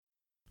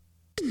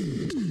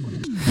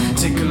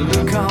Take a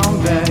look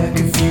on back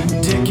a few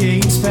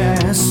decades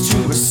past to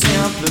a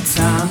simpler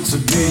time to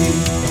be.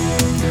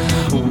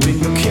 When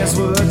your cares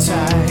were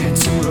tied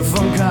to a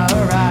phone call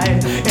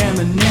ride and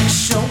the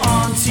next show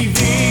on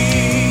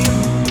TV.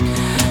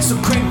 So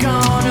crank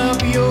on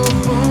up your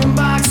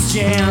boombox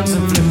jams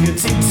and flip your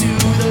tape to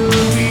the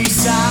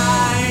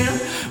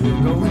B-side.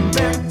 We're going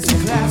back to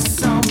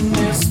class on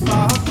this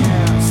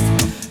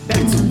podcast.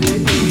 Back to the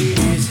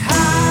 80s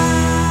high.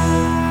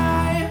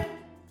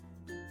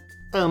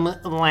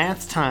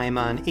 Last time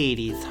on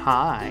 80s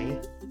High.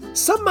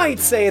 Some might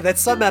say that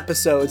some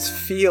episodes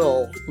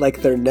feel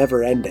like they're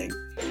never ending.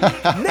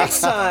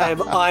 Next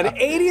time on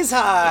 80s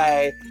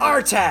High,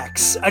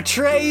 Artax,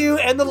 Atreyu,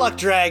 and the Luck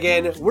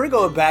Dragon, we're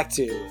going back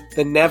to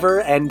the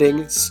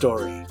never-ending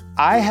story.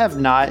 I have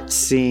not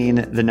seen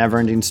The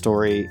Neverending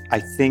Story,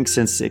 I think,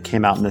 since it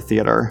came out in the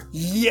theater.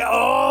 Yo,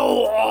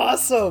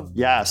 awesome!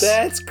 Yes.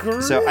 That's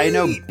great! So I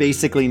know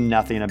basically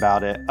nothing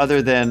about it,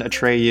 other than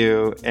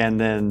Atreyu and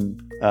then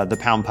the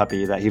pound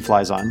puppy that he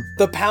flies on.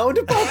 The pound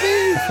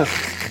puppy?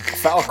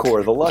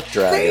 Falcor, the Luck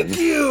Dragon. Thank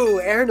you!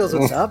 Aaron knows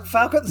what's up.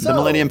 Falcor, The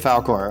Millennium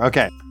Falcor,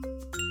 okay.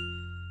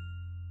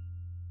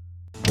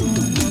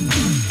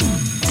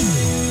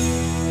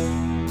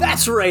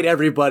 That's right,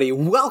 everybody.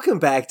 Welcome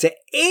back to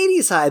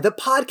 80s High, the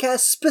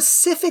podcast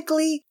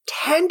specifically,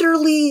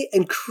 tenderly,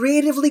 and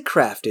creatively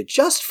crafted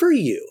just for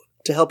you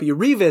to help you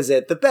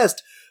revisit the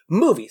best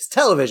movies,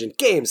 television,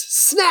 games,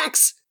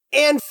 snacks,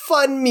 and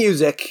fun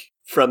music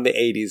from the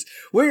 80s.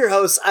 We're your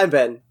hosts. I'm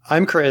Ben.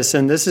 I'm Chris,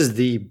 and this is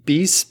the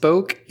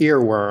bespoke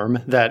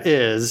earworm that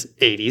is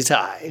 80s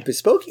High.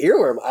 Bespoke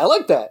earworm. I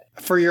like that.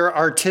 For your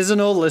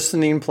artisanal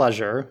listening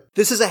pleasure.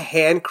 This is a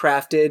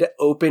handcrafted,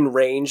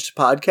 open-ranged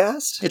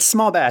podcast. It's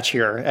small batch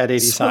here at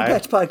 80s Small High.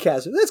 batch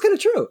podcast. That's kind of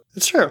true.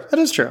 It's true. That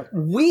is true.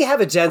 We have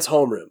a dense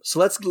homeroom,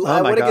 so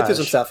I want to get through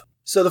some stuff.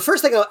 So the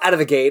first thing out of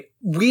the gate,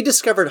 we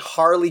discovered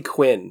Harley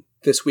Quinn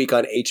this week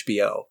on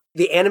HBO.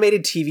 The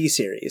animated TV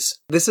series.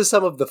 This is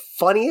some of the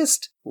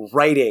funniest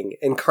writing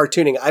and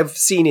cartooning I've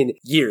seen in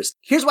years.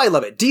 Here's why I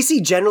love it.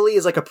 DC generally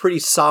is like a pretty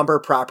somber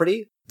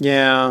property.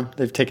 Yeah,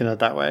 they've taken it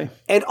that way.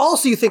 And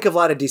also you think of a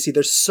lot of DC,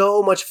 there's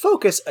so much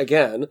focus,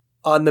 again,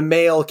 on the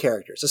male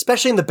characters,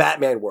 especially in the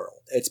Batman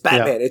world. It's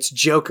Batman, It's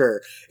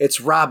Joker,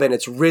 it's Robin,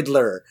 it's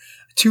Riddler,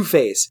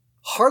 Two-Face.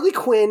 Harley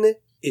Quinn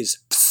is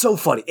so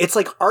funny. It's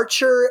like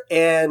Archer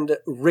and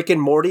Rick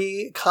and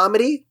Morty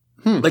comedy.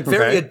 Like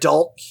very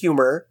adult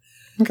humor.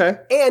 Okay.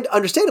 And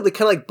understandably,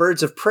 kind of like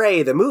Birds of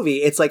Prey, the movie,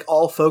 it's like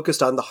all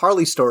focused on the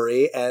Harley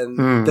story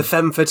and the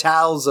femme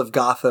fatales of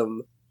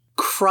Gotham.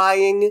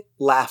 Crying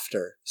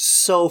laughter.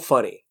 So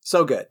funny.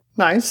 So good.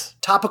 Nice.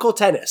 Topical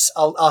tennis.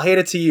 I'll hand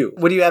it to you.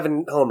 What do you have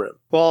in homeroom?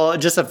 Well,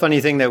 just a funny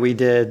thing that we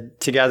did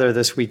together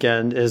this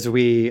weekend is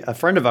a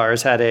friend of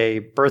ours had a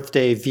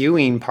birthday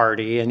viewing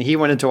party and he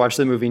wanted to watch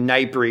the movie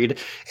Nightbreed.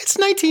 It's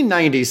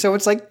 1990, so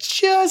it's like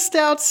just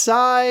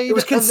outside. It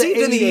was conceived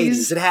in the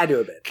 80s. It had to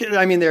have been.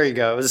 I mean, there you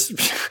go. It was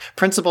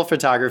principal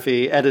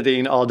photography,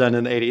 editing, all done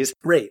in the 80s.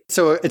 Great.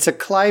 So it's a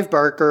Clive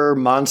Barker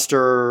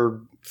monster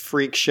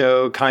freak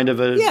show kind of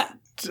a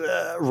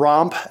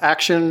romp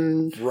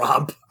action.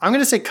 Romp. I'm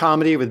going to say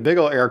comedy with big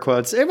old air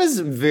quotes. It was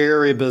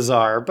very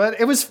bizarre, but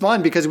it was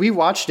fun because we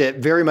watched it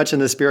very much in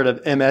the spirit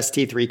of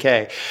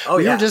MST3K.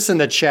 We were just in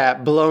the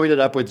chat blowing it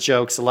up with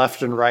jokes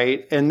left and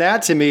right. And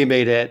that to me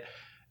made it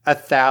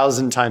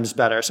 1,000 times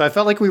better. So I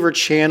felt like we were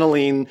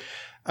channeling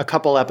a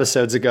couple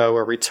episodes ago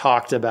where we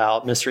talked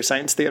about Mystery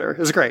Science Theater. It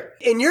was great.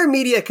 In your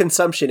media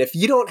consumption, if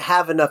you don't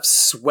have enough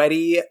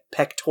sweaty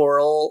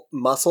pectoral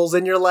muscles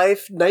in your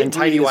life, and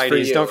tidy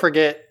whities. Don't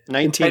forget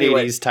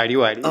 1980s tidy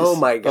whities. Oh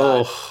my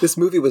God. Oh. This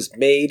movie was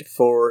made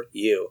for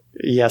you.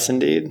 Yes,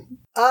 indeed.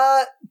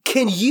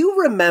 Can you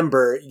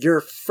remember your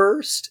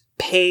first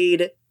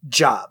paid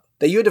job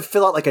that you had to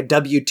fill out like a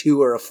W-2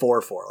 or a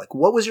 4-4? Like,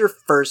 what was your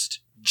first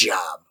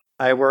job?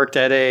 I worked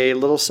at a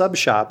little sub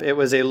shop. It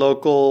was a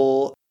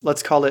local,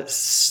 let's call it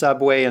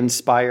Subway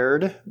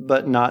inspired,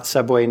 but not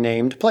Subway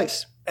named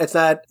place. It's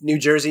not New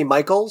Jersey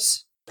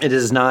Michael's? It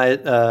is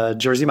not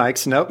Jersey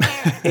Mike's, nope.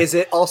 Is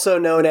it also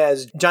known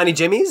as Johnny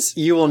Jimmy's?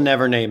 You will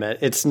never name it.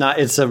 It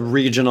was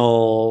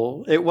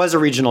a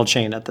regional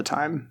chain at the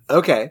time.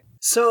 Okay.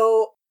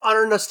 So on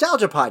our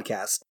nostalgia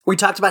podcast, we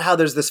talked about how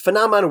there's this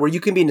phenomenon where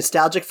you can be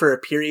nostalgic for a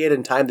period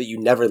in time that you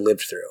never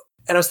lived through.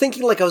 And I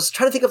was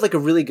trying to think of like a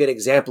really good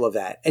example of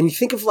that. And you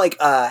think of like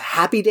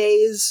Happy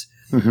Days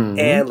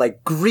and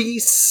like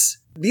Grease.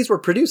 These were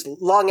produced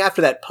long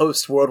after that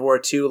post-World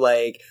War II,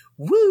 like,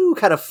 woo,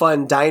 kind of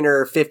fun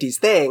diner 50s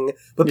thing.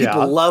 But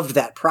people loved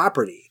that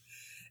property.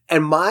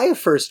 And my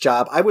first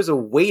job, I was a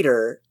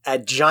waiter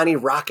at Johnny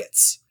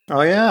Rockets.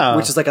 Oh, yeah.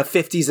 Which is like a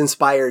 50s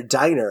inspired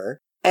diner.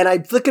 And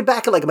I look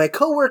back at like my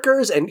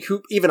coworkers and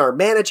even our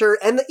manager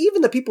and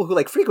even the people who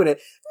like frequent it, none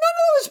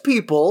of those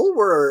people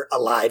were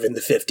alive in the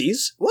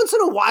 50s. Once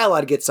in a while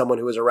I'd get someone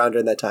who was around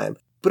during that time.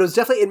 But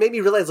it made me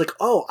realize like,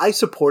 oh, I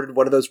supported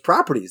one of those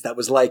properties that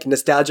was like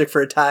nostalgic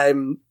for a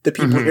time the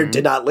people here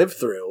did not live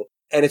through.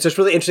 And it's just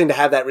really interesting to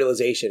have that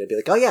realization and be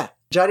like, oh yeah,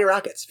 Johnny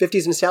Rockets,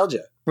 50s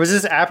nostalgia. Was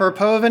this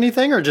apropos of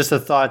anything or just a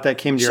thought that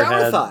came to your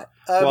head? Thought.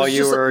 While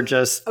you were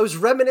just... I was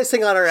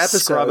reminiscing on our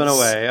episodes. Scrubbing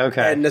away,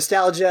 okay. And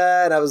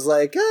nostalgia, and I was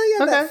like, oh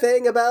yeah, that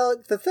thing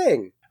about the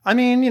thing. I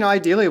mean,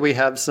 ideally we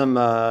have some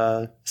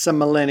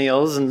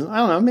millennials and, I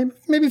don't know,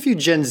 maybe a few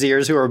Gen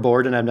Zers who are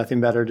bored and have nothing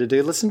better to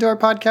do. Listen to our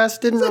podcast.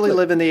 Didn't really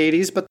live in the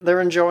 80s, but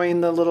they're enjoying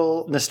the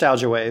little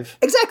nostalgia wave.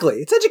 Exactly.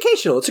 It's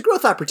educational. It's a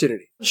growth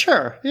opportunity.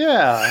 Sure,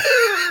 yeah.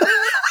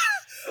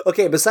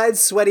 Okay,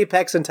 besides sweaty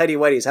pecs and tighty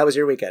whities, how was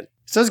your weekend?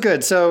 So it's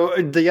good. So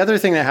the other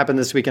thing that happened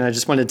this weekend I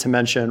just wanted to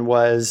mention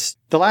was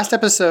the last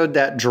episode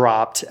that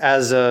dropped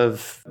as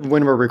of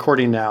when we're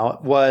recording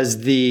now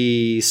was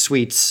the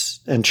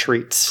Sweets and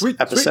Treats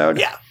episode.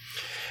 Yeah.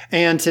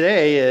 And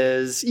today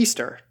is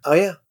Easter. Oh,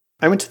 yeah.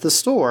 I went to the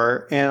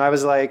store and I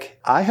was like,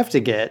 I have to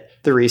get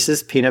the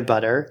Reese's peanut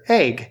butter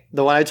egg.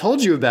 The one I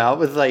told you about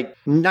with like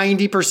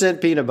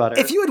 90% peanut butter.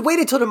 If you had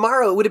waited till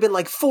tomorrow, it would have been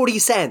like 40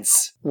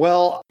 cents.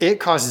 Well,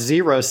 it cost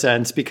 0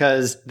 cents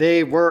because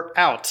they were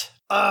out.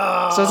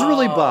 Oh. So I was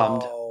really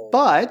bummed.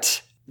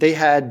 But they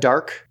had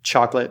dark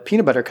chocolate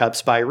peanut butter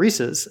cups by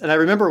Reese's. And I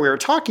remember we were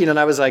talking and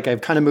I was like,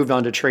 I've kind of moved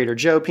on to Trader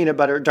Joe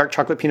dark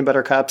chocolate peanut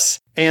butter cups.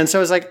 And so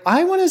I was like,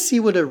 I want to see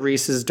what a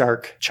Reese's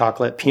dark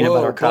chocolate peanut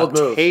butter cup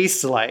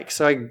tastes like.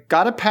 So I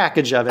got a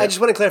package of it. I just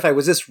want to clarify,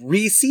 was this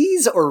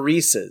Reese's or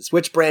Reese's?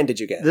 Which brand did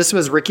you get? This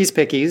was Ricky's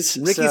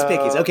Pickies. Ricky's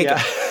Pickies. Okay,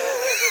 yeah.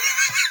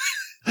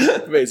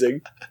 Good.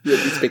 Amazing.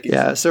 Ricky's Pickies.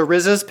 Yeah, so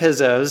Rizzo's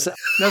Pizzos.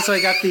 No, so I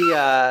got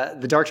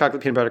the dark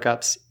chocolate peanut butter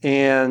cups.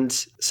 And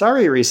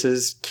sorry,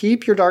 Reese's,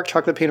 keep your dark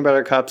chocolate peanut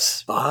butter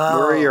cups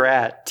where you're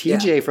at.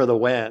 TJ for the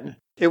win.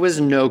 It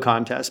was no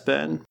contest,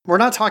 Ben. We're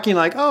not talking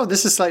like, oh,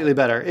 this is slightly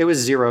better. It was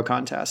 0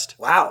 contest.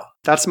 Wow.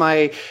 That's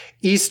my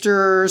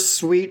Easter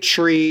sweet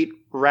treat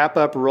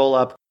wrap-up,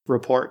 roll-up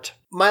report.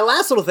 My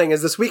last little thing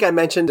is this week I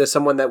mentioned to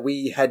someone that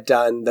we had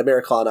done the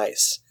Miracle on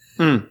Ice.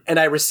 And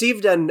I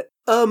received an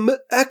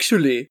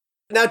actually.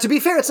 Now, to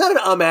be fair, it's not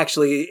an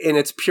actually in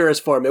its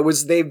purest form. It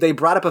was they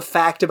brought up a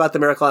fact about the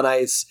Miracle on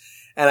Ice,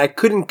 and I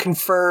couldn't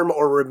confirm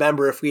or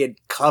remember if we had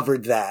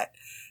covered that.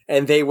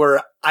 And they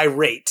were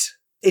irate.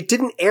 It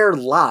didn't air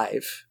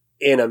live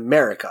in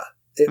America.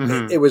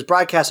 It was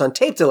broadcast on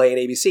tape delay in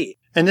ABC.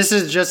 And this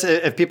is just,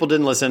 if people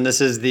didn't listen,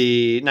 this is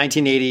the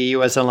 1980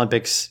 U.S.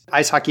 Olympics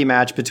ice hockey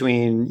match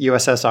between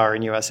USSR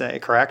and USA,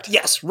 correct?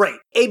 Yes, right.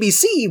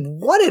 ABC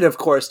wanted, of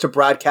course, to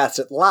broadcast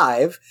it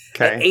live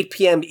at 8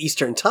 p.m.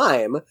 Eastern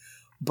Time,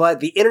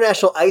 but the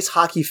International Ice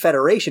Hockey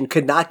Federation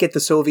could not get the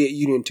Soviet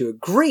Union to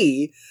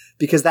agree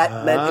because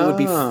that meant it would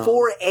be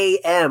 4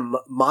 a.m.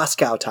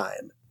 Moscow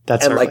time.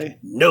 That's and early. Like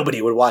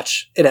nobody would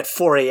watch it at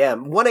 4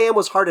 a.m. 1 a.m.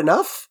 was hard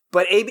enough,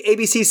 but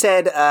ABC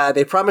said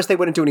they promised they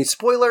wouldn't do any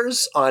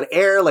spoilers on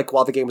air, like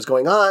while the game was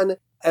going on.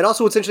 And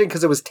also, what's interesting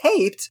because it was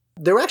taped,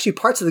 there were actually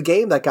parts of the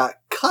game that got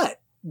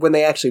cut when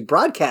they actually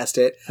broadcast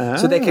it,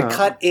 so they could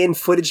cut in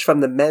footage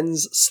from the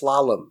men's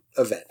slalom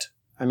event.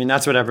 I mean,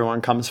 that's what everyone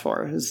comes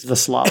for, is the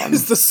slalom.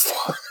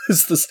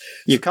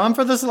 You come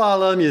for the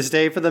slalom, you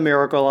stay for the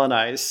Miracle on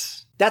Ice.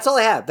 That's all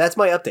I have. That's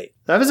my update.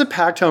 That was a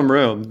packed home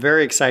room.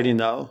 Very exciting,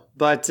 though.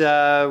 But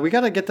we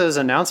got to get those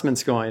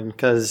announcements going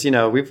because,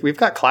 we've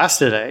got class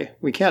today.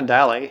 We can't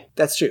dally.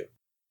 That's true.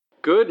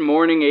 Good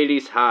morning,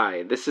 80s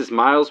High. This is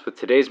Miles with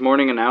today's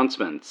morning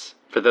announcements.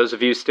 For those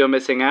of you still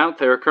missing out,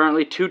 there are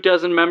currently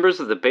 24 members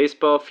of the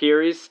Baseball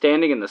Furies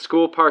standing in the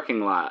school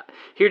parking lot,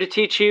 here to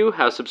teach you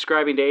how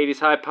subscribing to 80s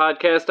High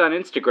Podcast on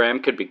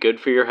Instagram could be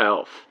good for your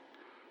health.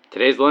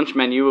 Today's lunch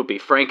menu will be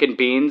franken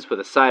beans with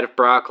a side of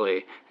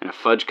broccoli and a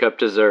fudge cup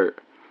dessert.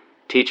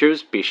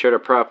 Teachers, be sure to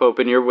prop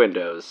open your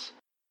windows.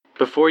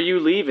 Before you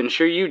leave,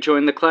 ensure you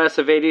join the class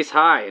of 80s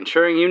High,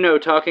 ensuring you know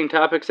talking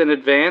topics in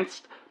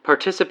advance,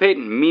 participate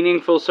in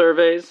meaningful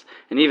surveys,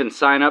 and even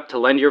sign up to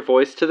lend your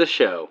voice to the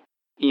show.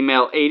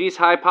 Email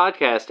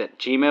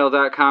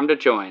 80shighpodcast@gmail.com to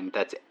join.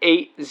 That's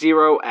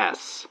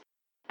 80S.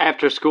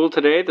 After school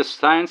today, the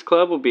Science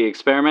Club will be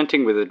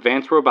experimenting with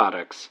advanced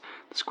robotics.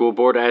 The school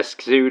board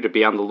asks you to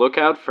be on the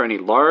lookout for any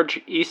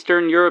large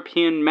Eastern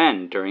European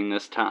men during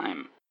this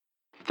time.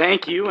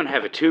 Thank you and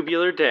have a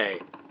tubular day.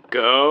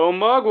 Go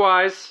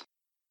Mugwise!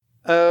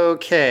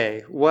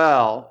 Okay,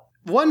 well,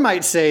 one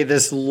might say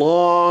this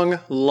long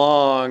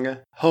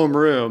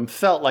homeroom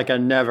felt like a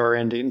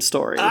never-ending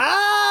story.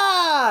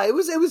 It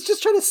was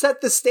just trying to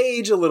set the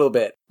stage a little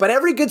bit. But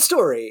every good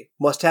story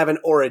must have an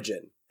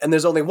origin. And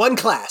there's only one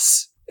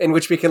class in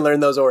which we can learn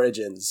those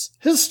origins.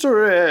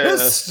 History!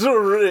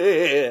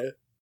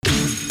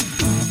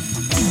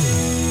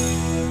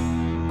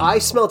 I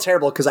smell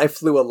terrible because I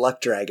flew a luck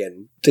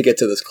dragon to get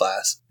to this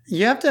class.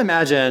 You have to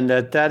imagine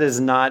that is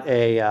not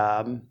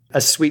a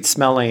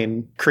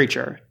sweet-smelling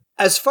creature.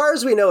 As far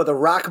as we know, the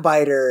rock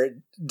biter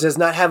does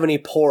not have any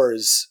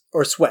pores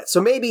or sweat.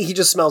 So maybe he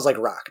just smells like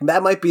rock.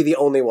 That might be the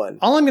only one.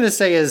 All I'm going to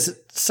say is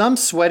some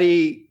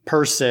sweaty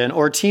person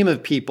or team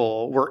of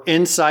people were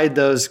inside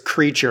those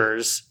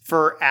creatures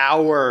for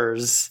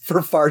hours.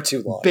 For far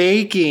too long.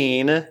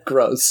 Baking.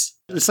 Gross.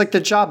 It's like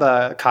the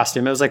Jabba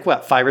costume. It was like,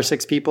 what, 5 or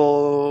 6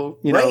 people,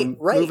 moving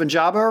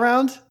Jabba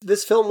around?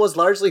 This film was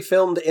largely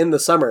filmed in the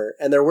summer,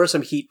 and there were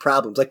some heat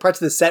problems. Like,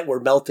 parts of the set were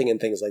melting and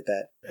things like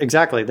that.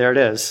 Exactly. There it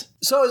is.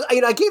 So,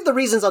 I gave the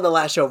reasons on the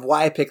last show of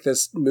why I picked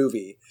this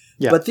movie.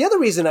 Yeah. But the other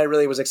reason I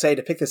really was excited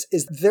to pick this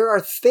is there are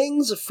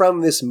things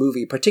from this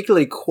movie,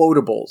 particularly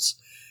quotables,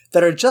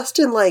 that are just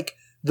in, like,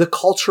 the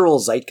cultural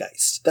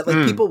zeitgeist. That,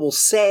 like, people will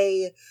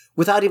say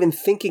without even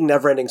thinking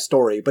Neverending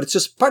Story, but it's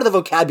just part of the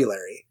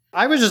vocabulary.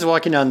 I was just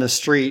walking down the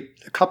street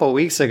a couple of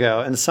weeks ago,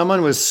 and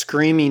someone was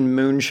screaming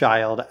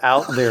Moonchild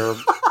out their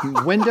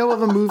window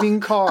of a moving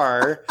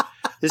car.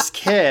 This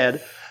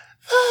kid.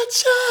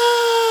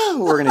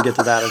 We're going to get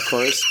to that, of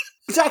course.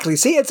 Exactly.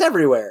 See, it's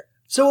everywhere.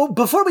 So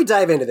before we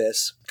dive into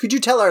this, could you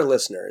tell our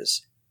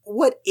listeners,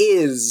 what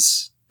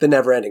is the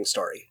Neverending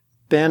Story?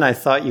 Ben, I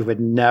thought you would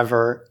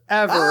never,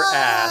 ever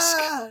ask.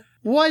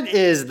 What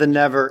is the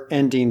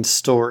Neverending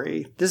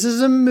Story? This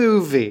is a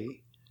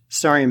movie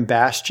starring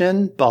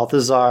Bastian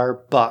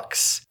Balthazar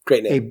Bucks.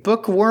 Great name. A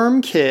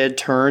bookworm kid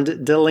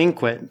turned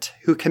delinquent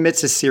who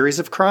commits a series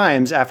of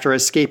crimes after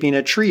escaping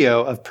a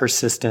trio of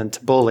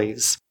persistent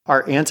bullies.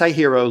 Our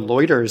anti-hero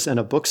loiters in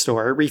a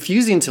bookstore,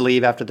 refusing to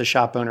leave after the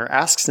shop owner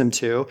asks him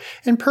to,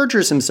 and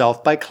perjures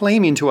himself by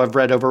claiming to have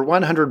read over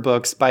 100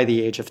 books by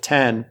the age of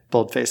 10.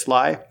 Bold-faced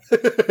lie.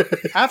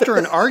 After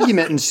an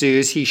argument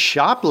ensues, he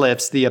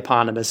shoplifts the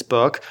eponymous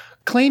book,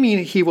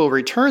 claiming he will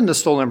return the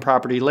stolen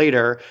property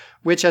later,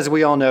 which, as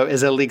we all know,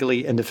 is a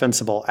legally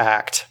indefensible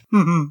act.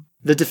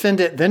 The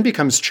defendant then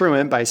becomes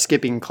truant by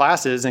skipping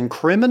classes and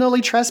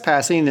criminally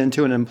trespassing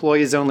into an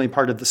employees-only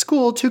part of the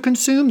school to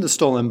consume the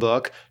stolen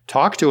book,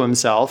 talk to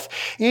himself,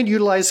 and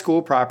utilize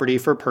school property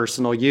for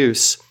personal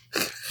use.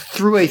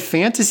 Through a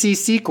fantasy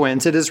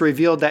sequence, it is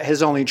revealed that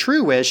his only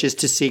true wish is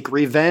to seek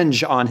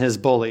revenge on his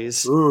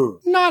bullies.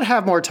 Not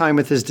have more time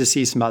with his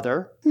deceased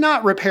mother,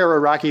 not repair a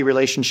rocky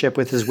relationship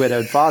with his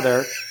widowed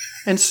father,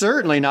 and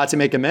certainly not to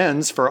make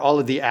amends for all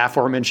of the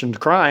aforementioned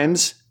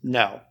crimes.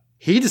 No.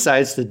 He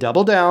decides to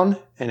double down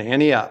and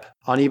ante up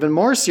on even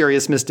more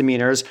serious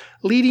misdemeanors,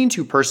 leading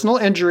to personal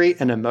injury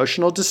and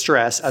emotional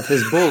distress of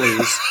his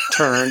bullies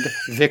turned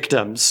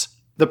victims.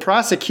 The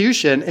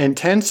prosecution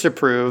intends to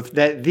prove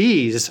that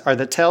these are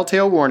the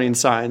telltale warning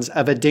signs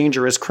of a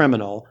dangerous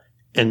criminal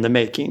in the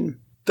making.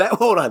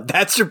 Hold on,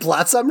 that's your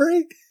plot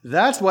summary?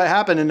 That's what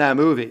happened in that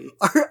movie.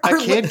 A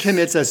kid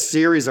commits a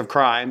series of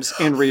crimes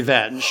in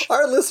revenge.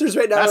 Our listeners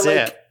right now That's are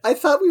like, it. I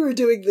thought we were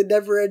doing the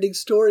Neverending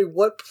Story.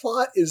 What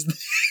plot is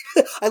this?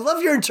 I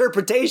love your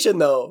interpretation,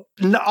 though.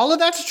 No, all of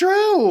that's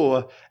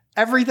true.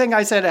 Everything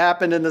I said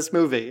happened in this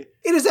movie.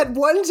 It is at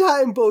one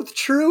time both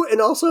true and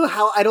also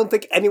how I don't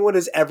think anyone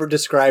has ever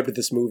described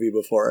this movie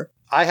before.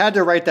 I had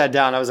to write that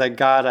down. I was like,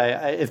 God,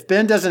 if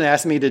Ben doesn't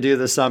ask me to do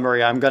the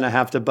summary, I'm going to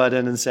have to butt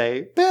in and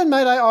say, Ben,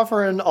 might I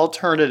offer an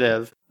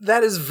alternative?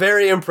 That is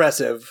very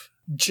impressive.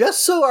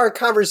 Just so our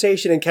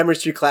conversation in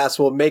chemistry class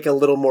will make a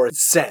little more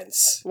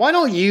sense. Why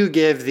don't you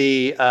give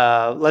the,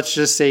 let's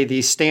just say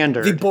the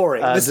standard. The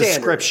boring, the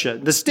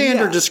description. The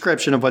standard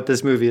description of what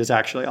this movie is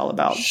actually all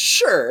about.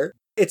 Sure.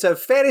 It's a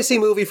fantasy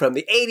movie from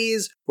the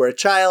 80s where a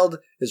child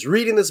is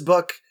reading this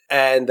book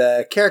and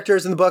the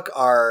characters in the book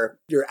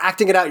you're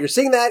acting it out, you're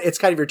seeing that. It's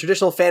kind of your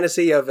traditional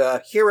fantasy of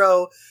a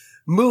hero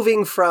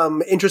moving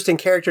from interesting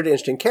character to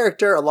interesting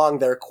character along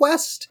their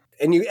quest.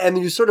 And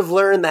you sort of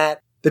learn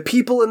that the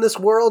people in this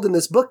world, in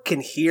this book,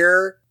 can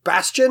hear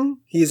Bastian.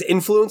 He is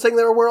influencing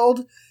their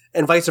world,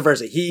 and vice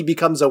versa. He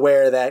becomes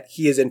aware that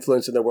he is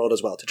influencing their world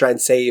as well to try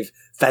and save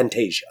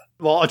Fantasia.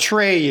 Well,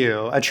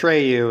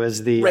 Atreyu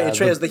is the... Right,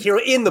 Atreyu is the hero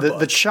in the book.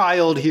 The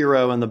child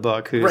hero in the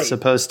book who is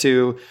supposed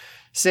to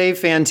save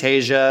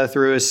Fantasia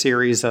through a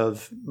series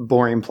of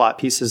boring plot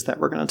pieces that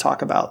we're going to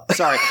talk about.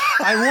 Sorry,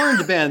 I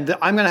warned Ben that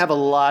I'm going to have a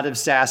lot of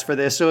sass for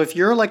this. So if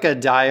you're like a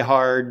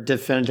diehard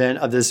defendant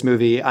of this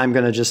movie, I'm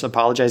going to just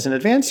apologize in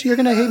advance. You're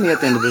going to hate me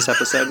at the end of this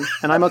episode,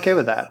 and I'm okay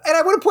with that. And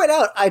I want to point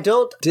out, I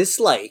don't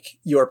dislike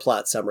your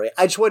plot summary.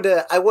 I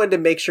wanted to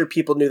make sure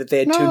people knew that they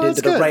had tuned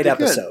into the right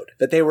episode,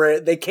 that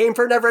they came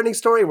for Neverending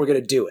Story, and we're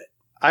going to do it.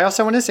 I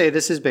also want to say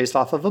this is based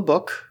off of a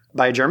book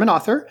by a German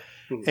author.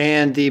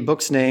 And the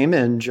book's name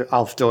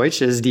auf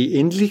Deutsch is Die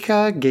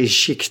Endliche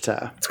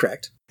Geschichte. That's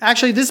correct.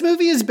 Actually, this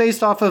movie is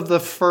based off of the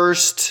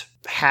first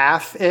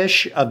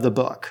half-ish of the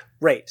book.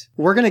 Right.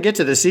 We're going to get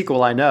to the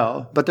sequel, I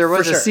know. But there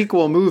was a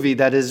sequel movie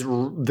that is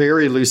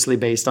very loosely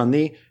based on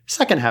the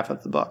second half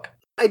of the book.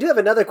 I do have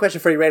another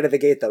question for you right out of the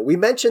gate, though. We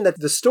mentioned that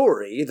the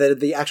story,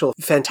 the actual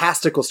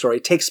fantastical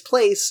story, takes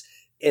place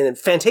in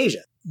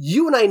Fantasia.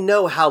 You and I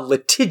know how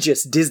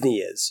litigious Disney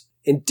is.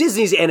 In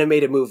Disney's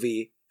animated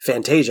movie,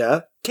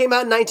 Fantasia came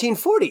out in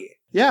 1940.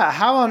 Yeah,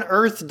 how on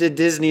earth did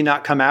Disney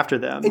not come after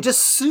them? And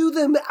just sue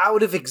them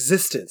out of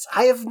existence.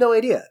 I have no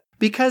idea.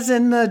 Because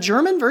in the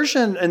German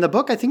version, in the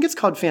book, I think it's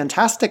called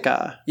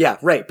Fantastica. Yeah,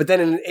 right. But then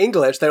in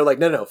English, they were like,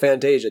 no,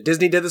 Fantasia.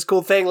 Disney did this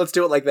cool thing. Let's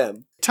do it like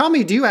them.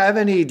 Tommy, do you have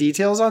any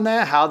details on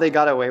that? How they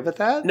got away with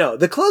that? No,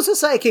 the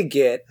closest I could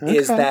get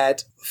is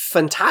that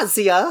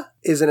Fantasia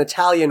is an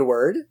Italian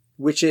word.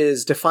 which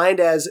is defined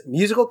as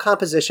musical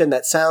composition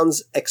that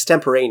sounds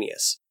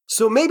extemporaneous.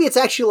 So maybe it's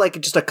actually like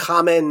just a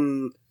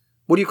common,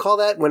 what do you call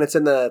that when it's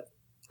in the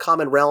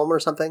common realm or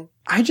something?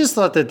 I just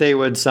thought that they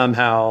would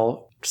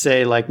somehow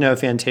say like, no,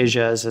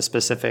 Fantasia is a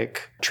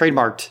specific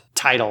trademarked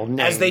title name.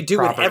 As they do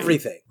property. with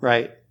everything.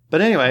 Right. But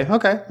anyway,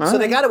 okay. So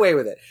they got away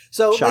with it.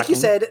 So like you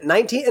said, and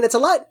it's a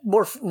lot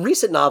more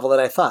recent novel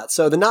than I thought.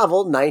 So the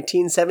novel,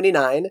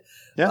 1979,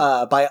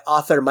 by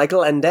author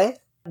Michael Ende.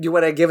 You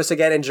want to give us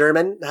again in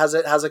German? How's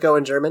it go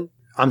in German?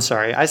 I'm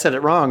sorry. I said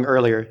it wrong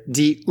earlier.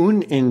 Die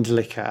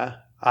Unendliche.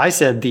 I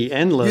said the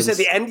endless. You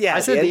said the end, yeah. I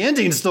said the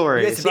ending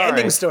story. Yes, the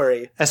ending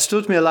story. Es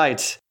tut mir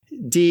leid.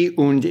 Die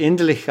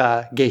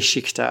Unendliche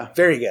Geschichte.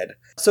 Very good.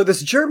 So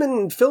this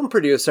German film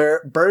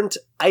producer, Bernd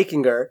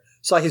Eichinger,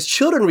 saw his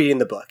children reading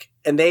the book,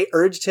 and they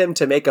urged him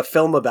to make a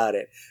film about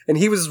it. And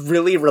he was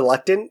really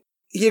reluctant.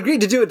 He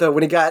agreed to do it, though,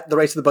 when he got the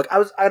rights to the book. I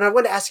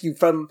want to ask you,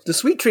 from the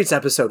Sweet Treats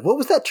episode, what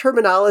was that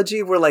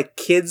terminology where, like,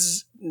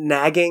 kids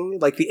nagging?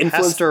 Like, the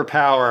influence... Pester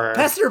power.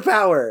 Pester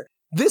power.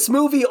 This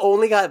movie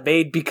only got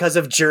made because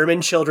of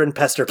German children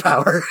pester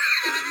power.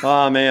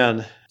 Oh,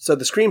 man. So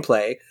the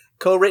screenplay,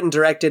 co-written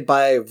directed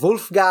by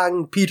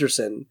Wolfgang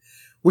Petersen,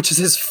 which is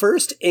his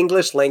first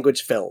English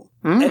language film.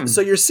 And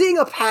so you're seeing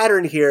a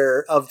pattern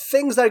here of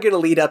things that are going to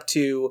lead up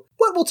to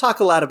what we'll talk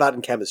a lot about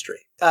in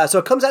chemistry. So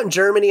it comes out in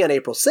Germany on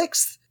April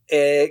 6th.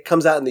 It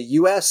comes out in the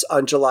US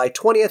on July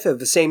 20th of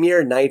the same year,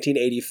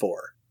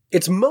 1984.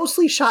 It's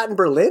mostly shot in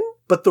Berlin,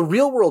 but the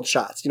real-world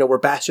shots, where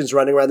Bastian's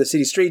running around the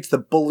city streets, the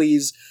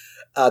bullies,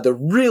 the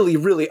really,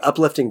 really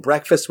uplifting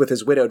breakfast with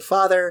his widowed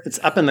father. It's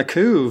up in the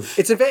Couve.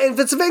 It's in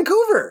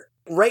Vancouver.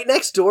 Right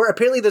next door,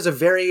 apparently there's a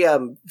very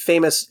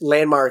famous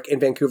landmark in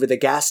Vancouver, the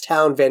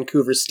Gastown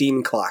Vancouver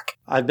Steam Clock.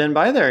 I've been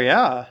by there,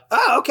 yeah.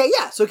 Oh, okay,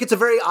 yeah. So it gets a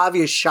very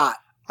obvious shot.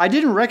 I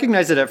didn't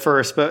recognize it at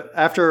first, but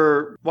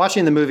after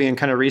watching the movie and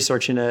kind of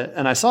researching it,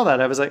 and I saw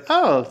that, I was like,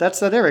 oh, that's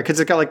that area, because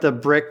it's got like the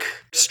brick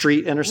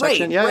street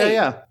intersection. Right.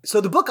 Yeah.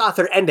 So the book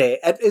author, Ende,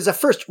 is at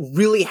first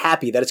really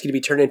happy that it's going to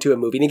be turned into a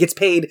movie, and he gets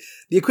paid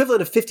the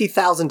equivalent of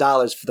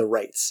 $50,000 for the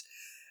rights.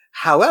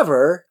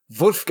 However,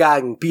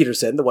 Wolfgang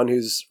Petersen, the one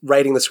who's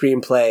writing the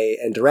screenplay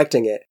and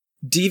directing it,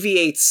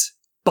 deviates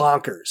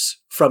bonkers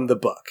from the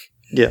book.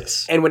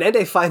 Yes. And when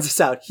Ende finds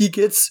this out, he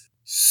gets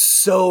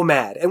so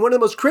mad. And one of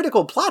the most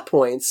critical plot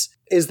points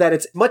is that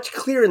it's much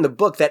clearer in the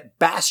book that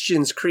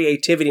Bastian's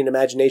creativity and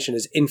imagination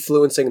is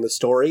influencing the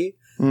story.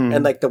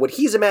 And like what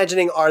he's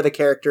imagining are the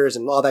characters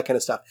and all that kind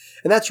of stuff.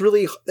 And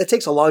that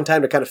takes a long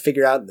time to kind of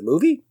figure out in the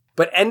movie.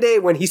 But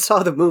Ende, when he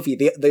saw the movie,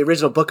 the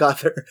original book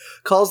author,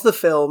 calls the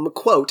film,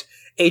 quote,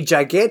 a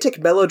gigantic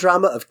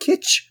melodrama of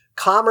kitsch,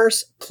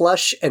 commerce,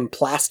 plush, and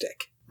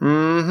plastic.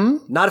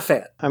 Mm-hmm. Not a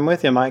fan. I'm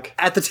with you, Mike.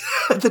 At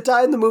the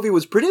time the movie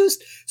was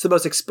produced, it's the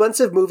most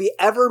expensive movie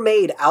ever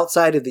made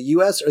outside of the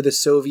U.S. or the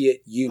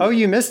Soviet Union. Oh,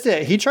 you missed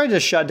it. He tried to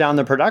shut down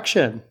the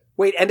production.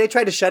 Wait, and they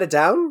tried to shut it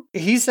down?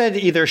 He said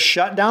either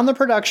shut down the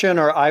production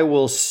or I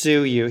will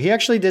sue you. He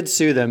actually did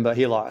sue them, but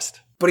he lost.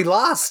 But he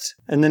lost.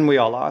 And then we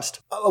all lost.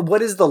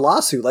 What is the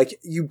lawsuit? Like,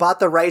 you bought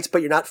the rights,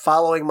 but you're not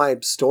following my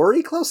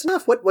story close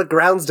enough? What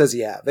grounds does he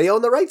have? They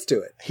own the rights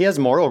to it. He has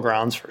moral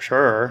grounds for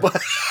sure.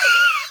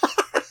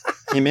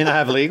 He may not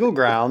have legal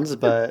grounds,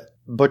 but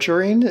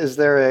butchering? Is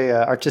there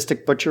a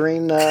artistic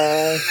butchering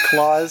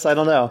clause? I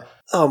don't know.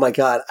 Oh my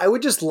God. I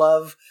would just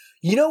love...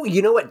 You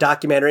know what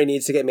documentary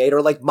needs to get made?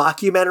 Or like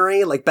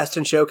mockumentary, like Best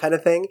in Show kind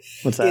of thing?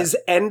 What's that? Is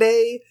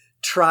Ende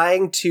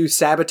trying to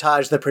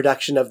sabotage the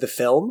production of the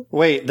film.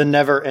 Wait, the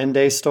Never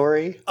Ende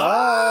story?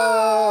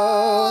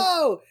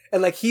 Oh!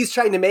 And like he's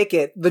trying to make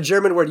it the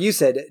German word you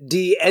said,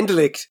 die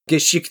endlich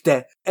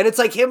Geschichte. And it's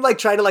like him like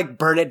trying to like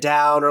burn it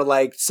down or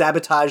like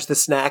sabotage the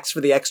snacks for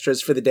the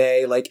extras for the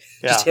day. Like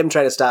just him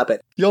trying to stop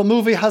it. Your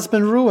movie has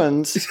been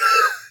ruined.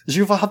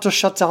 You will have to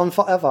shut down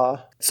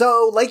forever.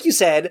 So, like you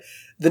said,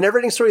 the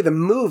Neverending Story, the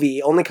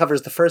movie, only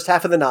covers the first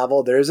half of the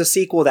novel. There is a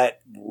sequel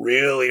that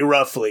really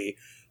roughly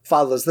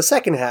follows the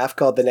second half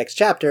called The Next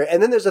Chapter.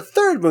 And then there's a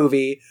third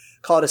movie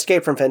called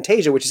Escape from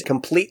Fantasia, which is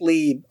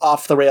completely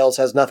off the rails,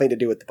 has nothing to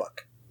do with the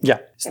book. Yeah.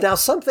 Now,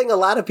 something a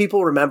lot of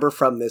people remember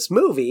from this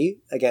movie,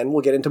 again,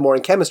 we'll get into more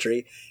in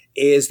chemistry,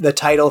 is the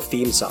title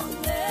theme song.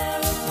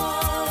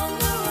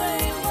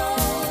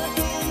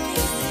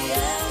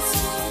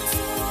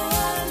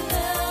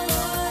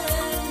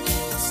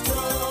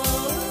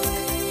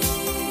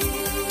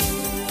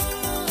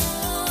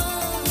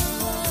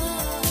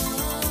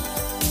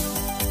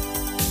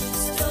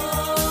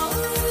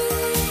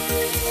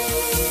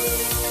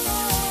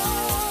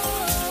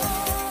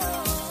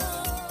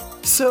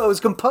 So it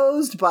was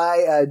composed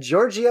by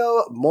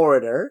Giorgio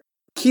Moroder.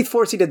 Keith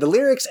Forsey did the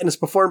lyrics and is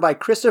performed by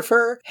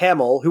Christopher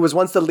Hamill, who was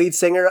once the lead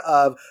singer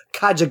of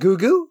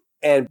Kajagoogoo,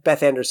 and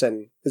Beth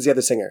Anderson is the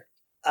other singer.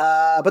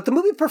 But the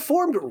movie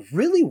performed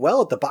really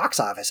well at the box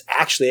office.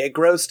 Actually, it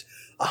grossed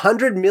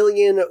 $100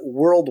 million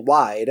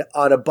worldwide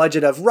on a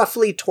budget of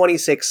roughly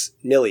 $26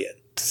 million.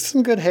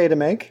 Some good hay to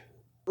make.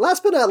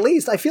 Last but not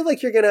least, I feel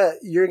like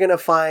you're gonna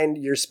find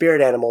your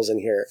spirit animals in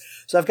here.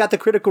 So I've got the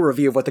critical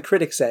review of what the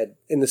critics said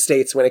in the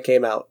States when it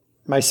came out.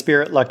 My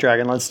Spirit Luck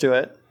Dragon. Let's do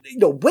it.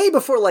 Way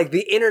before like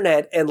the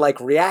internet and like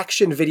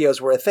reaction videos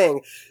were a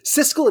thing,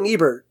 Siskel and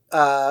Ebert,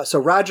 so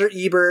Roger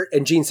Ebert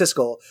and Gene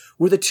Siskel,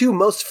 were the two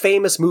most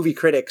famous movie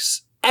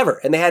critics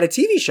ever. And they had a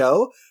TV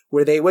show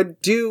where they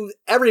would do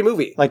every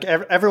movie. Like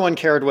everyone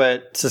cared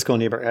what Siskel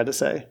and Ebert had to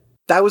say.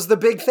 That was the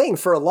big thing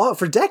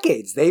for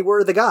decades. They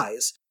were the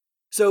guys.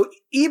 So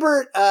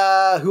Ebert,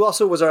 who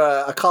also was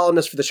a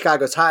columnist for the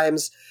Chicago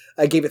Times,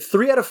 gave it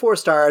 3 out of 4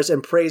 stars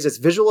and praised its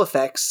visual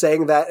effects,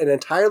 saying that an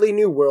entirely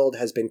new world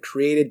has been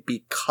created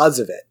because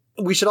of it.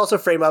 We should also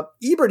frame up,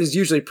 Ebert is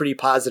usually pretty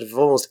positive of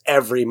almost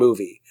every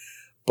movie,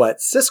 but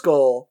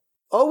Siskel,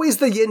 always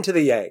the yin to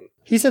the yang.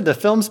 He said the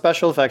film's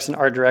special effects and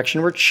art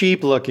direction were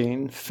cheap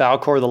looking.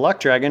 Falkor the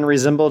Luck Dragon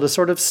resembled a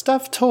sort of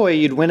stuffed toy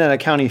you'd win at a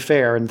county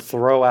fair and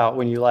throw out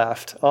when you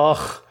left.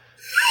 Ugh.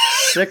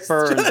 Sick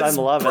burns. I'm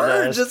loving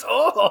this.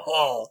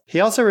 He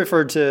also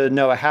referred to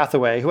Noah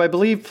Hathaway, who I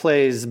believe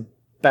plays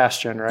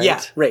Bastion, right?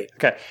 Yeah, right.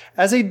 Okay.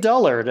 As a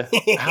dullard.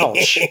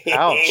 Ouch.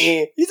 Ouch.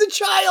 He's a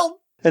child.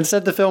 And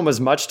said the film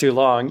was much too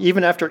long,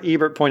 even after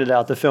Ebert pointed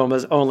out the film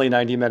was only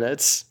 90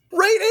 minutes.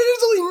 Right, and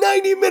it's only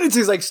 90 minutes.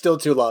 He's like, still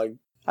too long.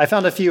 I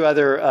found a few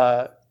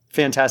other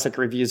fantastic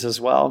reviews as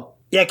well.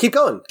 Yeah, keep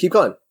going. Keep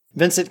going.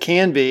 Vincent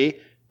Canby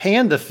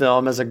panned the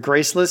film as a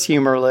graceless,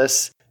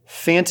 humorless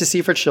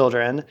fantasy for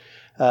children.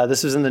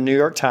 This was in the New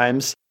York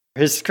Times.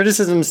 His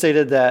criticism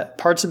stated that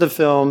parts of the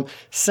film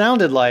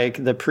sounded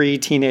like the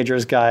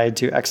pre-teenager's guide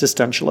to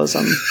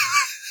existentialism.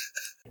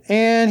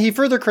 And he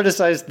further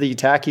criticized the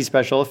tacky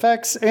special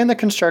effects and the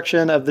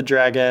construction of the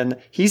dragon.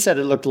 He said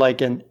it looked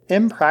like an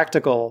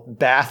impractical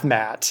bath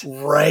mat.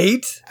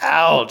 Right?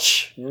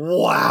 Ouch.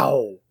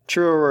 Wow.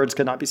 Truer words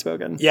could not be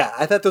spoken. Yeah,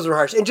 I thought those were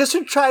harsh. And just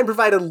to try and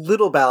provide a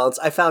little balance,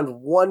 I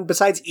found one,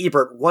 besides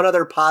Ebert, one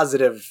other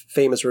positive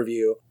famous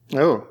review.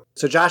 Oh.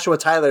 So Joshua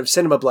Tyler of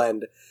Cinema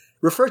Blend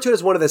referred to it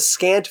as one of the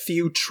scant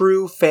few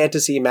true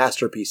fantasy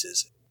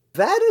masterpieces.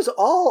 That is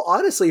all,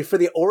 honestly, for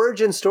the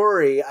origin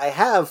story I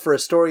have for a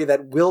story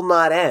that will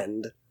not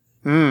end.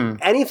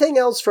 Anything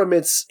else from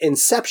its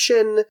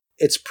inception,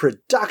 its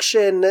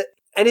production,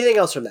 anything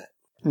else from that?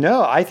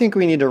 No, I think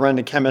we need to run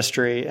to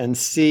chemistry and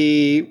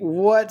see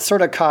what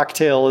sort of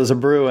cocktail is a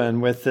brewing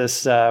with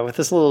this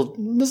little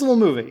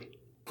movie.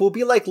 We'll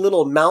be like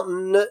little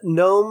mountain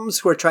gnomes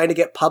who are trying to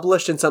get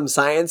published in some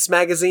science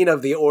magazine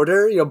of the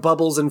order.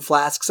 Bubbles and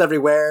flasks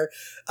everywhere.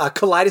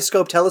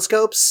 Kaleidoscope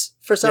telescopes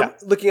for some,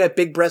 looking at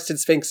big-breasted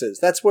sphinxes.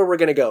 That's where we're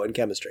going to go in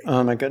chemistry.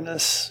 Oh my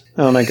goodness.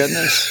 Oh my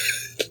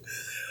goodness.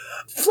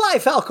 Fly,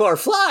 Falkor,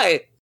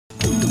 fly!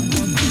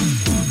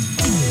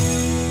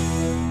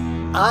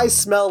 I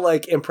smell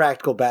like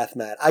impractical bath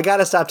mat. I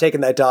gotta stop taking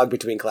that dog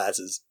between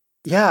classes.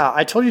 Yeah,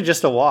 I told you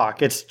just to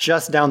walk. It's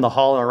just down the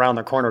hall and around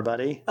the corner,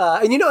 buddy.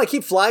 And I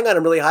keep flying on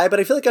him really high,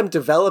 but I feel like I'm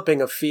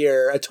developing a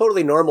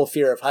totally normal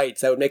fear of heights.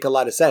 That would make a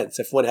lot of sense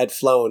if one had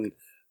flown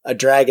a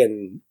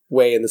dragon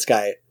way in the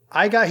sky.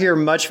 I got here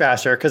much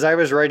faster because I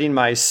was riding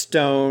my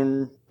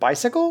stone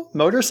motorcycle,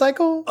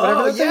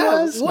 whatever that thing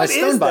was. My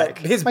stone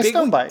bike. My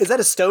stone bike. Is that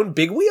a stone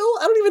big wheel?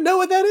 I don't even know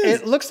what that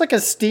is. It looks like a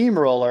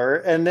steamroller,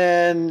 and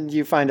then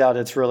you find out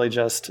it's really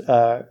just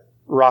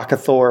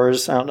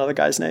Rockathor's, I don't know the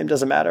guy's name,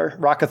 doesn't matter.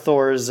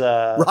 Rockathor's...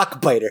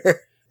 Rockbiter.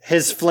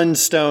 His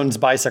Flintstones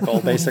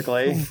bicycle,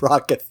 basically.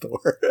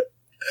 Rockathor.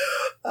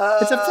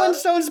 It's a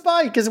Flintstones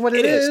bike is what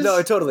it is. No,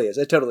 it totally is.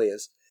 It totally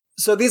is.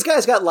 So these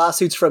guys got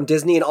lawsuits from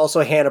Disney and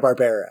also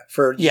Hanna-Barbera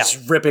for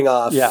just ripping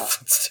off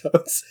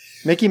Flintstones.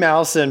 Mickey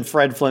Mouse and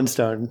Fred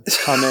Flintstone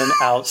coming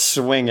out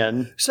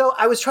swinging. So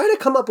I was trying to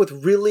come up with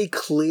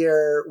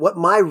what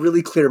my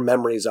really clear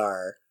memories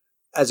are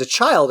as a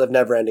child of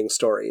Neverending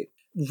Story.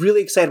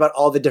 Really excited about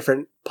all the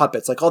different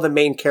puppets, like all the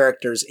main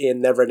characters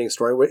in Neverending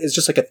Story. It's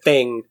just like a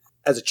thing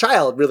as a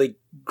child really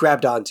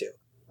grabbed onto.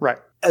 Right.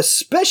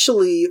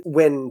 Especially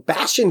when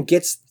Bastion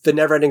gets the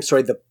Neverending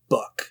Story, the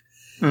book.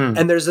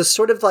 And there's this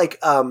sort of like,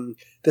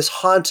 this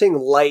haunting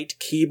light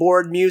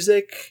keyboard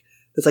music.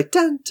 It's like,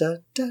 dun,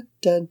 dun, dun,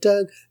 dun,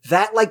 dun.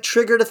 That like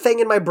triggered a thing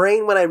in my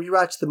brain when I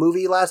rewatched the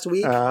movie last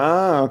week.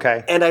 Oh,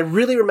 okay. And I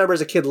really remember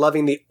as a kid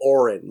loving the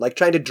Orin, like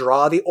trying to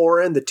draw the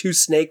Orin, the two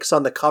snakes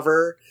on the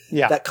cover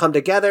that come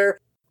together.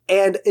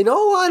 And in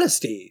all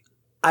honesty,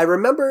 I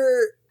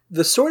remember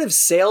the sort of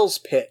sales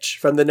pitch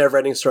from the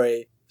Neverending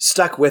Story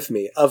stuck with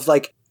me of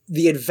like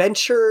the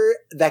adventure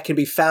that can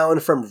be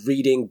found from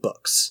reading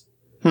books.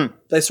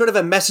 There's sort of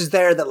a message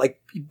there that like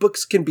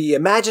books can be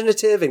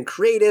imaginative and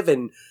creative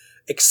and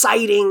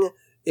exciting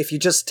if you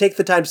just take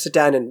the time to sit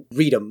down and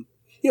read them.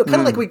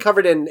 Kind of like we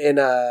covered in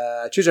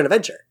Choose Your Own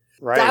Adventure.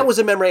 Right. That was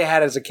a memory I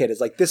had as a kid.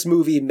 It's like this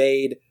movie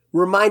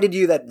reminded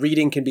you that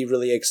reading can be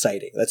really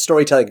exciting. That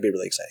storytelling can be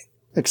really exciting.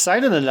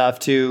 Excited enough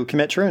to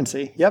commit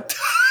truancy. Yep.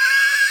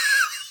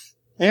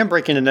 And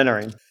breaking and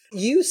entering.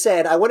 You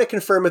said, I want to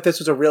confirm if this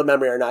was a real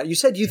memory or not. You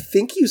said you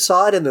think you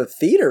saw it in the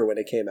theater when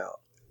it came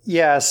out.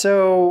 Yeah,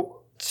 so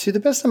to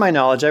the best of my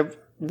knowledge, I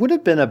would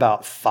have been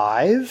about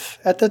 5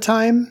 at the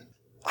time.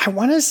 I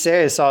want to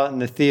say I saw it in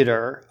the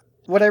theater.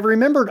 What I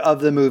remembered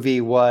of the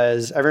movie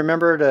was I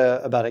remembered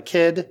about a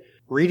kid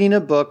reading a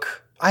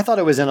book I thought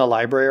it was in a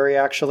library,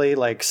 actually,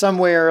 like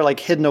somewhere like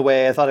hidden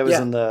away. I thought it was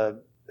in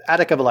the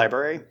attic of a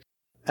library.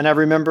 And I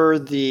remember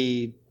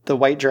the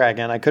white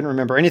dragon. I couldn't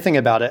remember anything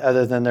about it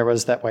other than there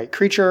was that white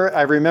creature.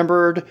 I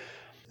remembered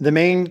the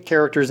main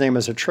character's name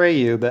was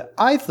Atreyu, but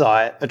I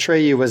thought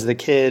Atreyu was the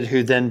kid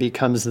who then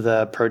becomes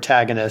the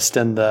protagonist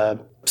in the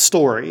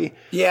story.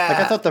 Yeah. Like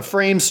I thought the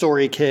frame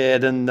story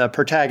kid and the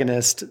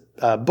protagonist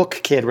book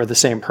kid were the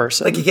same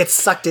person. Like he gets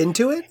sucked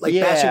into it? Like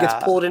Bastion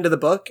gets pulled into the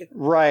book?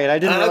 Right. I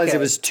didn't realize it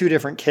was two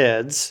different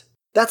kids.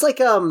 That's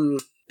like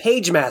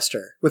Page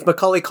Master with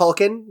Macaulay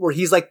Culkin, where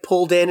he's like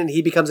pulled in and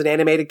he becomes an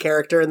animated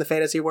character in the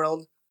fantasy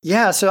world.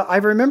 Yeah, so I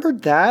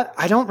remembered that.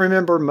 I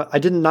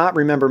did not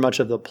remember much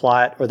of the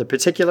plot or the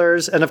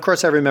particulars. And of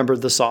course I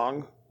remembered the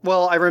song.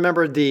 Well, I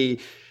remembered the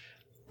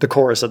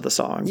chorus of the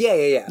song.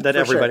 Yeah. That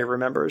everybody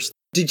remembers.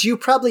 Did you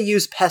probably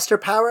use pester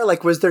power?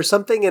 Like, was there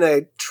something in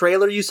a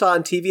trailer you saw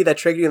on TV that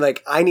triggered you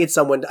like, I need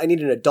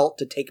an adult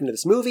to take me to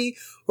this movie,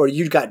 or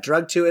you got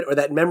drugged to it, or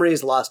that memory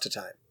is lost to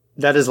time?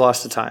 That is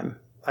lost to time.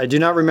 I do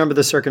not remember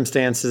the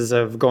circumstances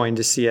of going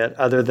to see it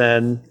other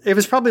than it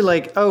was probably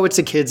like, oh, it's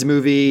a kid's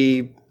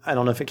movie. I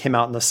don't know if it came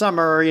out in the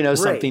summer,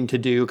 something to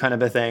do kind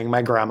of a thing.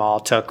 My grandma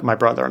took my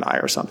brother and I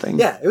or something.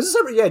 Yeah, it was a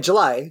summer. Yeah,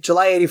 July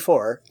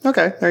 84.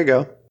 Okay, there you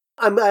go.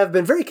 I've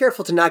been very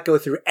careful to not go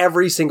through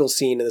every single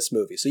scene in this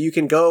movie. So you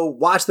can go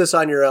watch this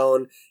on your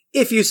own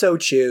if you so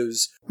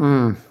choose.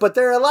 But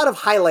there are a lot of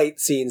highlight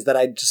scenes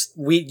that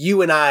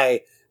you and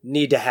I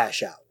need to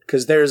hash out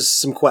because there's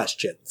some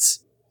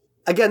questions.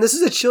 Again, this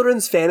is a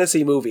children's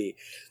fantasy movie.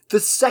 The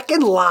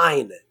second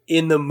line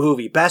in the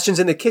movie, Bastion's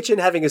in the kitchen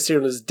having a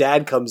cereal, his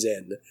dad comes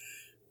in.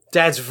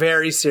 Dad's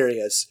very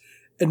serious.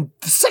 And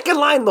the second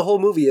line in the whole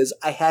movie is,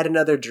 I had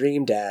another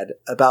dream, Dad,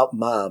 about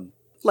Mom.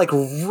 Like,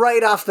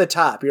 right off the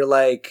top, you're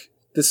like,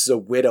 this is a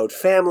widowed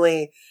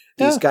family.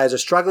 These guys are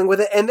struggling with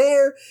it. And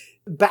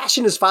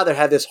Bastion and his father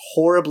have this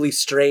horribly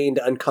strained,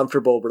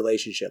 uncomfortable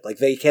relationship. Like,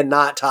 they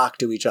cannot talk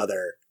to each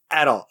other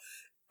at all.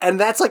 And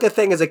that's like a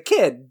thing as a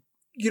kid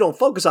you don't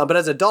focus on. But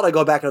as an adult, I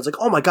go back and I was like,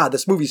 oh my God,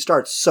 this movie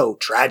starts so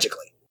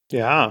tragically.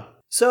 Yeah.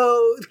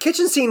 So the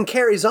kitchen scene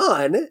carries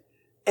on.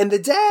 And the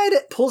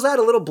dad pulls out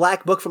a little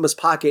black book from his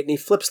pocket and he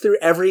flips through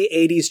every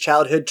 80s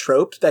childhood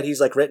trope that he's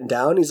like written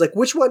down. He's like,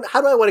 which one?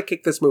 How do I want to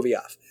kick this movie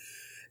off?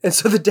 And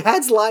so the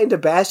dad's line to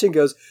Bastion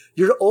goes,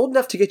 you're old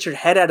enough to get your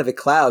head out of the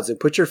clouds and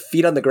put your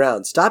feet on the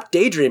ground. Stop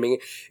daydreaming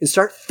and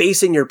start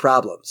facing your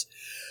problems.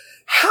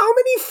 How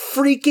many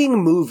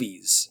freaking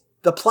movies?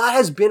 The plot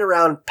has been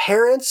around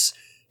parents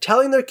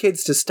telling their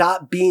kids to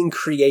stop being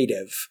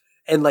creative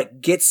and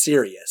like get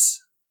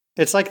serious.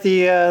 It's like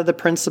the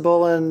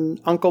principal and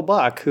Uncle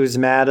Buck, who's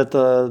mad at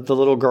the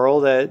little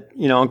girl that,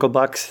 Uncle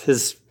Buck's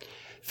his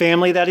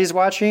family that he's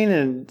watching.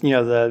 And,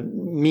 the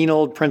mean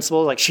old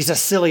principal, like, she's a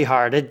silly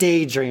heart, a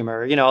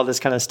daydreamer, all this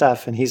kind of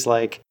stuff. And he's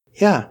like,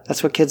 yeah,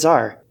 that's what kids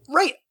are.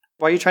 Right.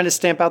 Why are you trying to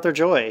stamp out their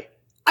joy?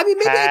 I mean,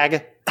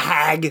 maybe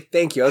Hag.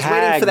 Thank you. I was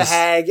waiting for the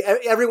hag.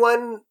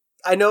 Everyone,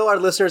 I know our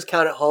listeners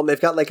count at home.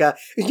 They've got like how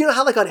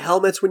like on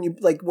helmets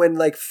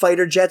when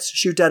fighter jets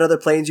shoot down other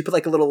planes, you put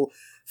like a little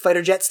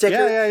fighter jet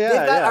sticker.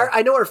 Yeah.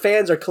 I know our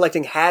fans are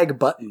collecting hag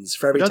buttons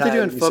for every time. Don't they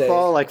do in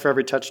football, like for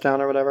every touchdown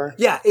or whatever?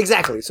 Yeah,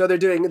 exactly. So they're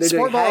doing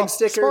hag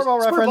stickers. Sport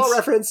ball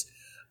reference.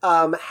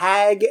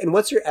 Hag, and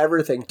what's your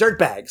ever thing?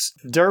 Dirtbags.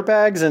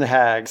 Dirtbags and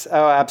hags.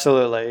 Oh,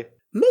 absolutely.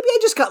 Maybe I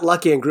just got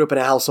lucky and grew up in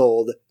a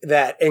household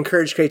that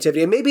encouraged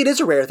creativity, and maybe it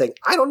is a rare thing.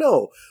 I don't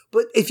know.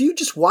 But if you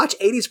just watch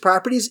 80s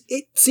properties,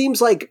 it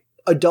seems like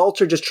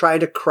adults are just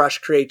trying to crush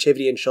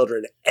creativity in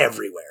children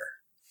everywhere.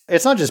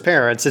 It's not just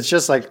parents. It's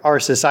just like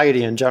our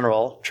society in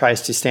general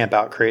tries to stamp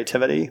out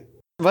creativity.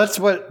 That's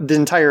what the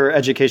entire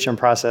education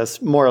process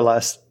more or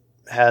less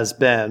has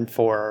been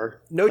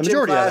for no the gym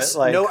majority class,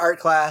 of it. No art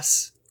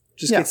class.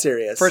 Just get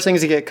serious. First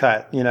things to get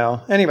cut,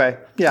 Anyway,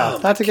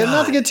 not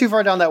to get too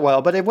far down that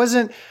well, but it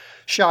wasn't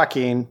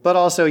shocking, but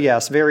also,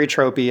 yes, very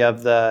tropey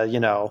of the,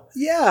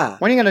 Yeah.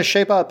 When are you going to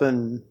shape up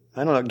and,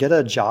 I don't know, get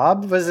a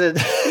job? Was it?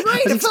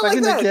 Right, was it felt like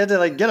expecting that. the kid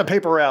to get a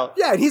paper route.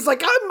 Yeah, and he's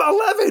like, I'm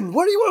 11.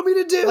 What do you want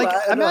me to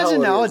do?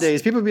 Imagine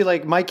nowadays, people would be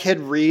like, my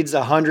kid reads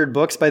 100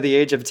 books by the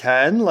age of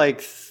 10.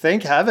 Like,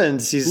 thank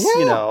heavens he's,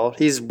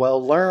 he's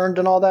well learned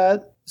and all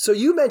that. So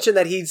you mentioned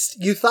that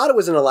you thought it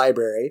was in a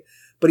library,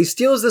 but he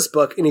steals this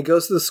book and he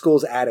goes to the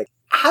school's attic.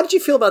 How did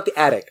you feel about the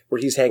attic where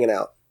he's hanging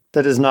out?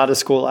 That is not a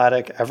school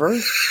attic ever.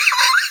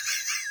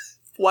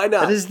 Why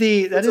not? That is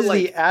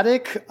the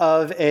attic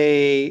of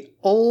a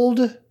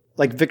old,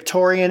 like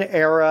Victorian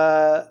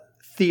era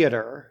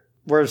theater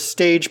where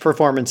stage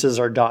performances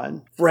are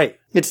done. Right.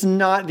 It's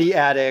not the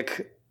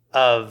attic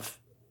of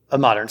a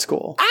modern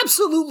school.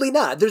 Absolutely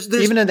not. There's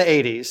even in the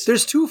 80s.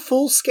 There's 2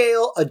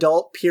 full-scale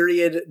adult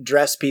period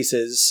dress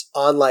pieces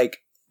on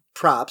like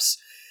props.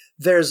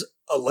 There's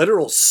a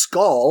literal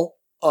skull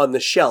on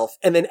the shelf,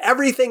 and then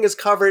everything is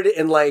covered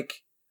in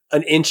like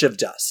an inch of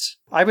dust.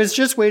 I was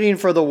just waiting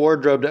for the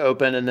wardrobe to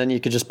open, and then you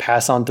could just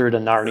pass on through to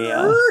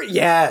Narnia.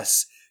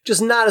 Yes.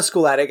 Just not a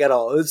school attic at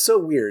all. It's so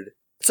weird.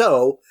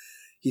 So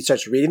he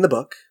starts reading the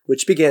book,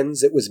 which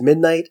begins, "It was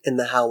midnight in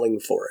the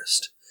howling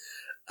forest."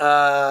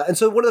 And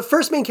so one of the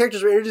first main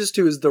characters we're introduced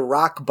to is the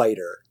Rock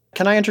Biter.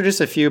 Can I introduce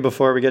a few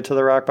before we get to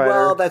the Rock Biter?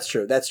 Well, that's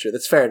true.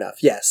 That's fair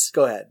enough. Yes,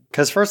 go ahead.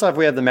 Because first off,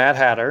 we have the Mad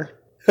Hatter.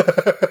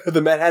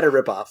 The Mad Hatter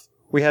ripoff.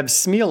 We have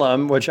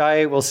Smeagol, which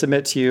I will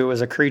submit to you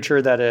as a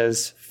creature that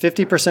is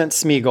 50%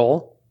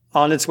 Smeagol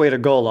on its way to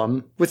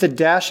Golem, with a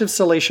dash of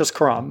Salacious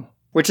Crumb,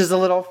 which is a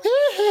little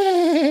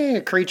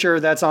creature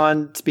that's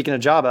on, speaking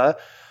of Jabba,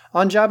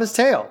 on Jabba's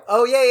tail.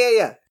 Oh,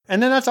 yeah.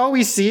 And then that's all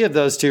we see of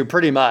those two,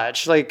 pretty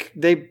much. Like,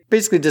 they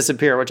basically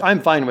disappear, which I'm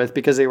fine with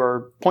because they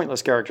were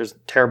pointless characters,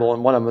 terrible,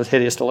 and one of them was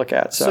hideous to look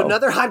at. So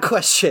another hot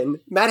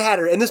question. Mad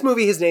Hatter, in this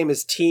movie, his name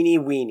is Teeny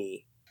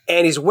Weeny,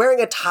 and he's wearing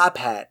a top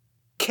hat.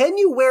 Can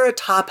you wear a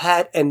top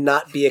hat and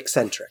not be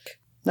eccentric?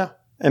 No,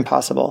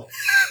 impossible.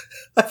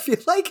 I feel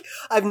like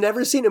I've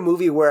never seen a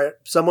movie where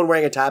someone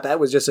wearing a top hat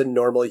was just a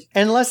normal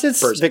Unless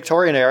it's person.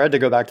 Victorian era, to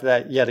go back to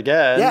that yet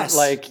again. Yes.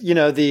 Like, you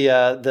know,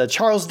 the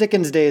Charles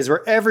Dickens days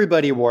where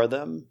everybody wore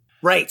them.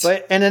 Right.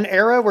 But in an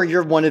era where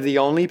you're one of the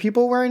only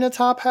people wearing a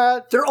top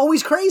hat. They're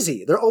always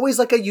crazy. They're always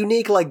like a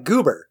unique, like,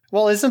 goober.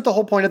 Well, isn't the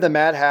whole point of the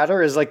Mad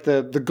Hatter is like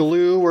the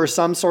glue or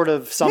some sort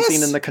of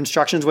something in the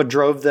constructions what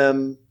drove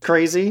them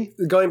crazy?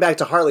 Going back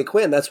to Harley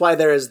Quinn, that's why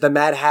there is the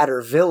Mad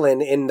Hatter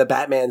villain in the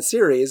Batman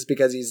series,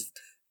 because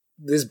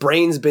his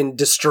brain's been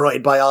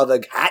destroyed by all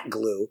the hat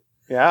glue.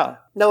 Yeah.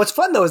 Now, what's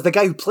fun, though, is the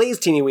guy who plays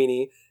Teeny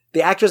Weeny,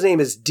 the actor's name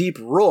is Deep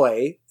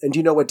Roy. And do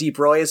you know what Deep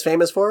Roy is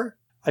famous for?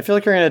 I feel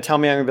like you're going to tell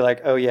me, I'm going to be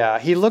like, oh yeah,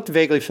 he looked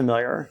vaguely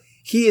familiar.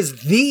 He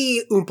is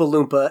the Oompa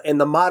Loompa in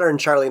the modern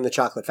Charlie and the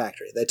Chocolate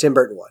Factory, the Tim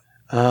Burton one.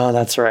 Oh,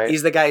 that's right.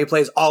 He's the guy who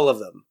plays all of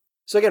them.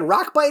 So again,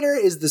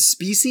 Rockbiter is the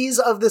species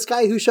of this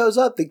guy who shows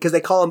up because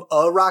they call him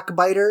a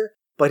Rockbiter,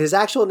 but his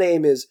actual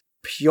name is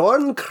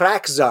Pjorn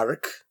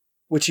Krakzark,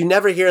 which you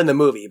never hear in the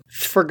movie.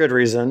 For good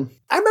reason.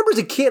 I remember as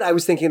a kid, I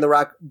was thinking the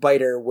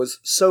Rockbiter was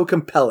so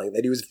compelling,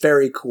 that he was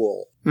very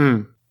cool.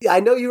 I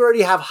know you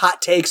already have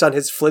hot takes on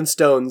his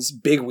Flintstones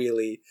big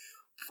wheelie.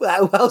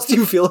 How else do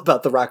you feel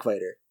about the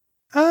Rockbiter?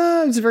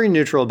 I was very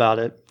neutral about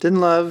it. Didn't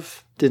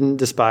love, didn't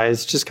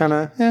despise, just kind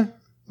of,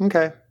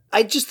 okay.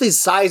 His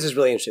size is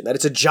really interesting, that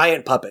it's a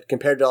giant puppet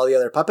compared to all the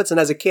other puppets, and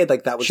as a kid,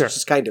 like, that was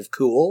just kind of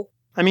cool.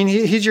 I mean,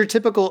 he's your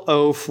typical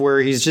oaf where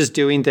he's just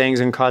doing things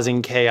and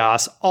causing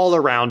chaos all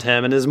around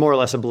him and is more or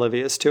less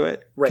oblivious to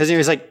it. Because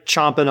he's like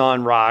chomping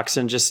on rocks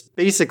and just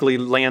basically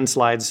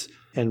landslides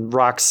and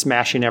rocks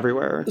smashing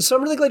everywhere. So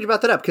I'm really glad you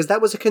brought that up, because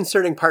that was a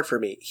concerning part for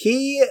me.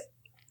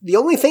 The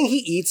only thing he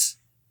eats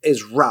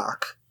is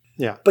rock.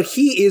 Yeah. But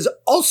he is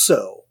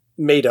also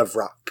made of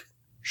rock.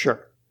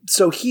 Sure.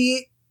 So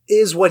he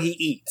is what he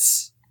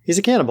eats. He's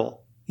a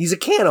cannibal. He's a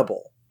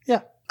cannibal.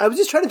 Yeah. I was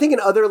just trying to think in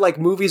other like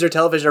movies or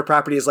television or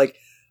properties, like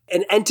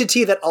an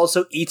entity that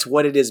also eats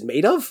what it is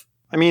made of.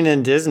 I mean,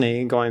 in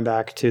Disney, going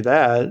back to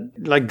that,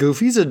 like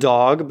Goofy's a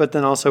dog, but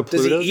then also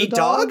Pluto's a dog. Does he eat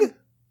dog?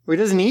 Well,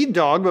 he doesn't eat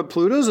dog, but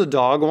Pluto's a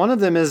dog. One of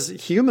them is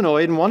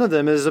humanoid and one of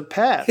them is a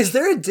pet. Is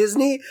there a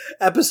Disney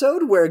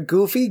episode where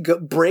Goofy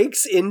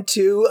breaks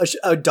into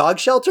a dog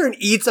shelter and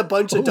eats a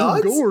bunch of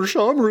dogs? Gosh,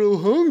 I'm real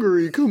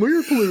hungry. Come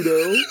here,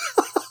 Pluto.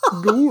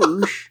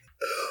 Gosh.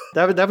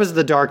 That was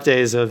the dark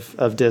days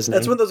of Disney.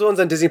 That's one of those ones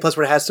on Disney Plus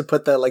where it has to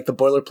put the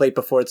boilerplate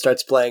before it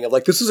starts playing of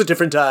like, this was a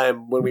different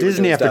time when we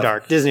Disney were After stuff.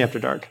 Dark. Disney After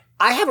Dark.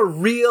 I have a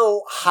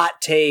real hot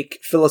take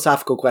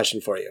philosophical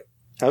question for you.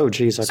 Oh,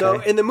 geez. Okay.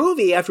 So in the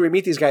movie, after we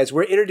meet these guys,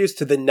 we're introduced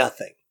to the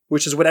Nothing,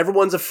 which is what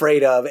everyone's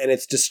afraid of, and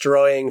it's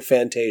destroying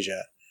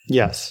Fantasia.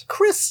 Yes.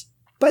 Chris,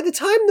 by the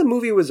time the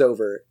movie was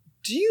over,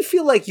 do you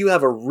feel like you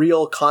have a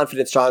real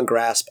confident, strong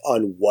grasp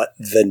on what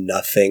the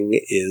Nothing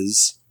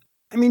is?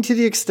 I mean, to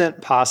the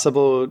extent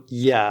possible,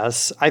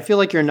 yes. I feel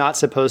like you're not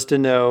supposed to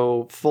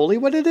know fully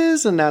what it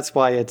is, and that's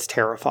why it's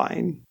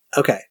terrifying.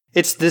 Okay.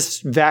 It's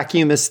this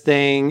vacuumous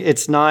thing.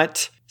 It's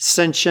not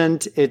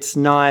sentient. It's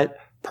not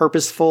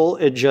purposeful.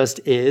 It just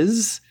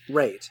is.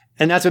 Right.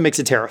 And that's what makes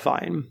it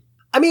terrifying.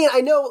 I mean,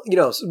 I know,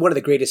 one of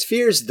the greatest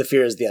fears, the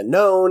fear is the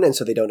unknown, and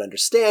so they don't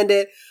understand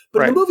it.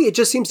 But in the movie, it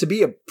just seems to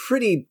be a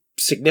pretty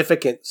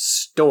significant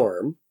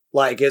storm.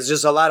 Like, it's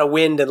just a lot of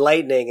wind and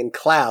lightning and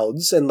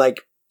clouds and,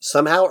 like,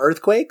 somehow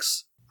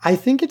earthquakes. I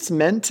think it's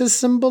meant to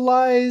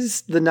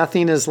symbolize the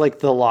nothing is like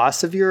the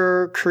loss of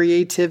your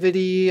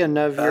creativity and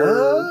of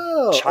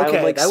your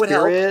childlike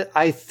spirit,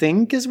 I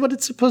think is what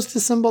it's supposed to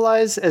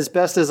symbolize, as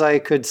best as I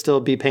could still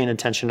be paying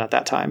attention at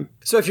that time.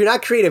 So if you're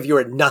not creative,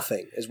 you're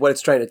nothing, is what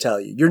it's trying to tell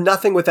you. You're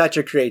nothing without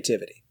your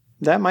creativity.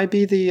 That might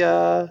be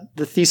the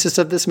thesis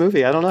of this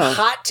movie. I don't know.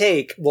 Hot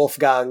take,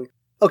 Wolfgang.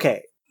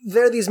 Okay,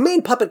 there are these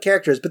main puppet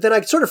characters, but then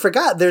I sort of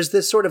forgot there's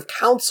this sort of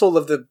council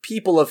of the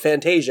people of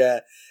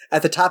Fantasia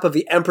at the top of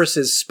the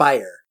Empress's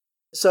spire.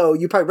 So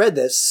you probably read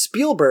this.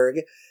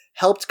 Spielberg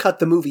helped cut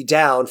the movie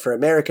down for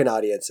American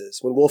audiences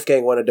when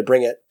Wolfgang wanted to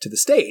bring it to the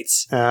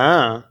States.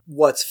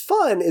 What's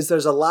fun is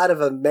there's a lot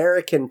of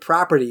American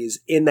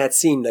properties in that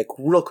scene, like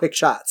real quick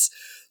shots.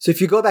 So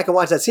if you go back and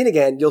watch that scene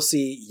again, you'll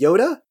see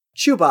Yoda,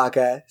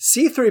 Chewbacca,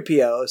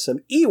 C-3PO, some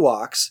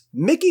Ewoks,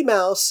 Mickey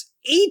Mouse,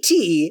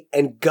 E.T.,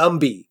 and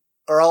Gumby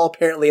are all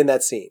apparently in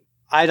that scene.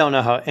 I don't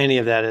know how any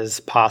of that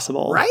is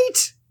possible.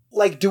 Right?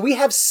 Like, do we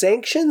have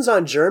sanctions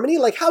on Germany?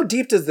 Like, how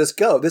deep does this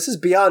go? This is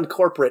beyond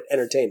corporate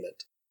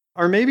entertainment.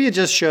 Or maybe it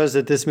just shows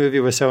that this movie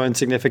was so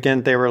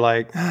insignificant, they were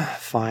like,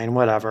 fine,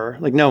 whatever.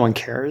 Like, no one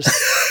cares.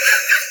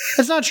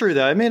 It's not true,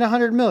 though. It made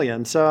 $100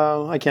 million,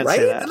 so I can't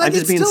say that. Like, I'm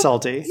just being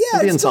salty. Yeah,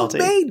 I'm being it's still salty.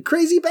 made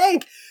crazy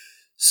bank.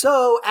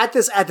 So at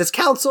this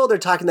council, they're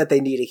talking that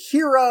they need a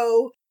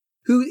hero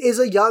who is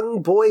a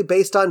young boy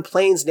based on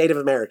Plains Native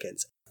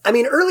Americans. I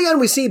mean, early on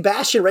we see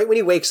Bastian, right when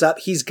he wakes up,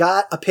 he's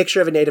got a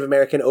picture of a Native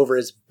American over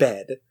his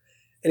bed.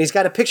 And he's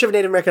got a picture of a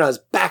Native American on his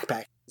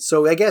backpack.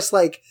 So I guess,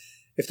 like,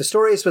 if the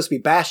story is supposed to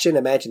be Bastian,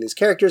 imagine these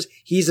characters,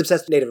 he's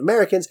obsessed with Native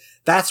Americans,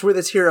 that's where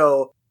this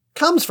hero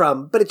comes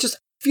from, but it just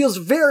feels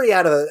very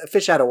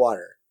fish out of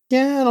water.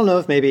 Yeah, I don't know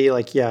if maybe,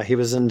 like, he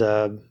was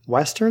into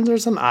Westerns or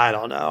something. I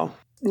don't know.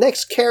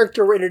 Next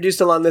character we're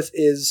introduced along this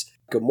is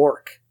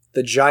Gamork,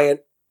 the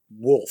giant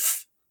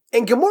wolf.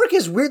 And Gamork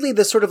is weirdly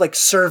this sort of like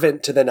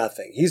servant to the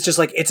nothing. He's just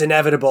like, it's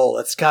inevitable,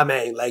 it's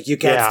coming, like you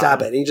can't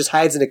stop it. And he just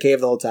hides in a cave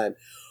the whole time.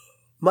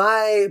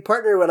 My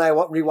partner and I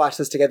rewatched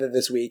this together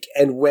this week,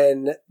 and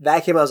when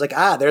that came out, I was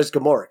like, there's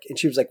Gamork. And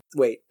she was like,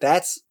 wait,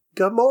 that's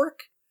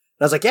Gamork?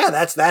 And I was like, yeah,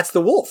 that's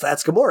the wolf,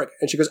 that's Gamork.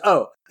 And she goes,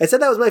 oh, I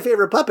said that was my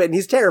favorite puppet, and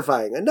he's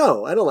terrifying. And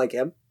no, I don't like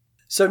him.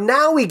 So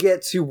now we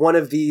get to one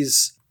of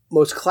these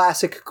most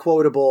classic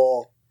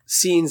quotable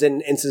scenes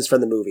and instances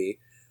from the movie,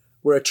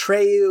 where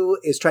Atreyu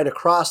is trying to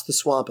cross the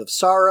Swamp of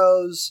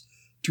Sorrows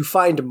to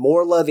find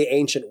Morla, the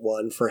Ancient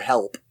One, for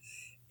help.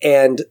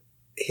 And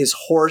his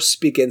horse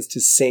begins to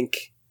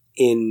sink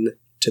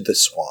into the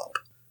swamp.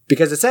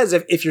 Because it says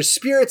if your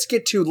spirits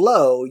get too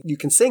low, you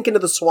can sink into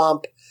the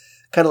swamp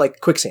kind of like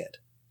quicksand.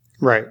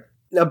 Right.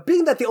 Now,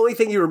 being that the only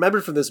thing you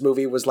remembered from this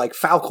movie was like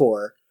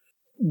Falkor,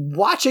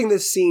 watching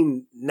this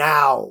scene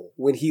now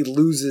when he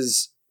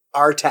loses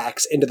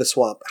Artax into the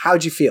swamp,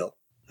 how'd you feel?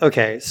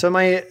 Okay, so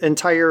my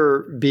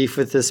entire beef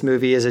with this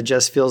movie is it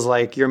just feels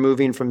like you're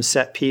moving from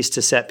set piece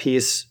to set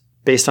piece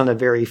based on a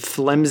very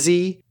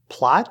flimsy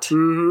plot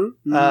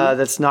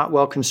that's not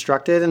well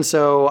constructed. And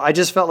so I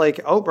just felt like,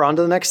 we're on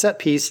to the next set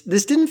piece.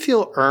 This didn't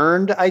feel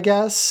earned, I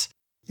guess.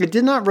 It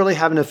did not really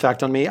have an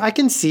effect on me. I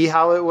can see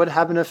how it would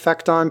have an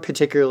effect on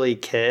particularly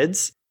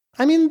kids.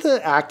 I mean,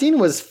 the acting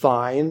was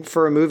fine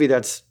for a movie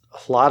that's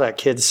a lot of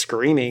kids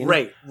screaming.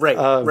 Right.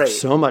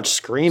 So much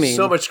screaming.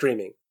 So much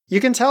screaming. You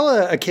can tell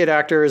a kid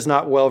actor is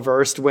not well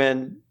versed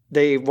when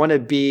they want to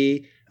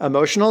be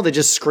emotional. They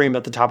just scream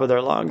at the top of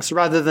their lungs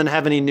rather than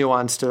have any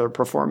nuance to their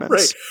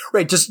performance.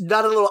 Right. Just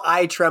not a little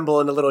eye tremble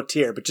and a little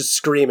tear, but just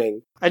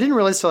screaming. I didn't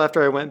realize till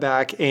after I went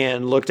back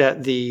and looked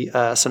at the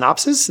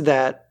synopsis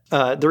that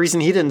the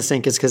reason he didn't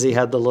sink is because he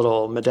had the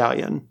little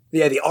medallion.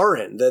 Yeah, the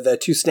Orin, the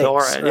two snakes. The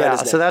Orin, yeah.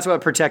 So that's what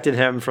protected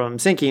him from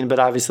sinking, but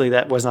obviously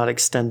that was not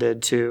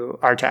extended to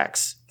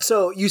Artax.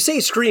 So you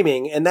say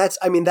screaming, and that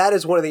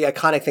is one of the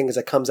iconic things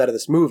that comes out of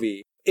this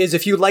movie, is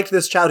if you liked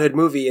this childhood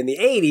movie in the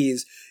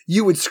 80s,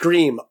 you would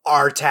scream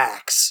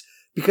Artax.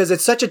 Because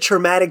it's such a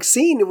traumatic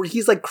scene where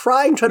he's like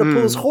crying, trying to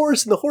pull his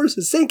horse, and the horse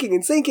is sinking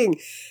and sinking.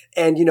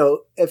 And, you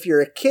know, if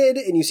you're a kid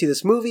and you see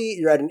this movie,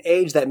 you're at an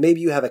age that maybe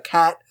you have a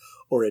cat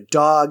or a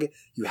dog,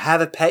 you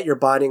have a pet you're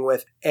bonding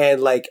with, and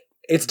like,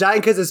 it's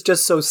dying because it's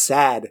just so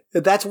sad.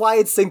 That's why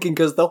it's sinking,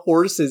 because the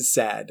horse is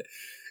sad.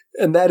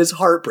 And that is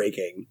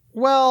heartbreaking.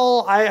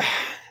 Well,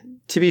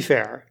 to be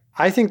fair,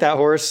 I think that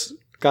horse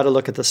got a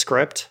look at the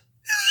script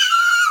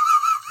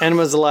and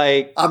was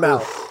like, I'm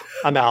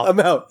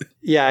out.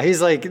 Yeah,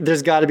 he's like,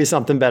 there's got to be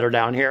something better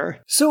down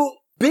here. So,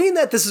 being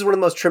that this is one of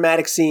the most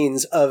traumatic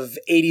scenes of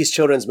 80s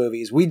children's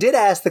movies, we did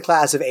ask the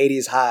class of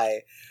 80s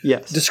High,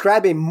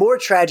 describe a more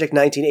tragic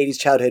 1980s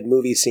childhood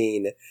movie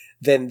scene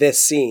than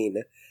this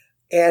scene.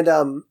 And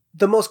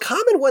the most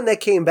common one that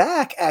came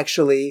back,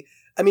 actually,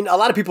 I mean, a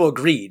lot of people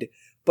agreed,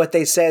 but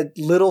they said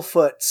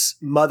Littlefoot's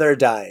mother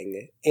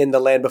dying in The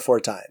Land Before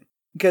Time.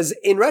 Because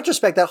in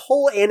retrospect, that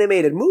whole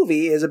animated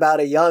movie is about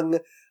a young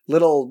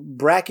little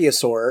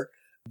brachiosaur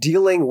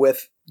dealing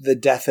with the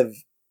death of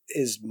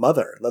his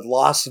mother, the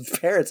loss of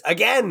parents.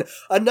 Again,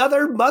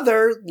 another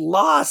mother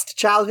lost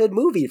childhood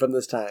movie from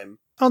this time.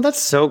 Oh, that's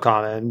so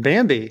common.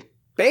 Bambi,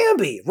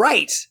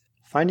 right.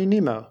 Finding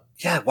Nemo.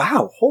 Yeah,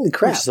 wow. Holy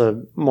crap. Which is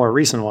a more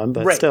recent one,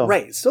 but still.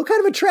 Right. Still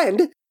kind of a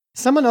trend.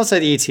 Someone else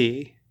said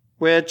E.T.,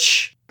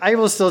 which I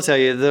will still tell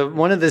you,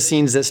 one of the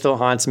scenes that still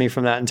haunts me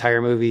from that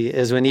entire movie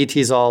is when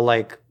E.T.'s all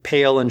like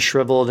pale and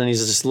shriveled and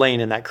he's just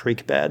laying in that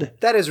creek bed.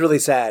 That is really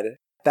sad.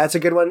 That's a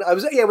good one.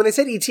 When they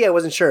said E.T., I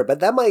wasn't sure,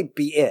 but that might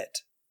be it.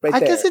 I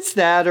guess it's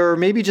that, or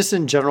maybe just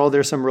in general,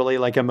 there's some really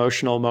like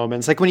emotional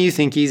moments, like when you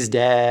think he's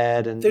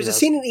dead. And there's a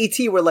scene in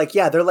E.T. where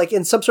they're like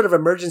in some sort of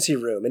emergency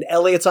room, and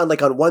Elliot's on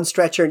one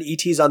stretcher and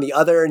E.T.'s on the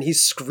other, and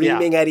he's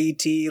screaming at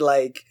E.T.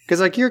 like,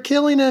 because like you're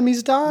killing him,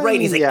 he's dying.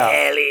 Right? He's like,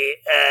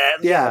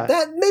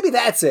 Elliot. Maybe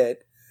that's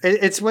it.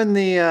 It's when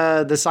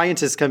the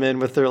scientists come in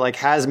with their like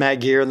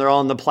hazmat gear and they're all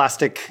in the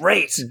plastic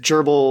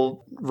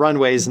gerbil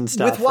runways and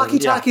stuff. With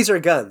walkie-talkies or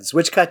guns?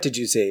 Which cut did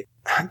you see?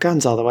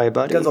 Guns all the way,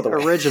 buddy. Guns all the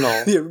way. Original.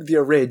 the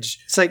orig.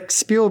 It's like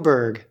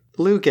Spielberg,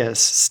 Lucas,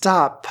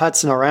 stop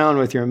putzing around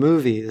with your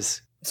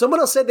movies. Someone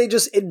else said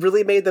it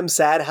really made them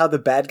sad how the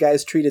bad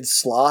guys treated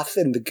Sloth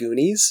in the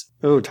Goonies.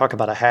 Oh, talk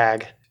about a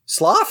hag.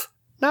 Sloth?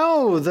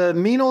 No, the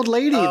mean old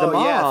lady, the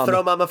mom. Yeah,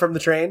 throw mama from the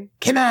train.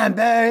 Come on,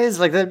 boys.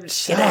 Like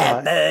that. Come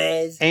on,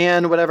 boys.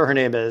 And whatever her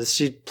name is.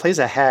 She plays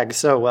a hag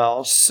so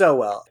well. So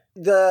well.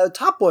 The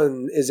top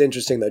one is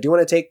interesting, though. Do you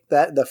want to take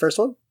the first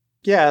one?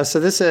 Yeah, so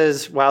this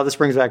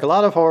brings back a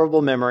lot of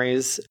horrible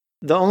memories.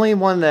 The only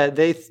one that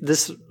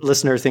this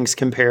listener thinks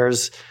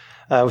compares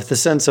with the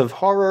sense of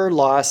horror,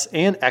 loss,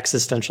 and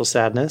existential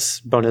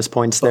sadness, bonus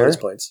points there. Bonus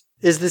points.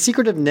 Is The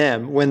Secret of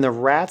NIMH, when the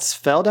rats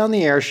fell down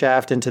the air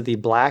shaft into the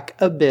black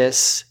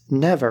abyss,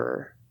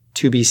 never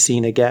to be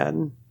seen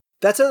again.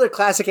 That's another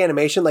classic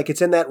animation. Like,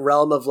 it's in that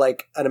realm of,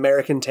 like, An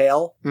American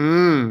Tail.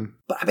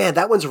 But, man,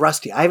 that one's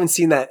rusty. I haven't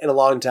seen that in a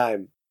long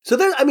time. So,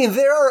 there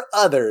are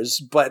others,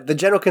 but the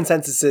general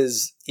consensus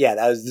is,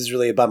 this is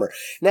really a bummer.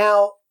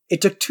 Now, it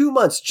took 2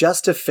 months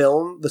just to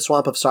film the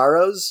Swamp of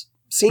Sorrows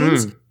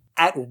scenes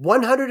at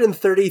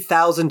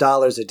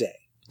 $130,000 a day.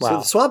 Wow. So,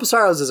 the Swamp of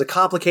Sorrows is a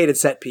complicated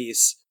set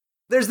piece.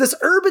 There's this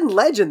urban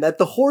legend that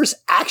the horse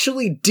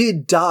actually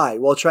did die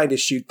while trying to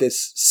shoot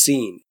this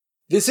scene.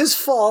 This is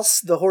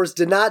false. The horse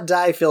did not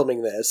die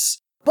filming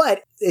this,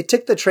 but it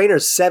took the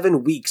trainers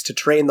 7 weeks to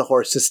train the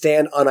horse to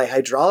stand on a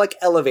hydraulic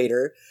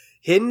elevator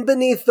hidden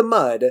beneath the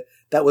mud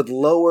that would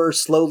lower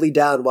slowly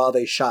down while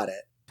they shot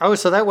it. Oh,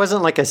 so that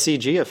wasn't like a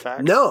CG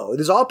effect? No, it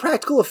was all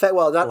practical effect.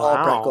 Well, not all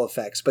practical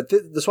effects, but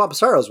the Swamp of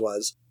Sorrows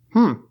was.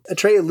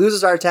 Atreyu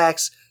loses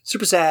Artax,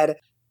 super sad.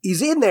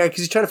 He's in there because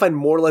he's trying to find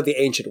Morla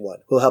the Ancient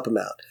One, who'll help him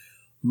out.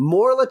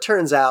 Morla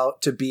turns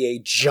out to be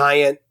a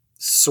giant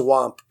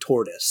swamp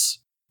tortoise.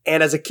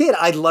 And as a kid,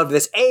 I loved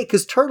this.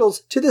 because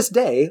turtles, to this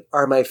day,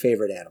 are my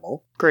favorite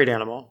animal. Great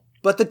animal.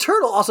 But the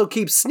turtle also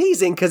keeps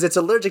sneezing because it's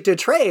allergic to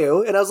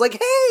Atreyu. And I was like,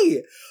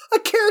 hey, a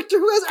character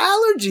who has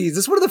allergies. This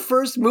is one of the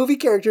first movie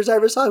characters I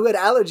ever saw who had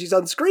allergies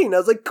on screen. I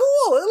was like,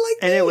 cool.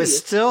 And it was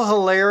still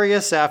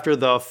hilarious after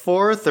the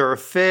 4th or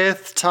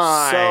 5th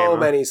time. So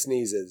many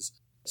sneezes.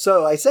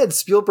 So I said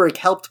Spielberg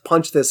helped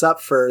punch this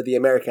up for the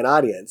American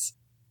audience.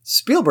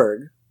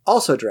 Spielberg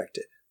also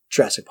directed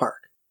Jurassic Park.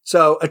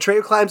 So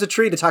Atreyu climbs a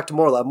tree to talk to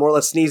Morla.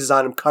 Morla sneezes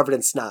on him, covered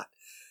in snot.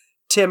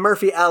 Tim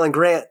Murphy, Alan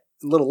Grant,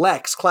 little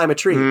Lex climb a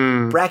tree.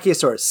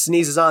 Brachiosaurus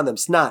sneezes on them,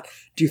 snot.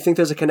 Do you think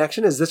there's a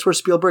connection? Is this where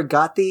Spielberg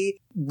got the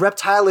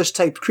reptile-ish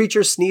type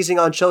creature sneezing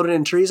on children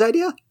in trees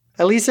idea?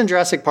 At least in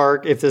Jurassic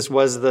Park, if this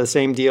was the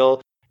same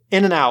deal,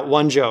 in and out,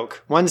 one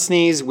joke. One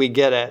sneeze, we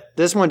get it.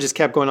 This one just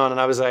kept going on,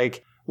 and I was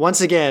like,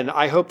 once again,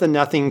 I hope the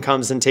nothing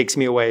comes and takes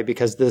me away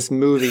because this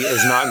movie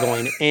is not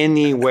going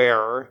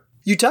anywhere.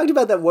 You talked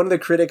about that one of the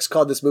critics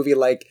called this movie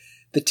like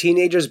the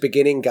teenager's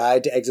beginning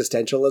guide to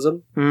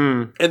existentialism.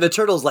 And the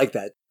turtle's like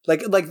that.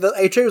 Like the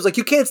Atreyu was like,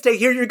 you can't stay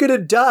here, you're gonna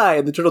die.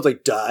 And the turtle's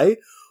like, die?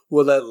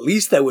 Well, at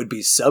least that would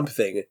be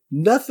something.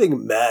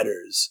 Nothing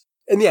matters.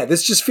 And yeah,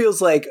 this just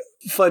feels like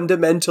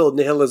fundamental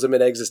nihilism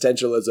and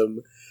existentialism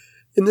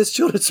in this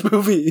children's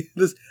movie.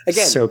 This,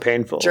 again, so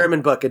painful.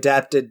 German book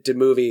adapted to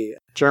movie.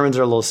 Germans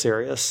are a little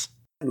serious.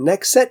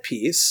 Next set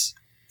piece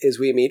is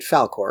we meet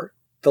Falkor,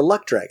 the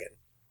luck dragon,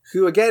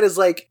 who again is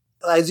like,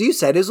 as you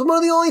said, is one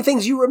of the only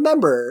things you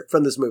remember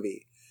from this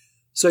movie.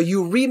 So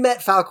you re-met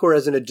Falkor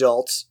as an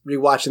adult,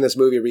 rewatching this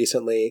movie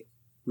recently.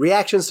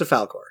 Reactions to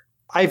Falkor?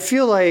 I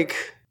feel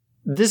like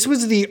this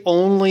was the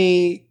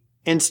only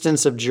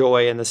instance of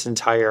joy in this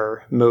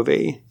entire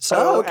movie.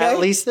 So at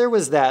least there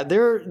was that.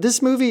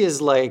 This movie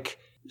is like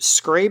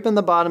scraping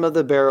the bottom of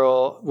the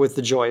barrel with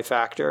the joy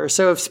factor.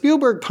 So if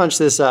Spielberg punched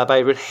this up,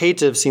 I would hate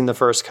to have seen the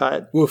first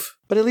cut. Woof.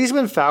 But at least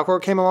when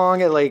Falkor came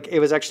along,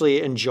 it was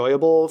actually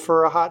enjoyable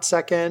for a hot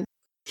second.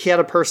 He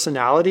had a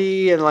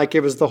personality, and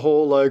it was the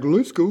whole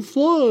let's go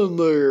flying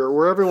there,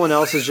 where everyone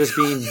else is just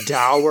being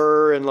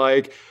dour and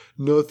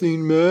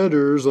nothing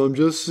matters. I'm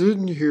just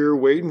sitting here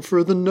waiting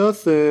for the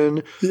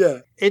nothing.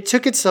 Yeah. It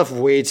took itself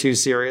way too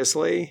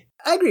seriously.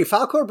 I agree.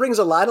 Falkor brings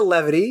a lot of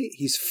levity.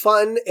 He's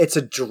fun. It's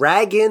a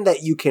dragon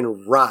that you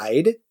can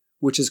ride,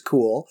 which is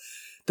cool.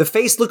 The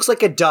face looks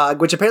like a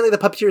dog, which apparently the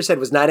puppeteer said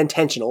was not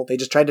intentional. They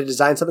just tried to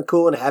design something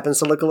cool, and it happens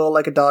to look a little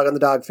like a dog on the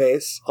dog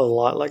face. A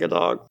lot like a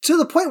dog. To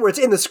the point where it's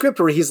in the script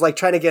where he's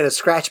trying to get a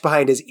scratch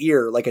behind his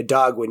ear like a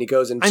dog when he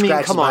goes and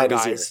scratches behind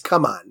his ear.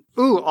 Come on.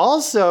 Ooh,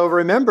 also,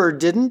 remember,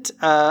 didn't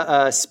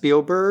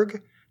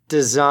Spielberg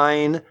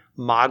design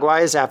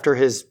Mogwais after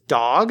his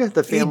dog?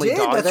 The family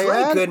dog That's they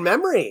right. had? Good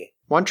memory.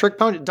 One trick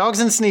pony. Dogs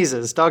and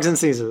sneezes. Dogs and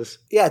sneezes.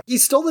 Yeah,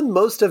 he's stolen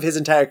most of his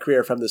entire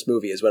career from this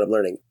movie is what I'm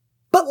learning.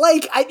 But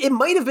it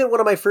might have been one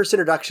of my first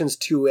introductions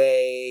to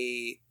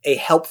a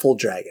helpful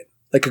dragon,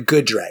 like a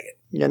good dragon.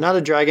 Yeah, not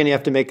a dragon you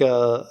have to make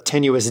a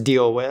tenuous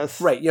deal with.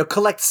 Right,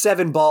 collect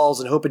 7 balls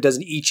and hope it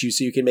doesn't eat you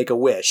so you can make a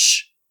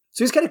wish.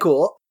 So he's kind of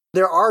cool.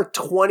 There are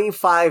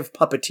 25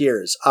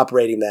 puppeteers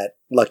operating that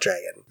luck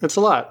dragon. That's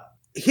a lot.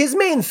 His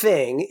main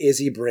thing is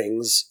he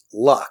brings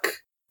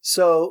luck.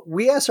 So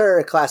we asked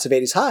our class of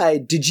 80s High,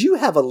 did you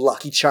have a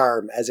lucky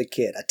charm as a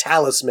kid, a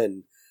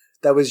talisman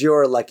that was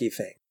your lucky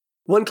thing?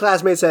 One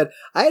classmate said,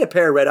 I had a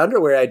pair of red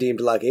underwear I deemed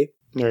lucky.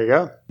 There you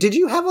go. Did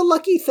you have a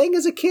lucky thing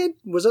as a kid?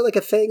 Was there like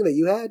a thing that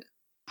you had?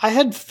 I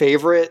had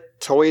favorite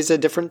toys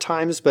at different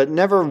times, but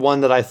never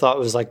one that I thought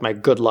was like my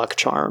good luck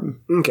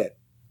charm. Okay.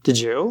 Did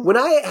you? When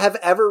I have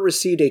ever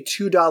received a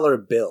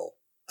 $2 bill,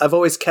 I've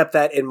always kept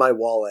that in my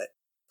wallet.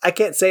 I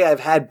can't say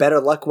I've had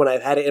better luck when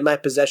I've had it in my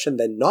possession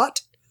than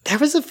not. That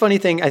was a funny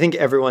thing I think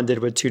everyone did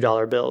with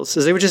 $2 bills,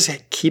 is they would just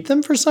keep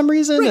them for some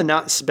reason and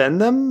not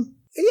spend them.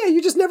 Yeah,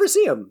 you just never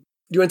see them.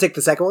 Do you want to take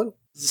the second one?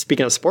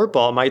 Speaking of sport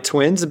ball, my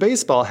Twins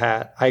baseball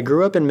hat. I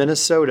grew up in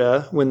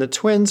Minnesota when the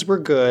Twins were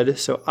good,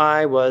 so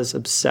I was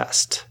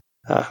obsessed.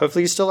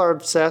 Hopefully you still are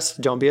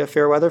obsessed. Don't be a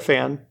fair weather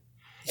fan.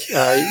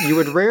 You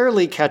would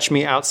rarely catch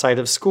me outside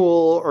of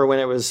school or when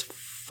it was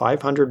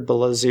 500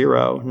 below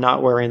zero,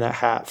 not wearing that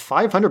hat.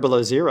 500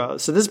 below zero.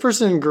 So this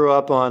person grew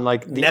up on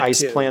like the Neptune.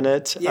 ice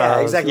planet.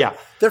 Yeah, exactly. Yeah.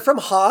 They're from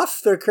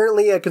Hoth. They're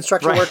currently a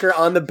construction worker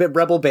on the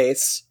Rebel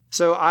base.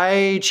 So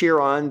I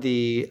cheer on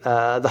the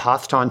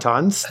Hoth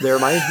Tauntauns. They're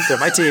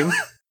my team.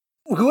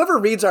 Whoever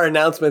reads our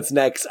announcements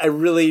next, I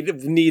really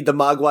need the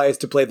Mogwais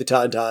to play the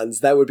Tauntauns.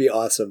 That would be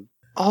awesome.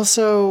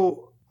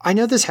 Also, I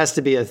know this has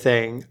to be a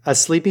thing. A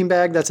sleeping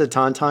bag that's a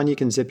tauntaun you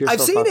can zip yourself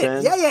I've seen up it.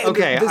 in. Yeah.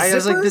 Okay, I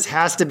was like, zipper- this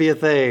has to be a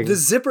thing. The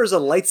zipper's a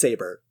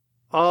lightsaber.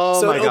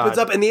 Oh so my it god. opens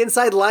up and the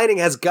inside lining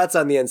has guts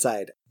on the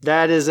inside.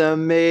 That is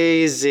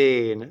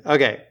amazing.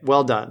 Okay,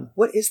 well done.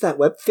 What is that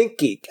web?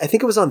 ThinkGeek. I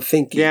think it was on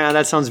ThinkGeek. Yeah,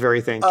 that sounds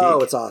very thinky.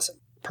 Oh, it's awesome.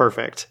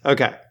 Perfect.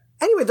 Okay.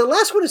 Anyway, the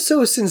last one is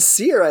so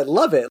sincere. I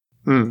love it.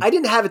 I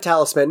didn't have a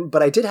talisman,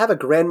 but I did have a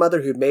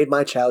grandmother who made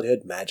my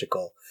childhood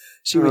magical.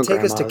 She would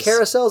take us to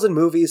carousels and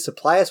movies,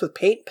 supply us with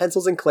paint,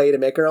 pencils, and clay to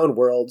make our own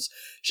worlds.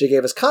 She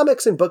gave us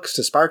comics and books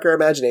to spark our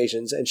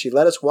imaginations, and she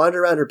let us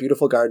wander around her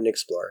beautiful garden and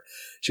explore.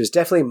 She was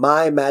definitely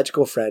my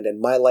magical friend,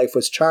 and my life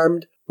was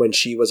charmed when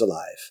she was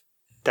alive.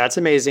 That's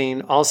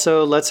amazing.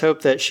 Also, let's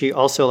hope that she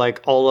also,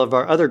 like all of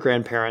our other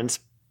grandparents,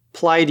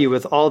 plied you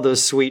with all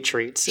those sweet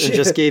treats and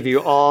just gave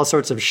you all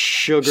sorts of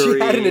sugary...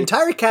 She had an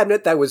entire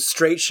cabinet that was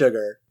straight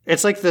sugar.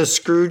 It's like the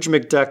Scrooge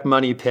McDuck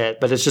money pit,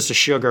 but it's just a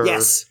sugar...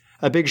 Yes.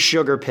 A big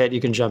sugar pit you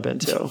can jump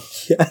into.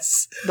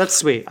 Yes. That's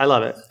sweet. I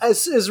love it.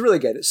 It's really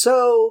good.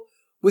 So,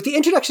 with the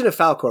introduction of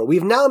Falkor,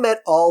 we've now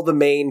met all the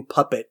main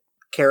puppet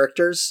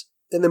characters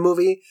in the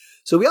movie.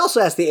 So we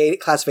also asked the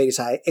class of 80s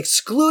High,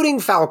 excluding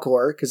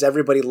Falkor, because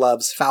everybody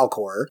loves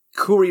Falkor,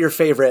 who were your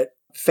favorite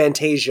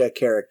Fantasia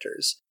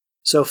characters?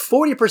 So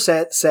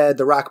 40% said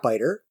the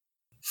Rockbiter.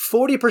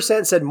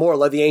 40% said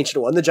Morla, the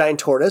Ancient One, the giant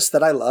tortoise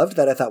that I loved,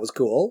 that I thought was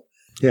cool.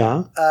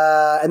 Yeah.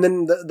 And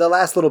then the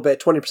last little bit,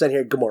 20%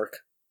 here, Gamork.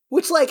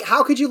 Which, like,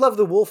 how could you love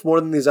the wolf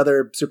more than these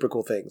other super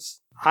cool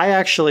things? I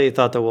actually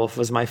thought the wolf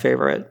was my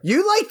favorite.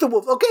 You like the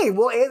wolf? Okay,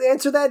 well,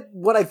 answer that.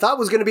 What I thought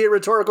was going to be a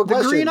rhetorical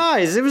question. The green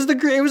eyes. It was the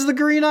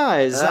green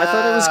eyes. I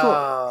thought it was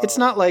cool. It's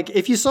not like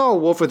if you saw a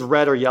wolf with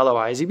red or yellow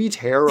eyes, you'd be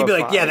terrified. You'd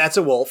be like, yeah, that's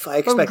a wolf. I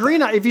expect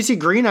green eye. If you see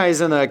green eyes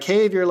in a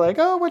cave, you're like,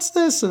 oh, what's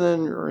this? And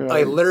then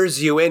he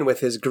lures you in with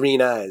his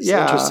green eyes.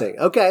 Yeah. Interesting.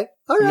 Okay.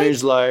 All right. And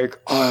he's like,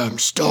 I'm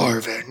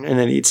starving, and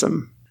then eats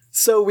them.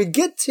 So we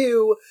get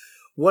to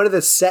one of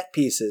the set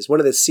pieces, one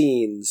of the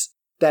scenes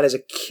that as a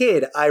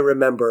kid I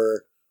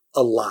remember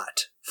a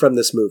lot from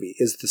this movie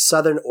is the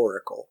Southern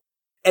Oracle.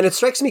 And it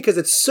strikes me because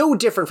it's so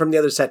different from the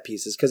other set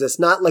pieces because it's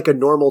not like a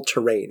normal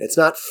terrain. It's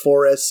not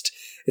forest.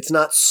 It's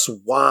not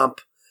swamp.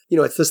 You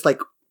know, it's this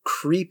like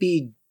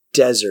creepy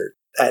desert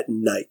at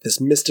night, this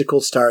mystical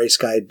starry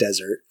sky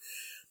desert.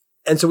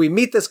 And so we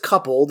meet this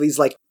couple, these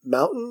like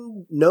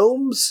mountain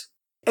gnomes.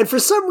 And for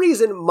some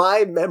reason,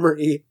 my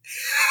memory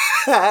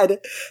had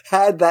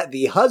that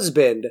the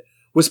husband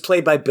was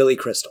played by Billy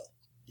Crystal.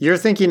 You're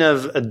thinking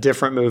of a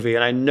different movie,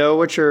 and I know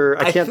what you're...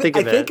 I can't think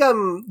of it. I think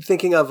I'm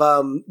thinking of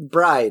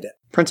Bride.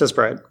 Princess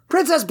Bride.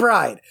 Princess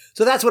Bride.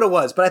 So that's what it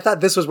was. But I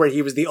thought this was where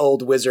he was the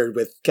old wizard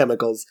with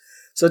chemicals.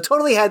 So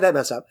totally had that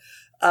messed up.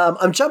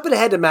 I'm jumping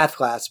ahead to math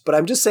class, but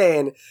I'm just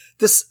saying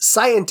this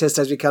scientist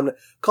has become...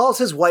 calls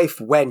his wife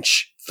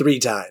wench 3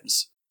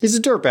 times. He's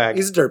a dirtbag.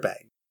 He's a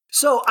dirtbag.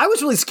 So I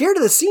was really scared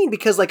of the scene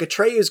because like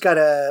Atreyu's got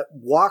to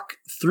walk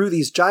through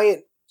these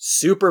giant,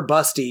 super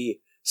busty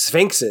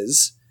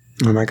sphinxes.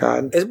 Oh my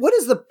God. What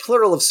is the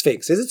plural of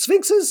sphinx? Is it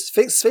sphinxes?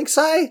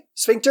 Sphinxi?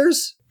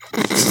 Sphincters?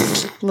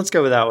 Let's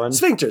go with that one.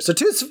 Sphincters. So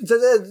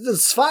the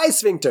sphy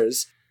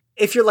sphincters,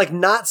 if you're like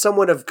not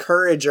someone of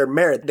courage or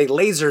merit, they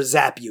laser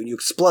zap you and you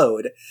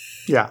explode.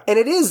 Yeah. And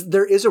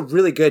there is a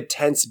really good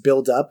tense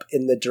build up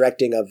in the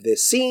directing of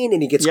this scene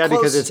and he gets close. Yeah,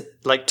 because it's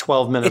like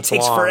 12 minutes long.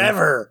 It takes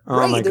forever. Oh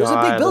right. My There's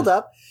God. a big build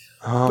up.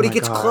 Oh but he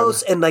gets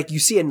close and like you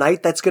see a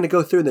knight that's going to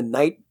go through and the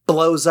knight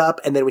blows up.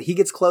 And then when he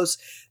gets close,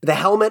 the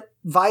helmet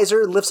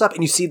visor lifts up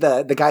and you see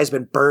the guy's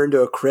been burned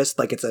to a crisp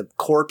like it's a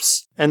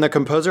corpse. And the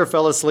composer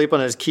fell asleep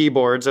on his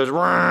keyboard. So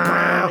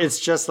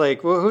it's just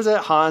like, who's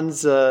that?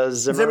 Hans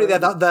Zimmer?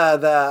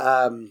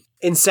 The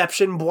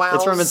Inception. Wow.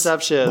 It's from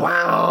Inception.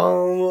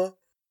 Wow.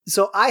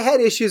 So I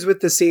had issues with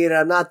the scene and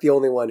I'm not the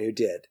only one who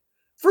did.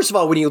 First of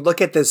all, when you look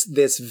at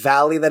this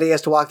valley that he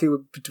has to walk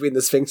through between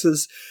the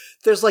sphinxes,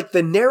 there's like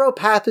the narrow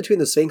path between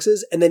the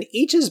sphinxes, and then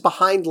each is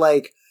behind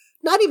like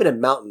not even a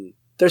mountain.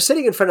 They're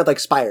sitting in front of like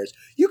spires.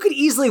 You could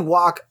easily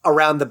walk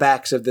around the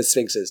backs of the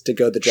sphinxes to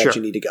go the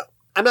direction you need to go.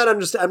 I'm not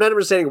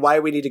understanding why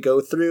we need to go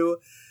through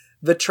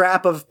the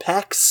trap of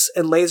pecs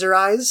and laser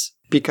eyes.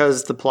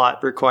 Because the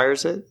plot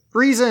requires it.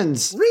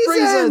 Reasons! For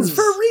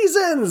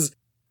reasons!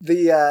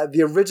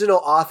 The original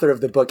author of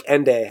the book,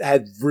 Ende,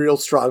 had real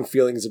strong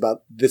feelings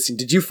about this scene.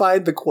 Did you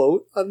find the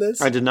quote on this?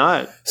 I did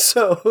not.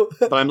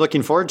 But I'm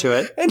looking forward to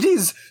it. And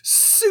he's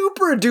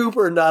super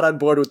duper not on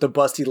board with the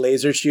busty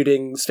laser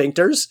shooting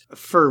sphincters.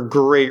 For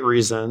great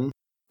reason.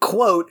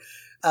 Quote,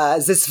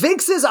 the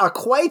sphinxes are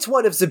quite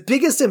one of the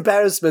biggest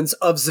embarrassments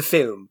of the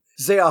film.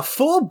 They are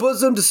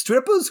full-bosomed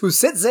strippers who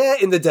sit there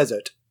in the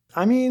desert.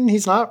 I mean,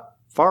 he's not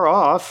far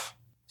off.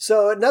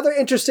 So another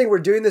interesting, we're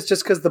doing this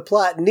just because the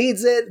plot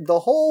needs it. The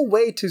whole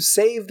way to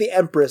save the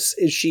Empress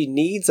is she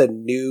needs a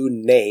new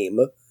name.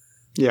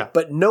 Yeah.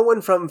 But no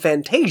one from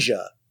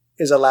Fantasia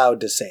is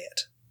allowed to say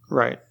it.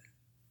 Right.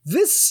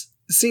 This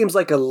seems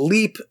like a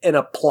leap in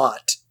a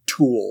plot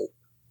tool.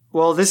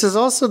 Well, this is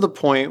also the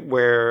point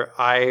where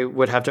I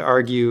would have to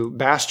argue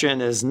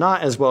Bastian is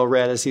not as well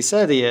read as he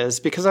said he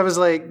is, because I was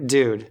like,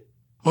 dude,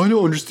 I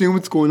don't understand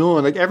what's going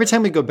on. Like, every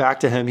time we go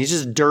back to him, he's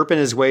just derping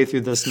his way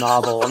through this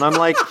novel. And I'm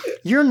like,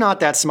 you're not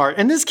that smart.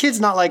 And this kid's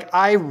not like,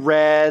 I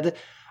read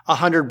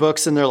 100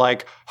 books and they're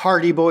like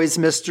Hardy Boys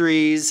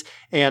Mysteries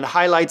and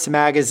Highlights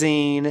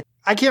Magazine.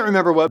 I can't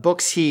remember what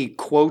books he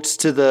quotes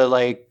to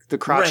the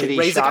crotchety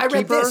right. shopkeeper. Like, I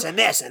read this and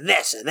this and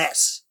this and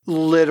this.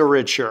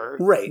 Literature.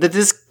 Right. That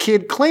this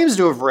kid claims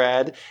to have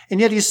read, and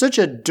yet he's such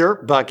a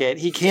dirt bucket,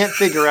 he can't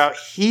figure out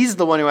he's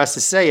the one who has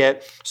to say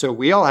it. So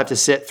we all have to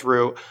sit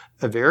through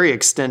a very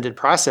extended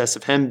process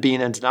of him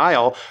being in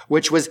denial,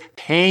 which was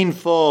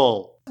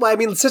painful. Well, I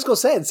mean,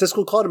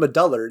 Siskel called him a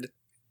dullard.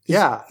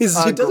 Yeah, he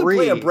doesn't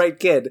play a bright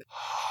kid.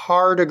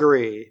 Hard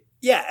agree.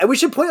 Yeah, and we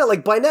should point out,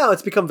 like, by now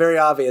it's become very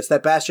obvious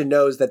that Bastian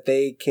knows that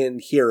they can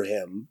hear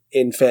him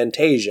in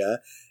Fantasia,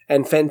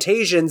 and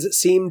Fantasians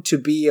seem to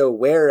be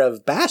aware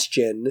of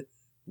Bastian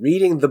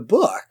reading the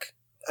book.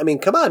 I mean,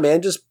 come on,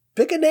 man, just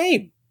pick a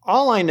name.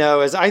 All I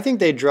know is I think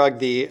they drugged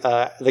the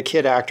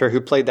kid actor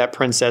who played that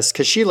princess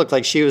because she looked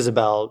like she was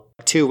about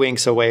 2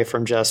 winks away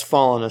from just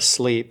falling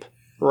asleep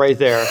right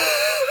there.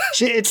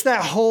 It's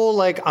that whole,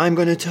 like, I'm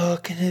going to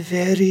talk in a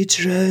very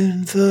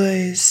drowned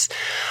voice.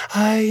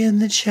 I am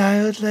the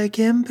childlike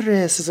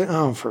empress. It's like,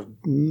 oh, for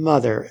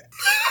mother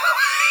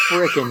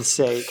frickin'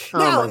 sake.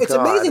 Now, oh my it's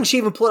God. amazing she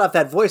even pulled off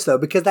that voice, though,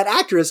 because that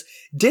actress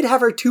did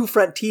have her 2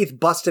 front teeth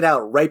busted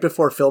out right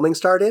before filming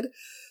started.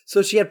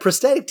 So she had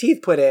prosthetic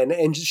teeth put in,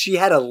 and she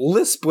had a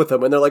lisp with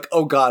them, and they're like,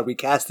 oh God, we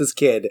cast this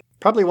kid.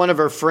 Probably one of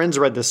her friends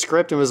read the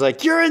script and was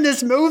like, you're in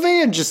this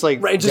movie? And just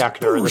like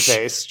jacked her in the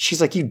face. She's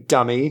like, you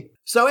dummy.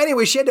 So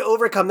anyway, she had to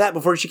overcome that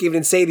before she could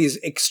even say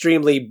these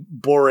extremely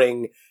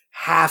boring,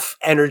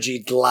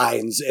 half-energied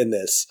lines in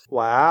this.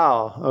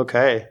 Wow.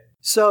 Okay.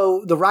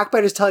 So the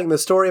Rockbiter's telling the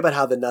story about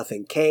how the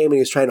Nothing came, and he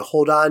was trying to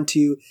hold on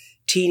to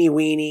Teeny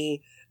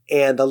Weeny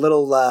and the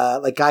little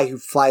guy who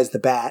flies the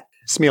bat.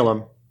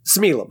 Smealum.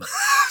 Smealum.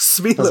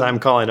 As I'm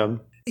calling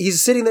him.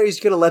 He's sitting there, he's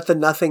going to let the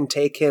Nothing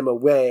take him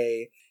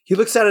away. He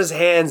looks at his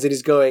hands and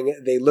he's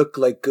going, they look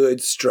like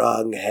good,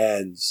 strong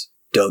hands,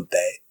 don't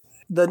they?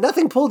 The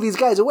Nothing pulled these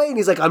guys away and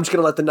he's like, I'm just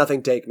going to let the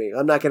Nothing take me.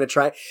 I'm not going to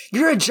try.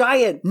 You're a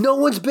giant. No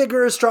one's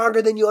bigger or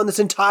stronger than you on this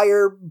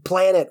entire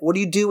planet. What are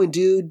you doing,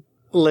 dude?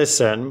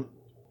 Listen,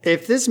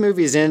 if this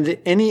movie is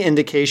any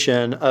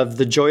indication of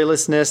the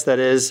joylessness that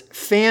is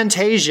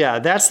Fantasia,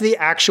 that's the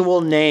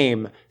actual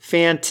name.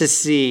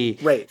 Fantasy.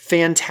 Right.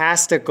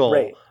 Fantastical.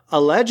 Right.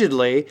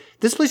 Allegedly,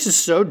 this place is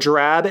so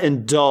drab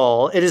and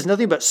dull. It is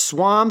nothing but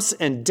swamps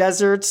and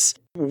deserts,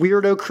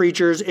 weirdo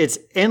creatures. It's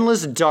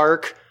endless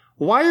dark.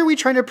 Why are we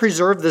trying to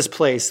preserve this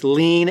place?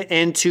 Lean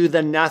into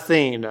the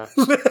nothing.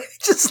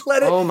 Just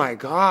let it. Oh my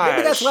gosh.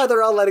 Maybe that's why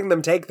they're all letting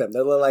them take them.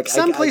 They're like,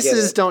 some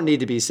places don't need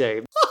to be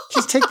saved.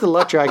 Just take the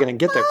luck dragon and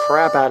get the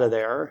crap out of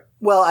there.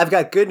 Well, I've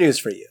got good news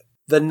for you.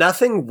 The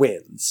Nothing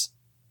wins,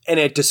 and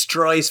it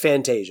destroys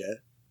Fantasia.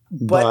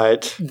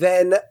 But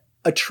then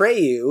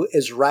Atreyu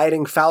is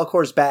riding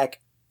Falcor's back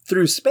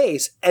through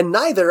space, and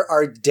neither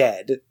are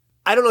dead.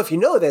 I don't know if you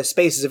know this,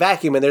 space is a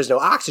vacuum and there's no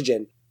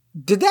oxygen.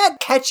 Did that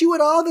catch you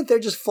at all, that they're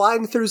just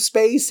flying through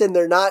space and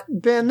they're not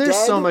Ben, there's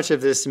dead? so much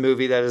of this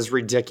movie that is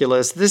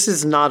ridiculous. This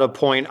is not a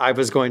point I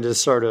was going to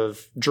sort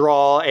of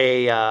draw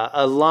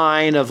a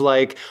line of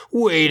like,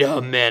 wait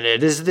a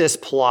minute, is this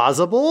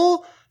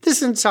plausible?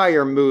 This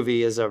entire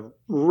movie is a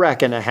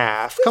wreck and a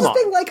half. Come on.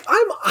 Thing, like,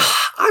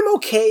 I'm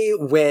okay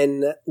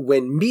when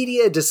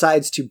media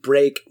decides to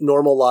break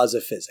normal laws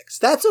of physics.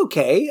 That's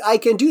okay. I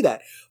can do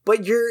that.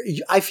 But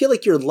I feel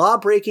like your law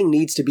breaking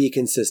needs to be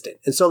consistent.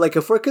 And so, like,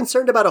 if we're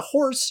concerned about a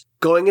horse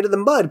going into the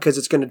mud because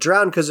it's going to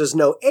drown because there's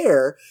no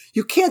air,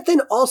 you can't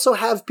then also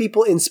have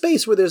people in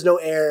space where there's no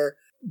air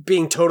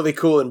being totally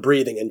cool and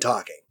breathing and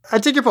talking. I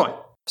take your point.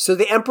 So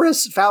the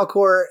Empress,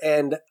 Falcor,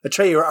 and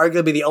Atreyu are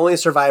arguably the only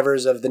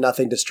survivors of the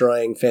Nothing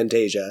destroying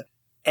Fantasia.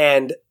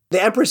 And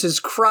the Empress is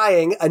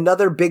crying,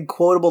 another big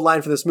quotable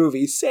line for this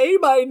movie, say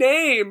my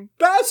name,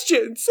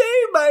 Bastian, say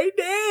my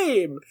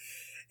name.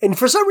 And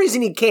for some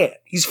reason he can't.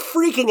 He's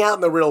freaking out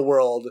in the real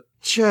world.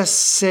 Just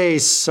say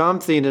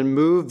something and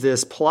move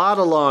this plot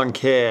along,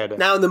 kid.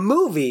 Now in the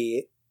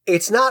movie,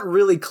 it's not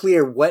really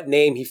clear what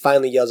name he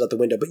finally yells out the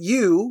window, but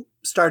you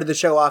started the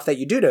show off that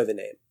you do know the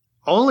name.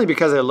 Only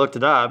because I looked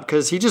it up,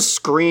 because he just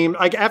screamed,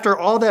 like after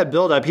all that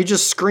buildup, he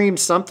just screamed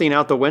something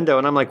out the window.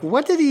 And I'm like,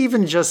 what did he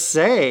even just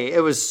say?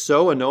 It was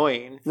so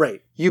annoying.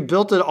 Right. You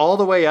built it all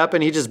the way up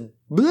and he just,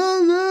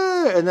 blah,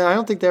 blah, and then I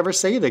don't think they ever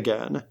say it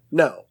again.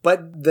 No,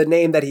 but the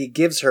name that he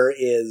gives her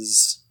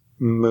is...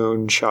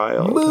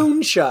 Moonchild.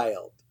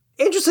 Moonchild.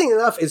 Interesting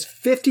enough, is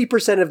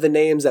 50% of the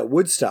names at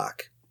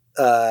Woodstock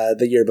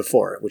the year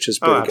before, which is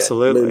pretty good.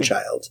 Absolutely.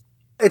 Moonchild.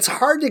 It's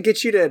hard to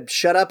get you to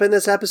shut up in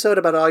this episode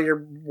about all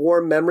your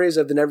warm memories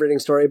of the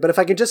Neverending Story, but if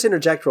I can just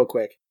interject real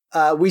quick.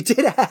 We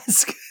did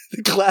ask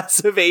the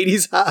class of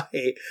 80s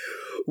High,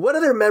 what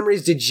other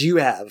memories did you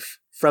have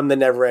from the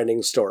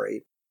Neverending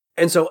Story?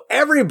 And so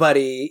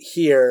everybody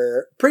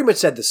here pretty much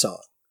said the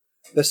song.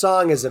 The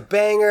song is a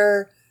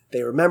banger.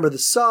 They remember the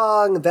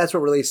song. That's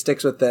what really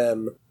sticks with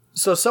them.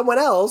 So someone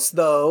else,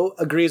 though,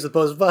 agrees with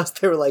both of us.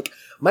 They were like,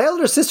 my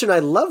older sister and I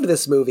loved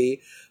this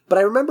movie, but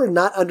I remember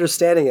not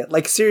understanding it.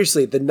 Like,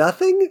 seriously, the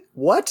nothing?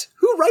 What?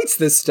 Who writes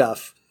this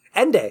stuff?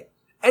 Ende.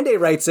 Ende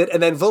writes it,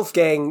 and then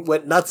Wolfgang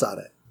went nuts on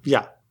it.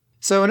 Yeah.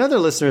 So another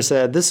listener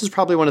said, this is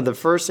probably one of the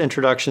first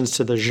introductions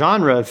to the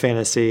genre of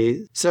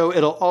fantasy, so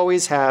it'll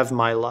always have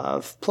my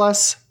love.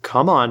 Plus,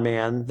 come on,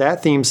 man,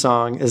 that theme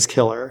song is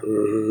killer.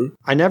 Mm-hmm.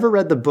 I never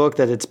read the book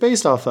that it's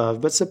based off of,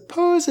 but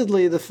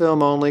supposedly the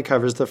film only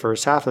covers the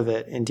first half of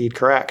it. Indeed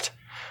correct.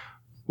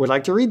 Would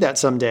like to read that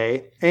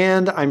someday,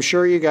 and I'm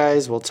sure you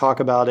guys will talk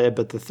about it,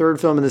 but the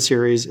third film in the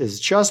series is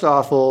just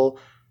awful.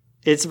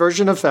 Its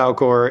version of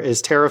Falkor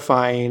is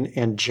terrifying,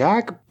 and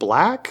Jack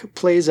Black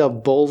plays a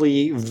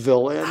bully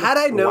villain. Had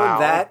I known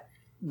that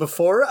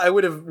before, I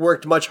would have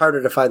worked much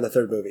harder to find the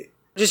third movie.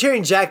 Just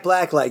hearing Jack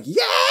Black like,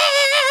 yeah,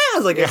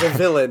 like as a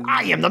villain.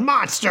 I am the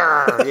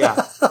monster!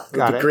 Yeah,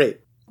 got it. Great.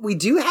 We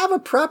do have a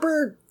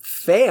proper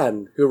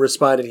fan who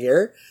responded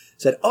here.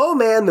 Said, oh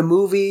man, the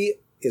movie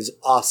is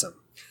awesome.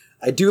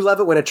 I do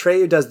love it when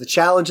Atreyu does the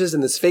challenges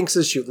and the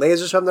Sphinxes shoot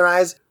lasers from their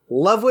eyes.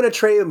 Love when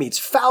Atreyu meets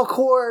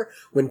Falkor,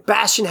 when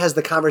Bastian has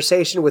the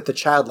conversation with the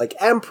childlike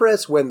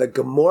Empress, when the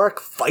Gamorrean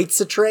fights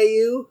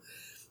Atreyu,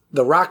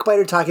 the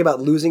Rockbiter talking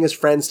about losing his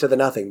friends to the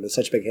Nothing with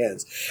such big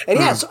hands. And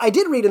yeah, so I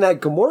did read in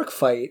that Gamorrean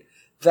fight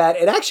that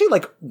it actually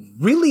like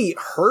really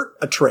hurt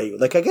Atreyu.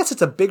 Like I guess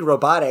it's a big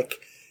robotic,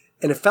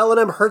 and it fell on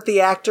him, hurt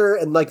the actor,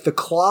 and like the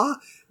claw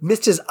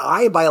missed his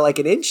eye by like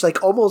an inch. Like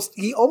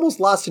he almost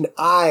lost an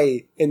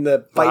eye in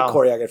the fight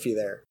choreography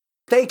there.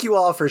 Thank you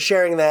all for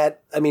sharing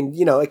that. I mean,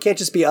 you know, it can't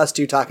just be us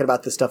two talking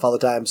about this stuff all the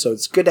time, so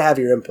it's good to have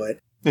your input.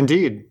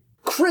 Indeed.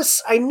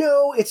 Chris, I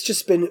know it's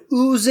just been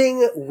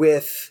oozing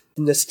with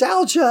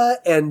nostalgia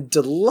and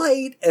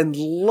delight and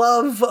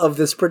love of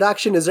this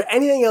production. Is there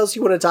anything else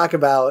you want to talk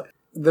about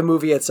the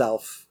movie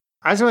itself?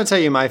 I just want to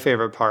tell you my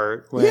favorite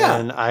part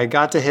when I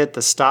got to hit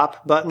the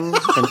stop button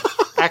and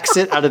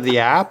exit out of the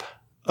app.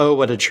 Oh,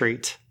 what a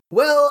treat.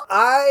 Well,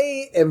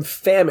 I am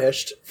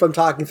famished from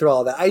talking through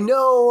all that. I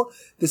know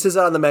this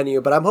isn't on the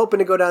menu, but I'm hoping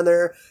to go down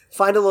there,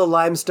 find a little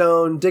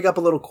limestone, dig up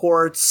a little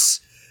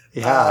quartz,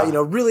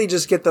 really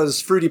just get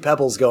those fruity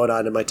pebbles going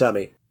on in my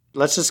tummy.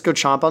 Let's just go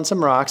chomp on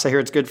some rocks. I hear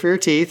it's good for your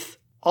teeth.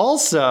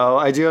 Also,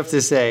 I do have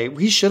to say,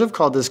 we should have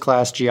called this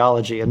class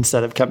geology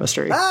instead of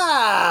chemistry.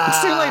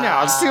 It's too late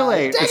now. It's too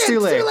late. It's too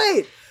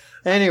late.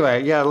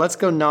 Anyway, yeah, let's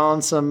go gnaw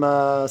on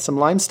some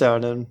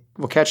limestone, and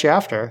we'll catch you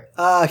after.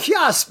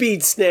 Yeah,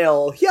 speed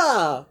snail,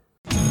 yeah.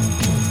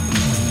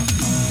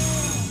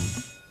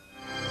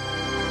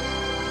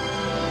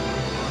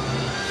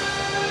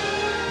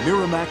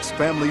 Miramax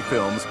Family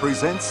Films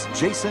presents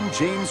Jason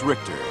James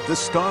Richter, the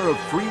star of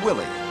Free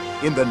Willy,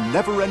 in The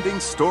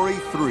Neverending Story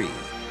 3,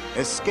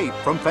 Escape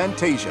from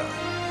Fantasia,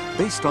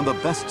 based on the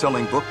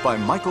best-selling book by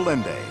Michael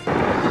Ende.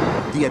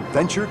 The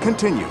adventure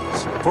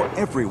continues for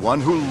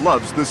everyone who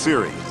loves the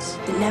series.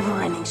 The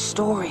Neverending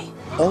Story.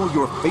 All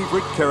your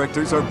favorite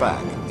characters are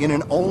back in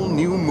an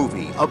all-new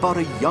movie about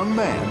a young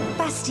man,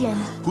 Bastian,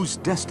 whose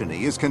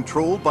destiny is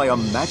controlled by a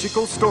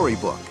magical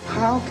storybook.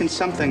 How can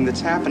something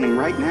that's happening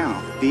right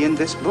now be in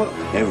this book?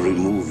 Every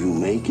move you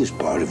make is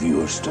part of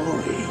your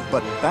story.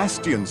 But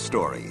Bastian's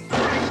story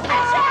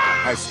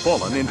has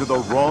fallen into the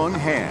wrong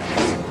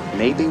hands.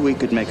 Maybe we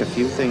could make a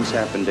few things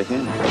happen to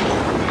him.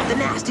 The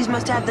Nasties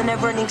must have the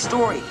Neverending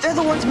Story. They're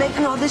the ones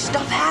making all this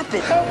stuff happen.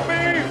 Help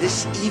me!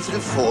 This evil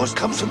force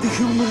comes from the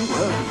human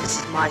world. This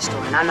is my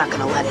story, and I'm not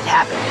going to let it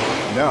happen.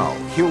 Now,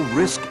 he'll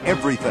risk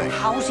everything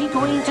How's he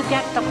going to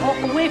get the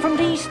book away from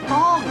these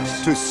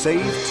thugs? to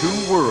save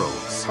two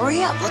worlds.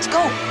 Hurry up, let's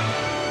go.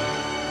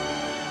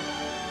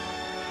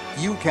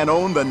 You can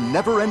own the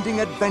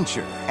never-ending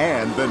adventure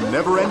and the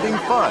never-ending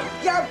fun.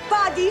 Your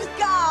body's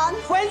gone.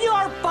 Well,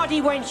 your body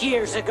went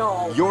years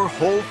ago. Your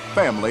whole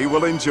family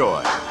will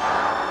enjoy.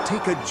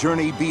 Take a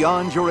journey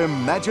beyond your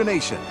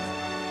imagination.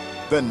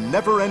 The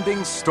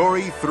Never-Ending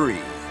Story 3,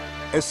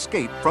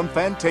 Escape from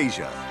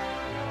Fantasia.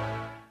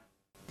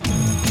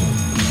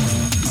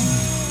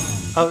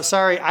 Oh,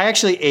 sorry. I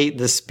actually ate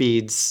the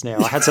speed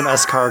snail. I had some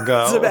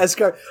escargot. Some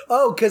escargot.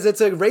 Oh, because it's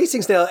a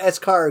racing snail,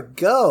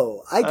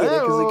 escargot. I get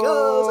it, because it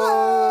goes.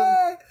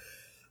 Ah!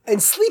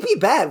 And Sleepy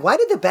Bat. Why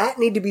did the bat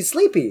need to be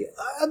sleepy?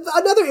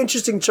 Another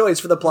interesting choice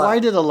for the plot. Why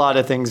did a lot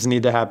of things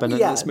need to happen in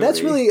this movie?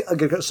 That's really a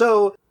good...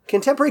 So,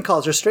 contemporary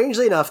culture,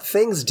 strangely enough,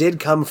 things did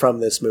come from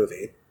this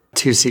movie.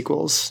 2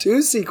 sequels.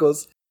 2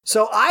 sequels.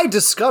 So I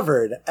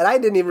discovered, and I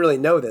didn't even really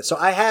know this, so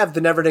I have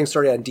the Neverending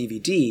Story on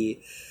DVD,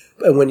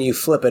 and when you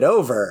flip it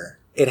over,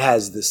 it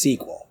has the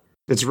sequel.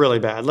 It's really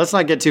bad. Let's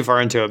not get too far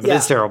into it, but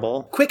it's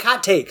terrible. Quick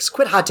hot takes.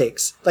 Quit hot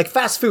takes. Like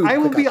fast food. I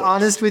will be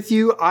honest with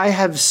you. I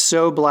have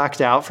so blacked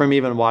out from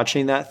even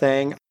watching that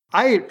thing.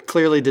 I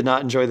clearly did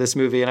not enjoy this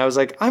movie, and I was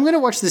like, I'm going to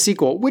watch the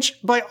sequel,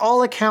 which by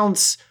all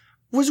accounts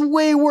was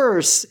way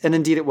worse. And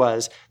indeed it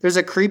was. There's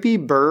a creepy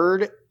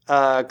bird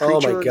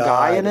creature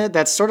guy in it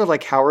that's sort of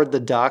like Howard the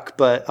Duck,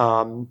 but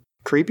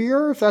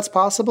creepier, if that's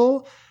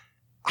possible.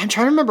 I'm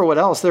trying to remember what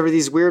else. There were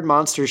these weird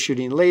monsters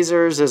shooting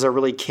lasers. There's a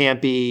really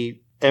campy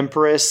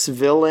Empress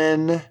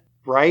villain,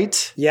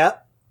 right? Yeah.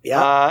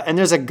 And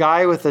there's a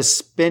guy with a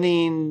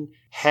spinning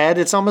head.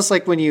 It's almost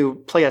like when you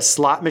play a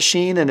slot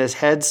machine and his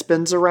head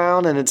spins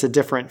around and it's a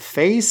different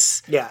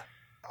face. Yeah.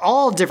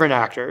 All different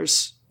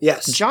actors.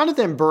 Yes.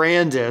 Jonathan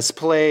Brandis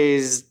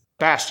plays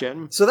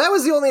Bastian. So that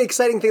was the only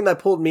exciting thing that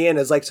pulled me in,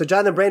 is like, so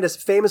Jonathan Brandis,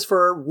 famous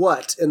for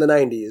what in the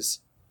 90s?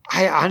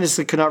 I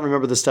honestly could not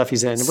remember the stuff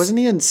he's in. Wasn't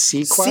he in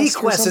Sequest?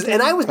 Sequest,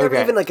 and I was never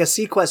even like a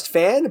Sequest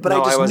fan, but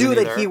I just knew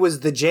that he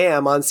was the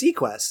jam on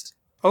Sequest.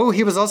 Oh,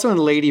 he was also in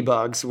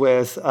Ladybugs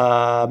with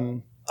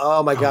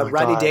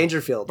Rodney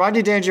Dangerfield.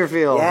 Rodney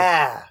Dangerfield.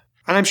 Yeah.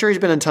 And I'm sure he's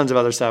been in tons of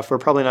other stuff. We're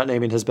probably not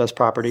naming his best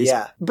properties.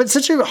 Yeah. But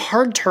such a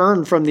hard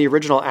turn from the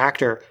original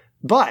actor.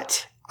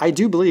 But I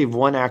do believe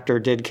one actor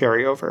did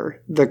carry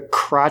over. The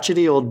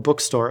crotchety old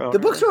bookstore owner. The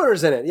bookstore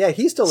owner's in it. Yeah,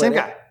 he's still in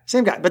it.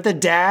 Same guy. But the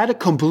dad,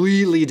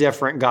 completely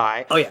different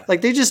guy. Oh, yeah.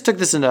 Like, they just took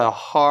this in a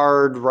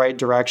hard right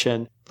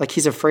direction. Like,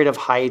 he's afraid of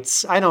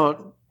heights.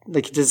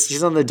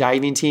 He's on the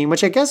diving team,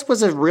 which I guess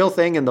was a real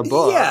thing in the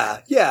book.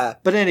 Yeah.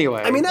 But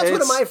anyway. I mean, that's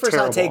one of my first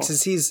hot takes,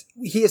 is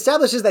he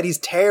establishes that he's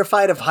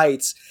terrified of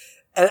heights,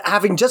 and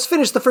having just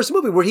finished the first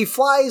movie where he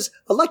flies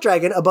a luck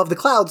dragon above the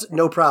clouds,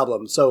 no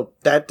problem. So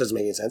that doesn't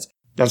make any sense.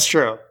 That's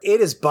true. It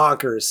is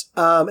bonkers.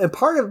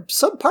 And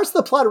some parts of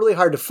the plot are really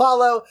hard to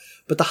follow,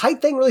 but the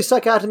height thing really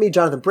stuck out to me.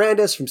 Jonathan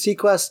Brandis from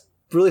Sequest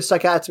really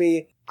stuck out to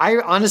me. I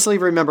honestly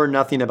remember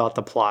nothing about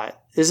the plot.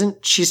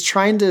 Isn't she's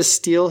trying to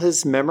steal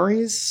his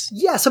memories?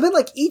 Yeah, something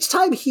like each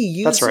time he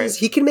uses,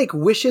 he can make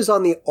wishes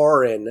on the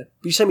Orin.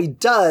 Each time he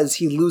does,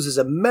 he loses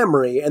a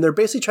memory, and they're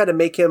basically trying to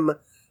make him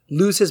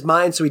lose his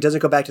mind so he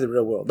doesn't go back to the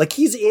real world. Like,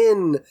 he's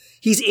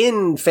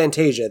in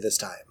Fantasia this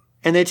time.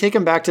 And they take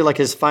him back to like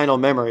his final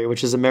memory,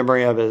 which is a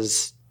memory of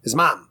his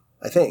mom,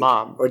 I think.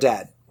 Mom. Or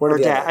dad. Or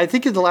dad. I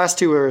think the last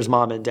two are his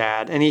mom and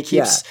dad. And he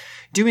keeps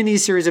doing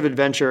these series of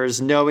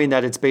adventures knowing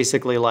that it's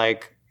basically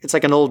like, it's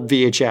like an old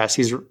VHS.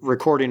 He's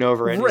recording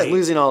over it. Right. He's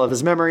losing all of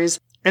his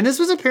memories. And this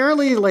was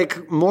apparently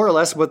like more or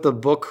less what the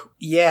book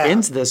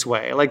ends this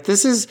way. Like,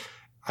 this is,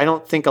 I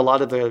don't think a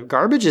lot of the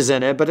garbage is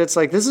in it, but it's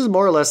like, this is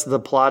more or less the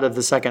plot of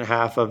the second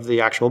half of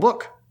the actual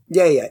book.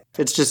 Yeah.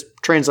 It's just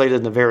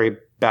translated in a very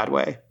bad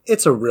way.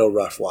 It's a real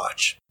rough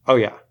watch. Oh,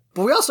 yeah.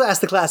 But we also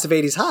asked the class of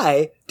 80s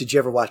High, did you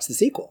ever watch the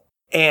sequel?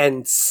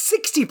 And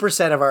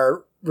 60% of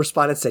our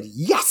respondents said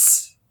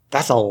yes.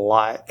 That's a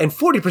lot. And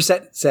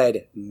 40%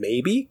 said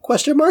maybe, ?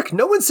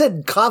 No one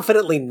said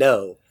confidently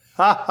no.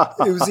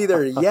 It was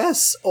either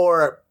yes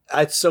or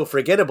it's so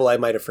forgettable I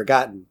might have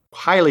forgotten.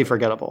 Highly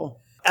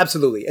forgettable.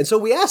 Absolutely. And so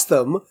we asked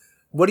them,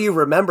 what do you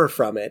remember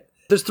from it?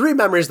 There's 3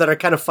 memories that are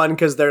kind of fun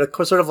because they're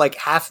sort of like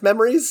half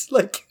memories.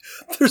 Like,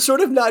 they're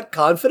sort of not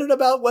confident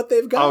about what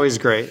they've got. Always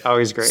great.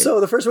 So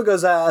the first one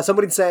goes,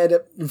 somebody said,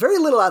 very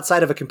little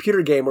outside of a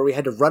computer game where we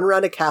had to run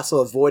around a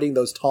castle avoiding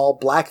those tall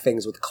black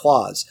things with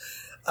claws.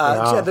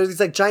 There's these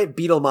like giant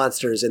beetle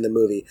monsters in the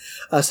movie.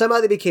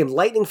 Somehow they became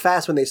lightning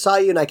fast when they saw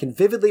you, and I can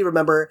vividly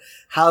remember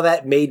how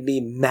that made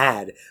me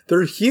mad.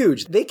 They're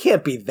huge. They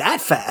can't be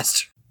that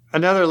fast.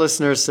 Another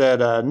listener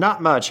said,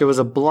 not much. It was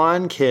a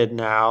blonde kid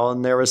now,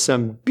 and there was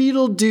some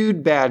beetle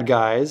dude bad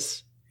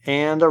guys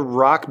and a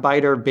rock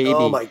biter baby.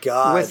 Oh my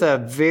God. With a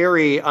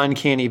very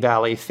uncanny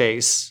valley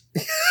face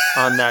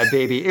on that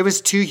baby. It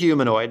was too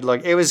humanoid.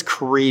 Like, it was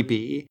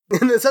creepy.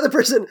 And this other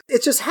person,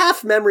 it's just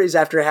half memories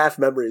after half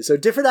memories. So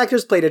different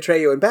actors played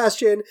Atreyu and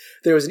Bastian.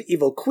 There was an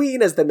evil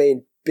queen as the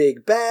main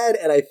big bad,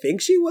 and I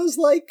think she was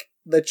like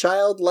the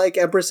childlike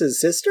Empress's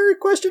sister, ?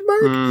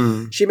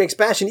 She makes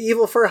Bastian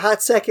evil for a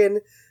hot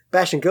second.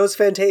 Bastian goes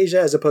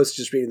Fantasia as opposed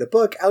to just reading the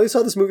book. I only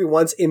saw this movie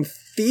once in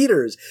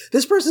theaters.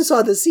 This person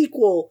saw the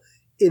sequel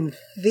in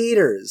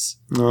theaters.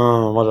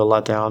 Oh, what a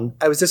letdown.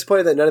 I was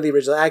disappointed that none of the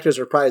original actors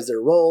reprised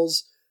their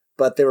roles,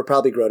 but they were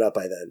probably grown up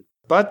by then.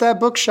 But that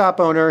bookshop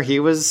owner, he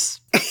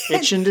was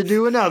itching to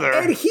do another.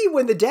 And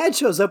when the dad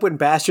shows up when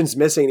Bastian's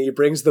missing and he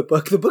brings the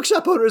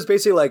bookshop owner is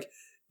basically like,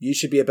 you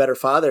should be a better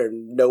father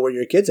and know where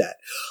your kid's at.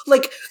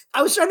 Like,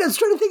 I was trying to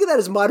think of that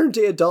as modern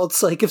day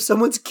adults. Like, if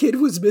someone's kid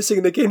was missing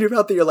and they came to your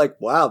mouth, you're like,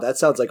 wow, that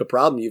sounds like a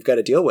problem you've got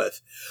to deal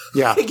with.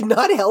 Yeah. Like,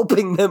 not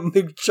helping them,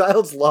 the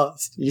child's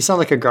lost. You sound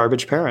like a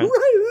garbage parent.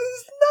 Right,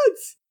 this is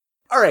nuts.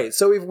 All right,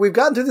 so we've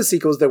gotten through the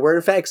sequels. There were,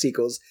 in fact,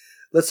 sequels.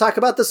 Let's talk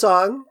about the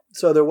song.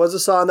 So there was a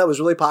song that was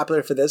really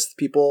popular for this.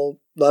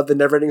 People love the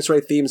Neverending Story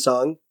theme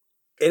song.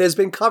 It has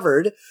been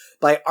covered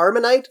by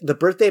Armonite, The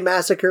Birthday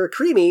Massacre,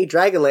 Creamy,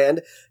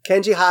 Dragonland,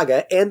 Kenji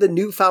Haga, and The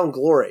Newfound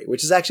Glory,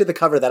 which is actually the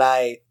cover that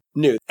I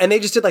knew. And they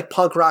just did like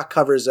punk rock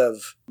covers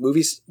of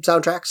movie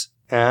soundtracks.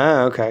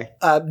 Ah, okay.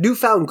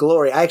 Newfound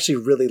Glory, I actually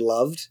really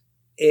loved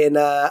in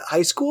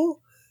high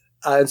school.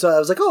 And so I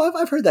was like, oh,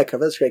 I've heard that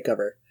cover. That's a great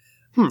cover.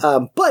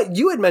 But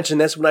you had mentioned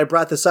this when I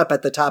brought this up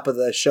at the top of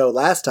the show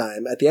last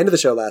time, at the end of the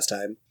show last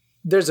time.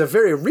 There's a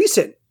very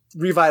recent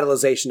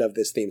revitalization of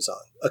this theme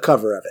song, a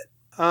cover of it.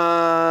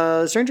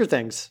 Stranger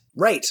Things.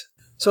 Right.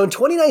 So in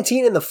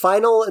 2019, in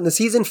the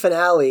season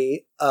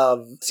finale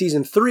of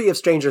season 3 of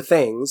Stranger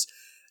Things,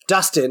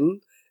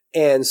 Dustin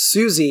and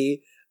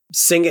Susie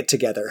sing it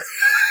together.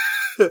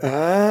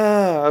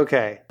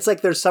 Okay. It's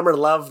like their summer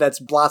love that's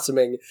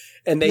blossoming,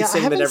 and they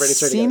sing the Neverending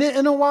Story. I haven't seen it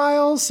in a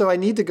while, so I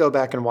need to go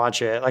back and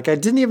watch it. Like, I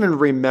didn't even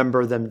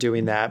remember them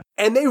doing that.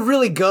 And they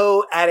really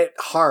go at it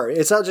hard.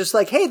 It's not just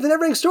like, hey, the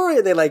Neverending Story,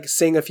 and they like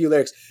sing a few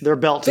lyrics. They're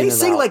belting. They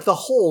sing like the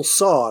whole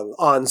song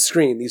on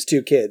screen, these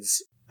two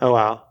kids. Oh,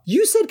 wow.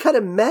 You said kind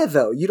of meh,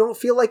 though. You don't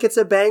feel like it's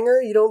a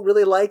banger? You don't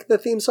really like the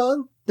theme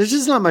song? There's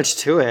just not much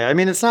to it. I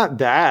mean, it's not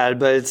bad,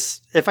 but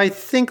if I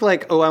think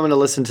like, oh, I'm going to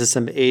listen to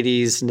some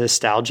 80s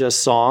nostalgia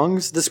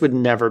songs, this would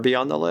never be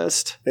on the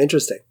list.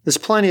 Interesting. There's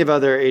plenty of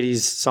other 80s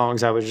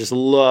songs I would just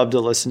love to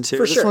listen to.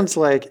 This one's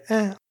like,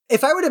 eh.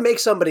 If I were to make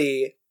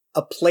somebody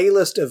a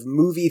playlist of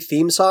movie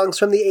theme songs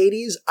from the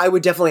 80s, I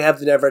would definitely have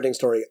the Neverending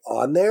Story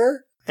on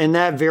there. In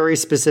that very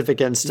specific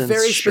instance.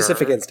 Very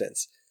specific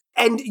instance.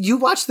 And you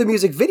watched the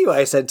music video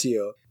I sent to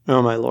you.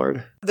 Oh, my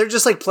Lord. They're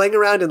just like playing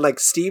around in like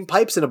steam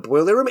pipes in a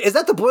boiler room. Is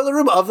that the boiler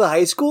room of the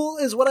high school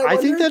is what I wondered?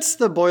 I think that's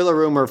the boiler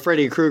room where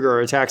Freddy Krueger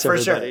attacks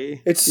everybody.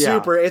 Sure. It's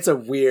it's a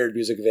weird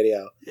music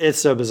video.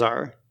 It's so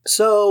bizarre.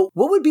 So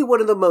what would be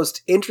one of the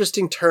most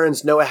interesting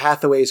turns Noah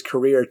Hathaway's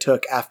career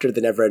took after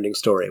the Neverending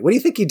Story? What do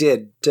you think he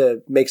did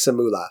to make some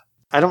moolah?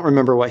 I don't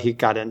remember what he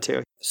got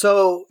into.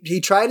 So he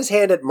tried his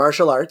hand at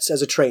martial arts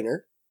as a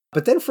trainer,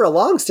 but then for a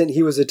long stint,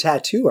 he was a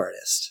tattoo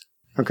artist.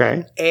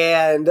 Okay.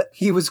 And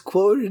he was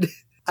quoted,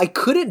 I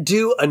couldn't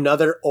do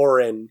another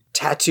Orin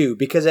tattoo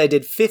because I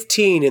did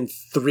 15 in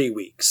 3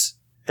 weeks.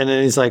 And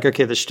then he's like,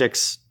 okay, the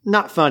shtick's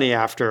not funny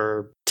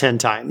after 10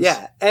 times.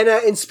 Yeah. And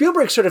in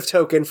Spielberg's sort of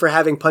token for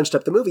having punched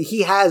up the movie,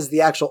 he has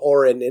the actual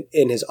Orin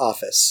in his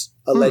office,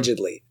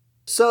 allegedly.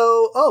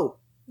 So,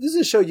 this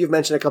is a show you've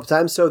mentioned a couple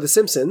times. So The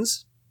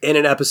Simpsons, in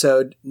an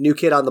episode, New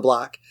Kid on the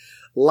Block,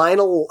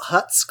 Lionel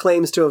Hutz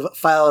claims to have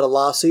filed a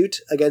lawsuit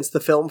against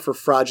the film for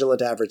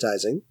fraudulent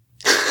advertising.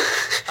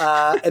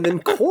 And then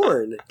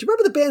Korn. Do you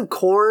remember the band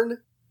Korn?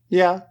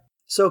 Yeah.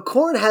 So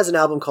Korn has an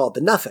album called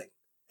The Nothing,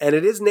 and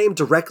it is named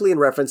directly in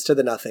reference to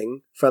The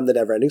Nothing from the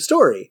Neverending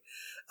Story.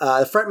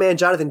 The frontman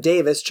Jonathan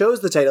Davis chose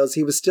the title as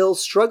he was still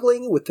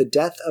struggling with the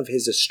death of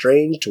his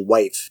estranged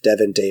wife,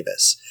 Devin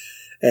Davis.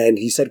 And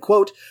he said,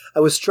 quote,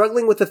 I was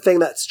struggling with the thing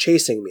that's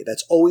chasing me,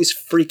 that's always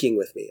freaking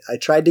with me. I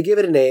tried to give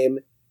it a name,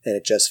 and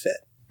it just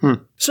fit.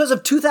 So as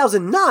of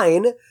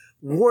 2009...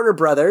 Warner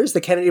Brothers, the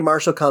Kennedy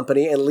Marshall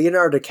Company, and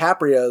Leonardo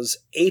DiCaprio's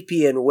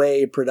Appian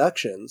Way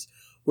Productions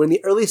were in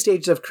the early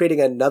stages of creating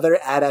another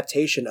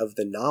adaptation of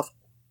the novel.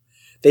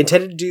 They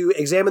intended to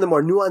examine the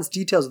more nuanced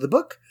details of the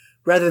book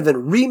rather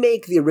than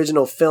remake the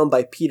original film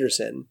by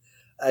Peterson.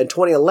 In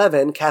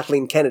 2011,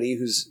 Kathleen Kennedy,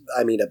 who's,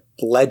 a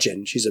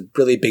legend, she's a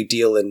really big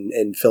deal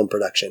in film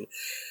production,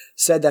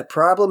 said that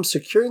problems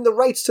securing the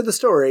rights to the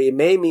story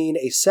may mean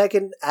a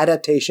second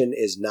adaptation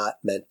is not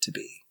meant to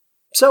be.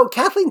 So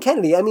Kathleen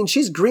Kennedy,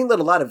 she's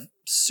greenlit a lot of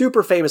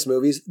super famous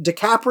movies.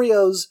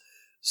 DiCaprio's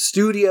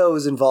studio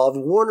is involved,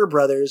 Warner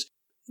Brothers.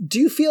 Do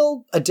you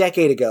feel a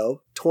decade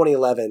ago,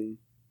 2011,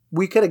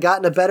 we could have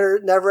gotten a better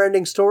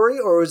Neverending Story?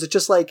 Or was it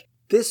just like,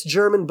 this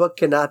German book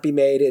cannot be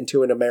made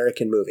into an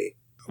American movie?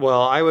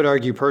 Well, I would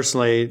argue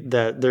personally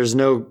that there's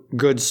no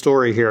good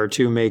story here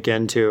to make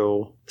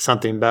into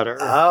something better.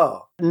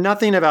 Oh.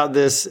 Nothing about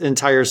this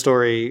entire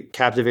story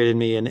captivated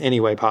me in any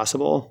way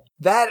possible.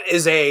 That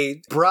is a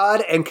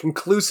broad and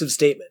conclusive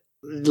statement.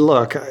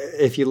 Look,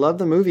 if you love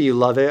the movie, you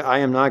love it. I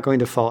am not going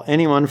to fault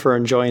anyone for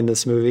enjoying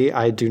this movie.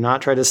 I do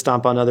not try to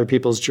stomp on other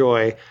people's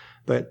joy.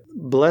 But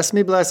bless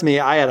me,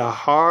 I had a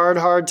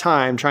hard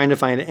time trying to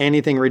find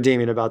anything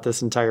redeeming about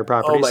this entire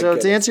property. So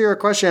goodness. To answer your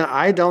question,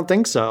 I don't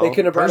think so. They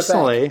couldn't have brought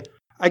personally. it back.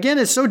 Again,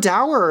 it's so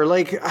dour.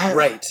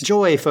 Right.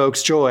 Joy,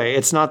 folks, joy.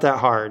 It's not that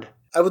hard.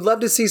 I would love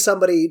to see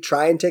somebody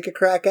try and take a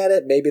crack at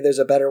it. Maybe there's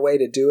a better way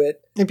to do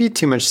it. It'd be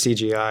too much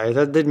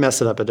CGI. They'd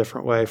mess it up a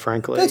different way,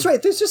 frankly. That's right.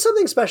 There's just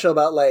something special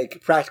about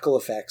practical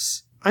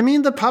effects.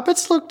 The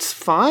puppets looked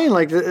fine.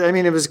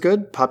 It was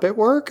good puppet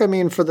work.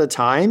 For the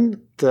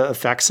time, the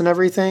effects and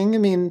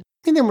everything.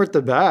 I mean, they weren't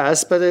the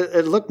best, but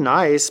it looked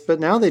nice. But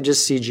now they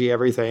just CG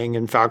everything,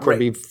 and Falcor would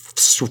be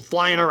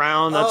flying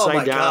around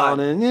upside down,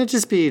 and it'd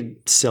just be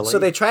silly. So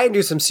they try and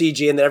do some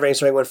CG in the Neverending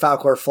Story when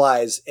Falcor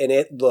flies, and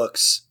it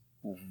looks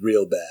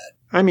real bad.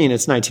 I mean,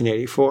 it's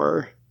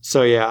 1984,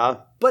 so yeah.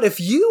 But if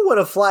you want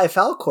to fly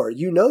Falcor,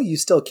 you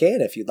still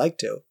can if you'd like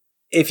to.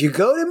 If you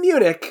go to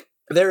Munich,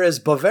 there is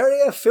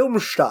Bavaria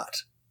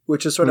Filmstadt,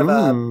 which is sort of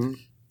a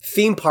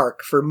theme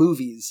park for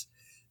movies.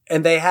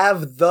 And they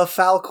have the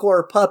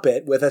Falcor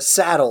puppet with a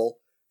saddle,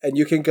 and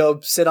you can go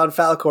sit on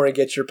Falcor and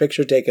get your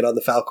picture taken on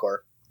the Falcor.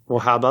 Well,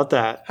 how about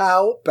that?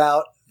 How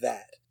about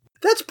that?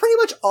 That's pretty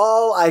much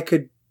all I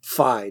could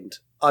find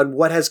on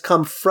what has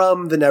come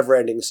from the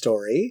Neverending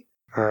Story.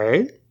 All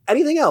right.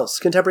 Anything else?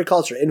 Contemporary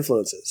culture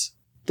influences.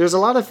 There's a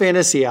lot of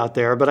fantasy out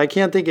there, but I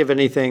can't think of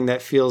anything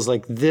that feels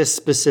like this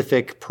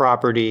specific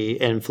property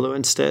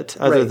influenced it,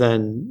 other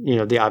than,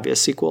 the obvious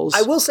sequels.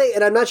 I will say,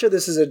 and I'm not sure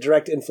this is a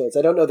direct influence,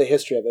 I don't know the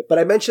history of it, but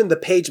I mentioned The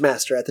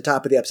Pagemaster at the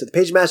top of the episode. The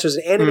Pagemaster is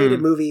an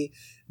animated movie,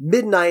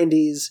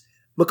 mid-90s.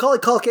 Macaulay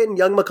Culkin,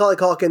 young Macaulay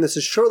Culkin, this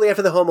is shortly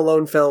after the Home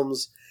Alone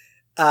films,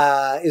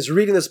 is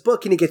reading this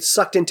book and he gets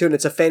sucked into it, and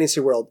it's a fantasy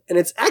world. And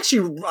that's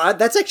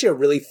actually a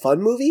really fun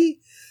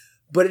movie.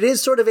 But it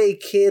is sort of a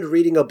kid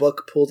reading a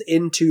book pulled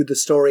into the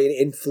story and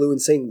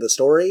influencing the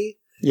story.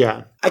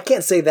 Yeah. I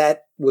can't say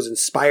that was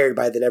inspired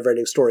by the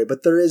Neverending Story,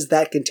 but there is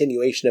that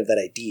continuation of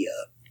that idea.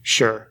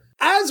 Sure.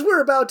 As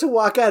we're about to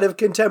walk out of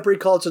contemporary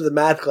culture, the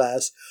math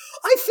class,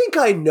 I think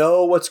I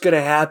know what's going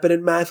to happen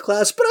in math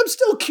class, but I'm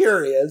still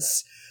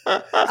curious.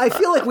 I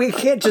feel like we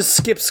can't just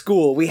skip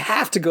school. We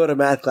have to go to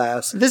math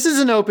class. This is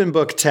an open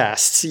book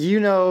test. You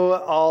know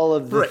all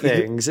of the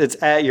things.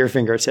 It's at your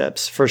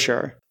fingertips, for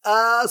sure.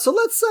 So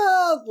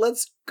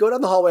let's go down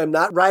the hallway. I'm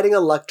not riding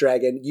a luck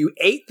dragon. You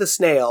ate the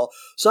snail.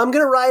 So I'm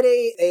going to ride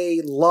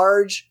a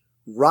large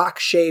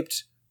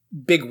rock-shaped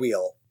big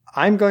wheel.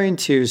 I'm going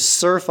to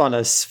surf on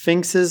a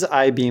Sphinx's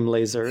I-beam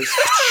lasers.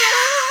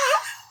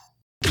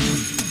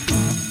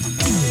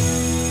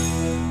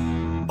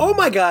 Oh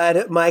my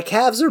god, my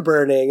calves are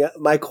burning,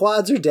 my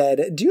quads are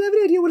dead. Do you have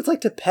any idea what it's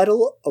like to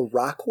pedal a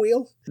rock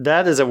wheel?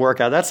 That is a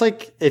workout. That's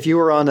like if you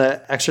were on an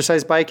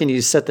exercise bike and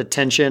you set the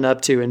tension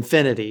up to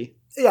infinity.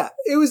 Yeah,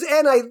 it was,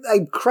 and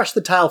I crushed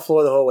the tile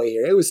floor the whole way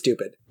here. It was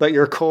stupid. But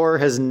your core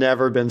has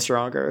never been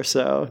stronger,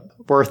 so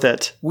worth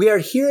it. We are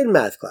here in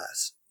math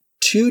class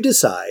to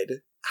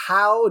decide,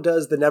 how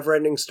does the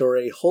Neverending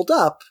Story hold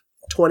up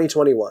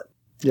 2021?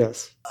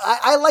 Yes.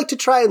 I like to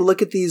try and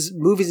look at these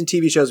movies and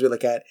TV shows we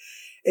look at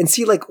and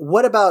see, like,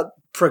 what about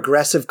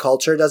progressive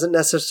culture doesn't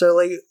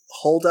necessarily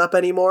hold up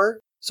anymore?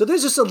 So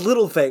there's just a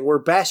little thing where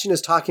Bastian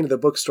is talking to the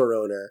bookstore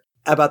owner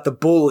about the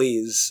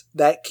bullies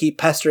that keep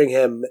pestering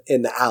him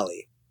in the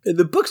alley. And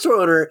the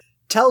bookstore owner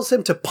tells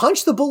him to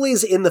punch the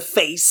bullies in the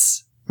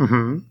face.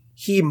 Mm-hmm.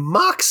 He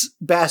mocks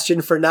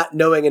Bastian for not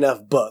knowing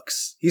enough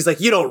books. He's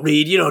like, you don't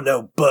read, you don't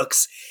know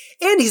books.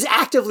 And he's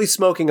actively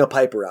smoking a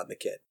pipe around the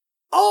kid.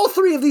 All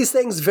three of these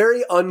things,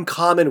 very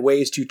uncommon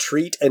ways to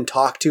treat and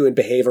talk to and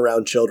behave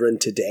around children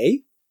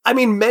today. I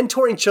mean,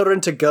 mentoring children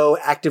to go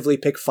actively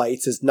pick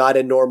fights is not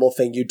a normal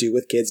thing you do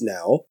with kids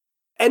now.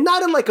 And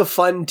not in like a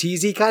fun,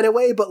 teasy kind of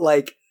way, but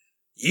like,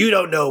 you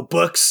don't know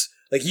books.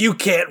 Like, you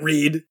can't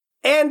read.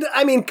 And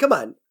I mean, come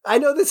on. I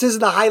know this is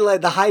the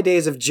high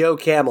days of Joe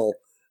Camel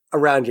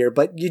around here,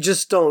 but you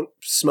just don't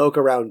smoke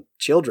around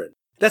children.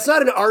 That's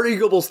not an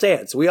arguable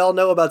stance. We all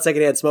know about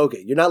secondhand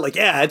smoking. You're not like,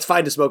 yeah, it's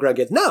fine to smoke around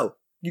kids. No.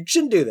 You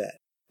shouldn't do that.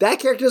 That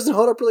character doesn't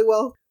hold up really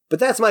well. But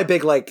that's my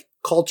big, like,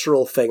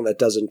 cultural thing that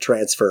doesn't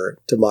transfer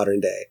to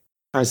modern day.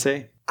 I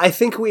see. I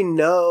think we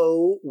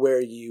know where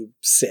you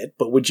sit,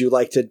 but would you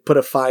like to put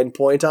a fine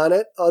point on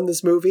it, on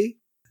this movie?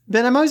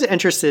 Ben, I'm always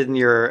interested in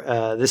your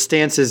the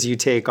stances you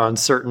take on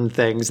certain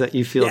things that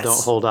you feel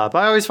don't hold up.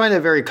 I always find it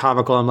very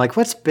comical. I'm like,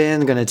 what's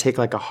Ben going to take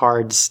like a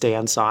hard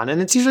stance on?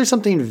 And it's usually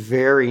something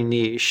very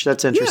niche.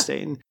 That's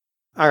interesting.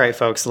 Yeah. All right,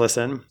 folks,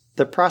 listen.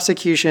 The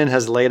prosecution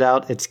has laid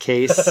out its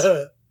case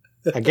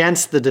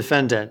against the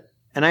defendant.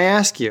 And I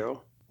ask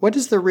you, what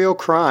is the real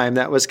crime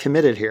that was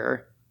committed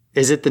here?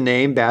 Is it the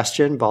name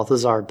Bastian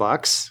Balthazar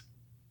Bucks?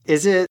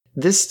 Is it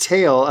this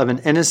tale of an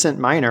innocent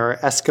minor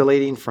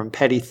escalating from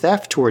petty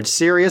theft towards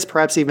serious,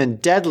 perhaps even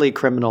deadly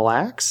criminal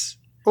acts?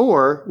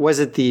 Or was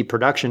it the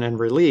production and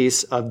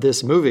release of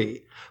this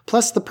movie,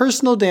 plus the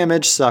personal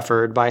damage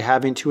suffered by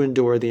having to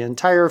endure the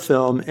entire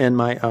film in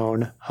my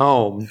own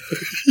home?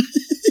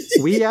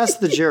 We asked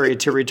the jury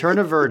to return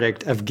a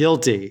verdict of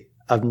guilty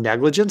of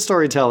negligent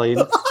storytelling,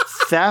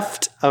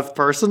 theft of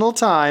personal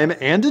time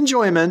and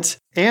enjoyment,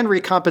 and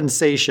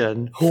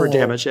recompensation for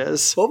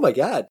damages. Oh my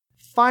God.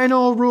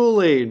 Final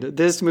ruling.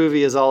 This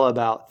movie is all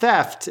about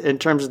theft in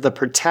terms of the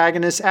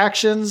protagonist's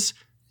actions,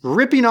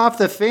 ripping off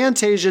the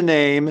Fantasia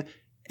name,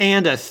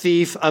 and a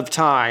thief of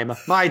time.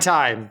 My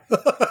time.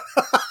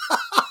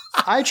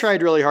 I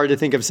tried really hard to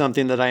think of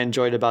something that I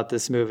enjoyed about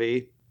this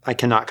movie. I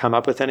cannot come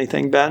up with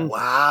anything, Ben.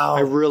 Wow.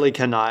 I really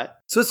cannot.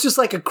 So it's just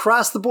like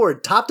across the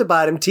board, top to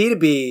bottom, T to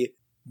B,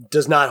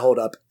 does not hold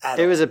up at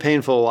all. It was a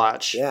painful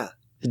watch. Yeah.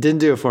 It didn't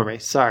do it for me.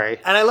 Sorry.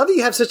 And I love that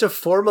you have such a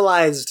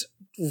formalized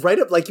write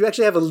up, like you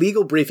actually have a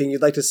legal briefing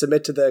you'd like to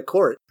submit to the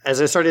court.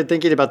 As I started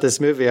thinking about this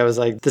movie, I was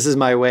like, this is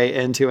my way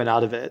into and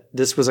out of it.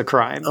 This was a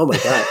crime. Oh my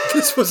God.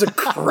 This was a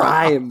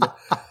crime.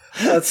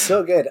 That's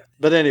so good.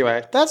 But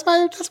anyway, that's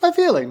my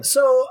feeling.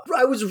 So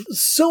I was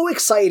so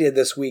excited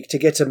this week to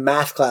get to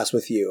math class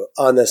with you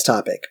on this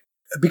topic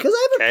because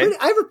I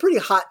have a pretty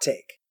hot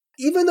take.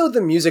 Even though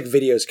the music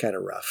video is kind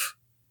of rough,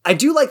 I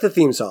do like the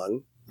theme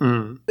song.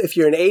 If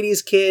you're an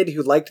 80s kid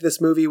who liked this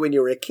movie when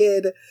you were a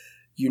kid,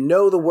 you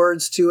know the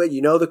words to it,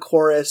 you know the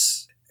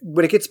chorus.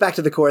 When it gets back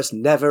to the chorus,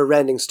 never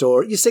ending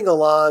story, you sing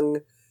along.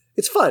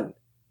 It's fun.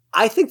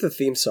 I think the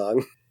theme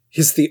song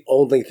is the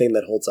only thing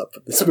that holds up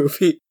from this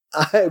movie,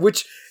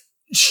 which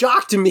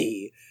shocked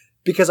me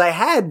because I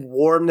had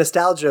warm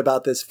nostalgia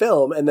about this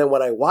film. And then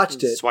when I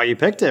watched it, that's why you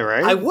picked it,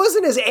 right? I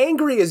wasn't as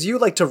angry as you,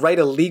 like to write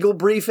a legal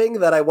briefing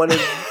that I wanted,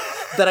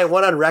 that I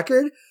want on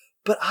record,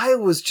 but I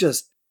was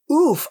just,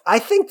 oof. I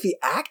think the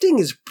acting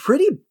is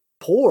pretty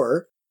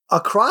poor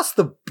across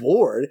the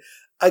board.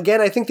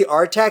 Again, I think the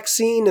Artax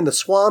scene in the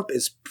swamp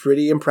is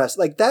pretty impressive.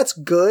 Like, that's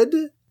good.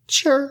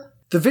 Sure.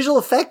 The visual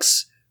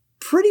effects,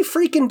 pretty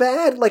freaking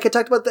bad. Like I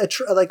talked about,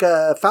 like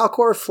a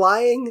Falkor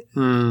flying.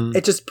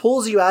 It just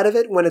pulls you out of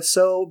it when it's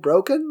so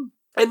broken.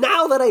 And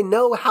now that I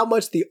know how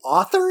much the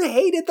author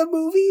hated the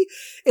movie,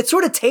 it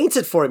sort of taints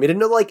it for me to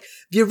know, like,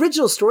 the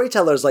original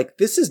storyteller's like,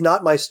 this is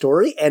not my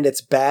story and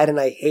it's bad and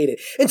I hate it.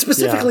 And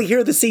specifically here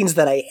are the scenes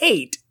that I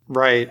hate.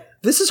 Right.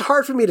 This is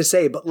hard for me to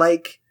say, but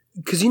like,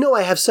 because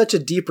I have such a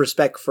deep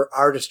respect for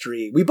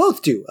artistry. We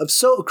both do, of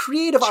so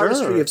creative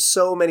artistry of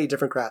so many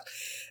different crafts.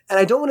 And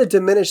I don't want to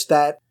diminish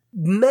that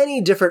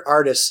many different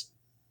artists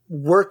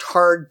worked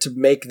hard to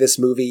make this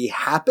movie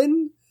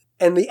happen.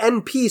 And the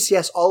end piece,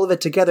 yes, all of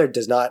it together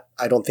does not,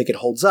 I don't think it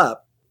holds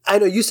up. I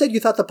know you said you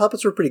thought the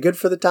puppets were pretty good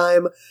for the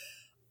time.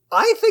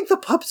 I think the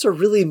puppets are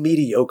really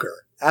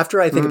mediocre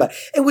after I think about it.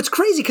 And what's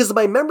crazy, because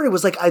my memory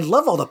was like, I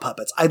love all the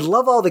puppets. I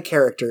love all the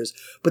characters.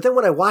 But then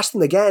when I watch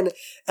them again,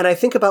 and I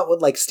think about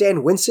what like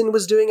Stan Winston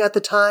was doing at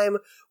the time,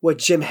 what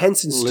Jim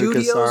Henson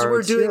Studios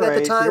were doing at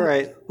the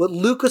time, what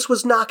Lucas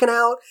was knocking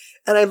out,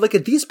 and I look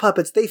at these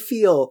puppets, they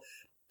feel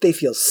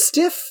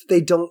stiff. They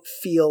don't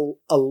feel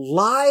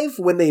alive.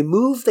 When they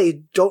move,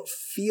 they don't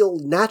feel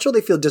natural.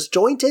 They feel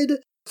disjointed.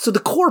 So the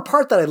core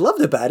part that I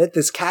loved about it,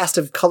 this cast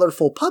of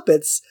colorful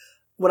puppets,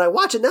 when I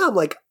watch it now, I'm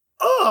like,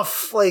 ugh,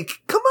 like,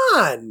 come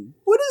on.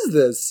 What is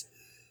this?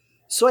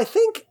 So I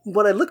think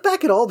when I look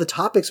back at all the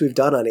topics we've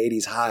done on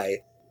 80s High,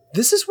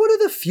 this is one of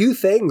the few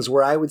things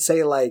where I would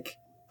say, like,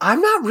 I'm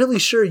not really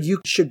sure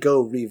you should go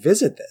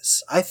revisit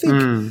this. I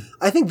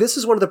think this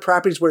is one of the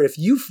properties where if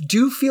you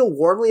do feel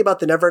warmly about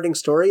the Neverending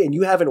Story and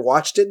you haven't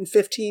watched it in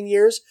 15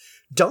 years,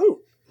 don't.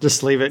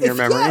 Just leave it in your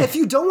memory. Yeah, if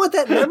you don't want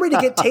that memory to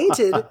get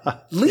tainted,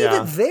 leave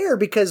it there,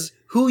 because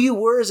who you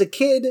were as a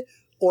kid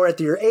or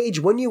at your age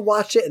when you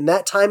watched it in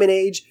that time and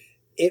age,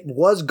 it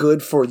was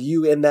good for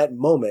you in that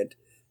moment.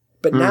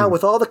 But now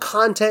with all the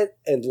content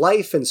and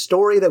life and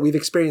story that we've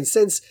experienced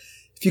since,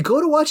 if you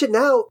go to watch it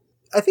now,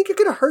 I think you're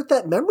going to hurt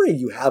that memory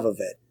you have of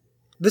it.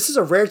 This is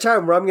a rare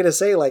time where I'm going to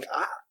say, like,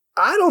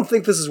 I don't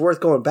think this is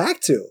worth going back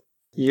to.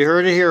 You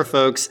heard it here,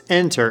 folks.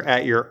 Enter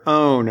at your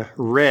own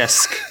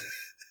risk.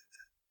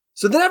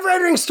 So the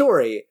Neverending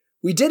Story,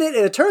 we did it,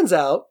 and it turns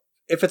out,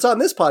 if it's on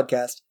this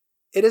podcast,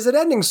 it is an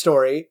ending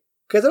story,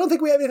 because I don't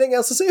think we have anything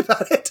else to say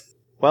about it.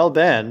 Well,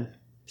 Ben,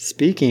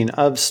 speaking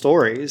of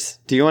stories,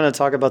 do you want to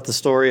talk about the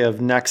story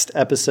of next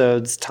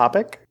episode's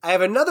topic? I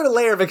have another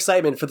layer of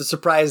excitement for the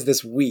surprise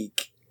this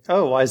week.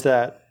 Oh, why is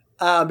that?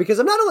 Because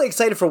I'm not only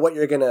excited for what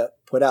you're going to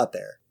put out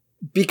there,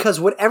 because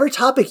whatever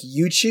topic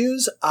you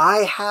choose, I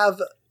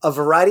have a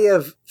variety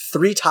of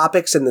 3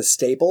 topics in the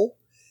stable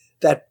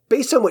that,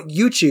 based on what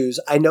you choose,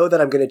 I know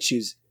that I'm going to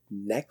choose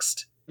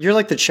next. You're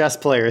like the chess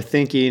player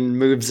thinking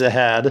moves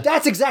ahead.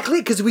 That's exactly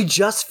it, because we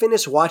just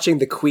finished watching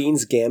The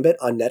Queen's Gambit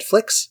on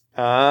Netflix.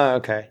 Ah,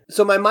 okay.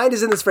 So my mind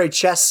is in this very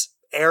chess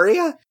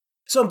area.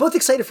 So I'm both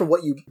excited for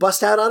what you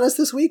bust out on us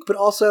this week, but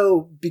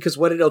also because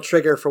what it'll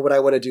trigger for what I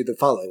want to do the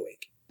following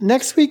week.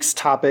 Next week's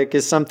topic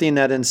is something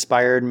that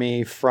inspired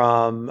me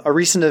from a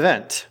recent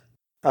event.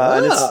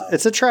 And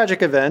it's a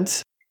tragic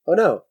event. Oh,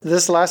 no.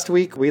 This last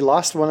week, we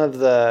lost one of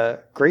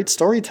the great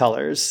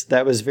storytellers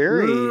that was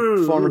very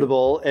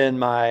formidable in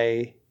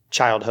my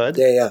childhood.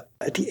 Yeah.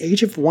 At the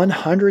age of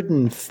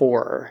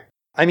 104.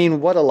 I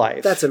mean, what a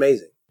life. That's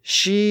amazing.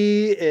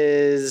 She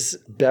is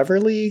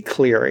Beverly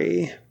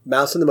Cleary.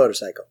 Mouse and the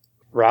Motorcycle.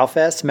 Ralph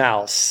S.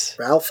 Mouse.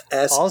 Ralph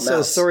S. Also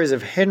Mouse. Stories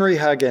of Henry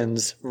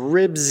Huggins,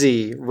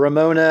 Ribsy,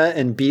 Ramona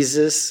and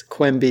Beezus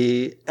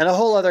Quimby, and a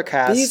whole other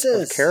cast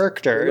of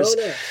characters.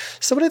 Ramona.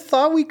 So what I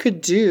thought we could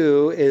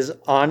do is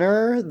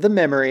honor the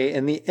memory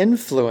and the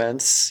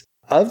influence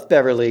of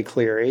Beverly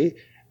Cleary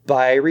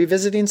by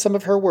revisiting some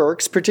of her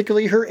works,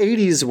 particularly her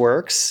 80s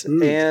works,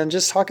 and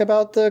just talk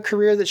about the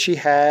career that she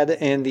had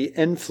and the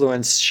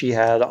influence she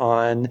had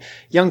on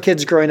young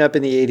kids growing up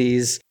in the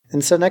 80s.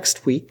 And so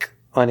next week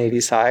on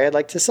 80s High, I'd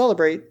like to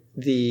celebrate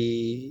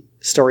the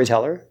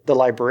storyteller, the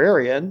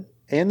librarian,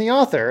 and the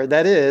author,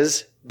 that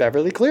is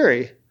Beverly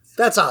Cleary.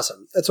 That's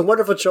awesome. That's a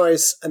wonderful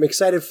choice. I'm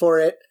excited for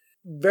it.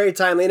 Very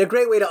timely and a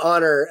great way to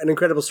honor an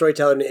incredible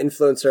storyteller and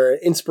influencer,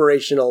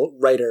 inspirational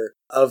writer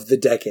of the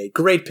decade.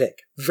 Great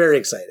pick. Very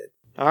excited.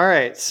 All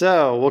right,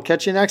 so we'll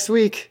catch you next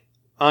week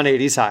on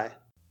 80s High.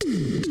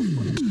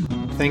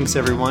 Thanks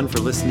everyone for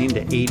listening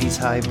to 80s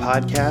High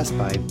Podcast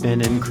by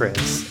Ben and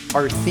Chris.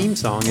 Our theme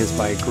song is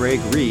by Greg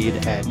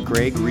Reed at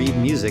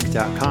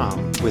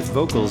gregreedmusic.com with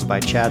vocals by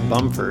Chad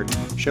Bumford.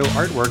 Show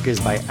artwork is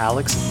by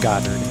Alex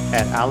Goddard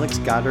at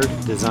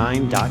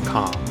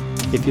alexgoddarddesign.com.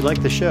 If you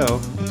like the show,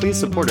 please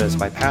support us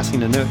by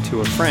passing a note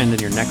to a friend in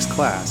your next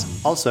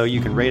class. Also,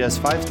 you can rate us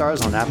 5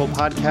 stars on Apple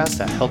Podcasts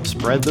to help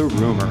spread the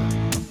rumor.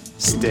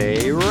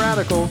 Stay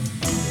radical.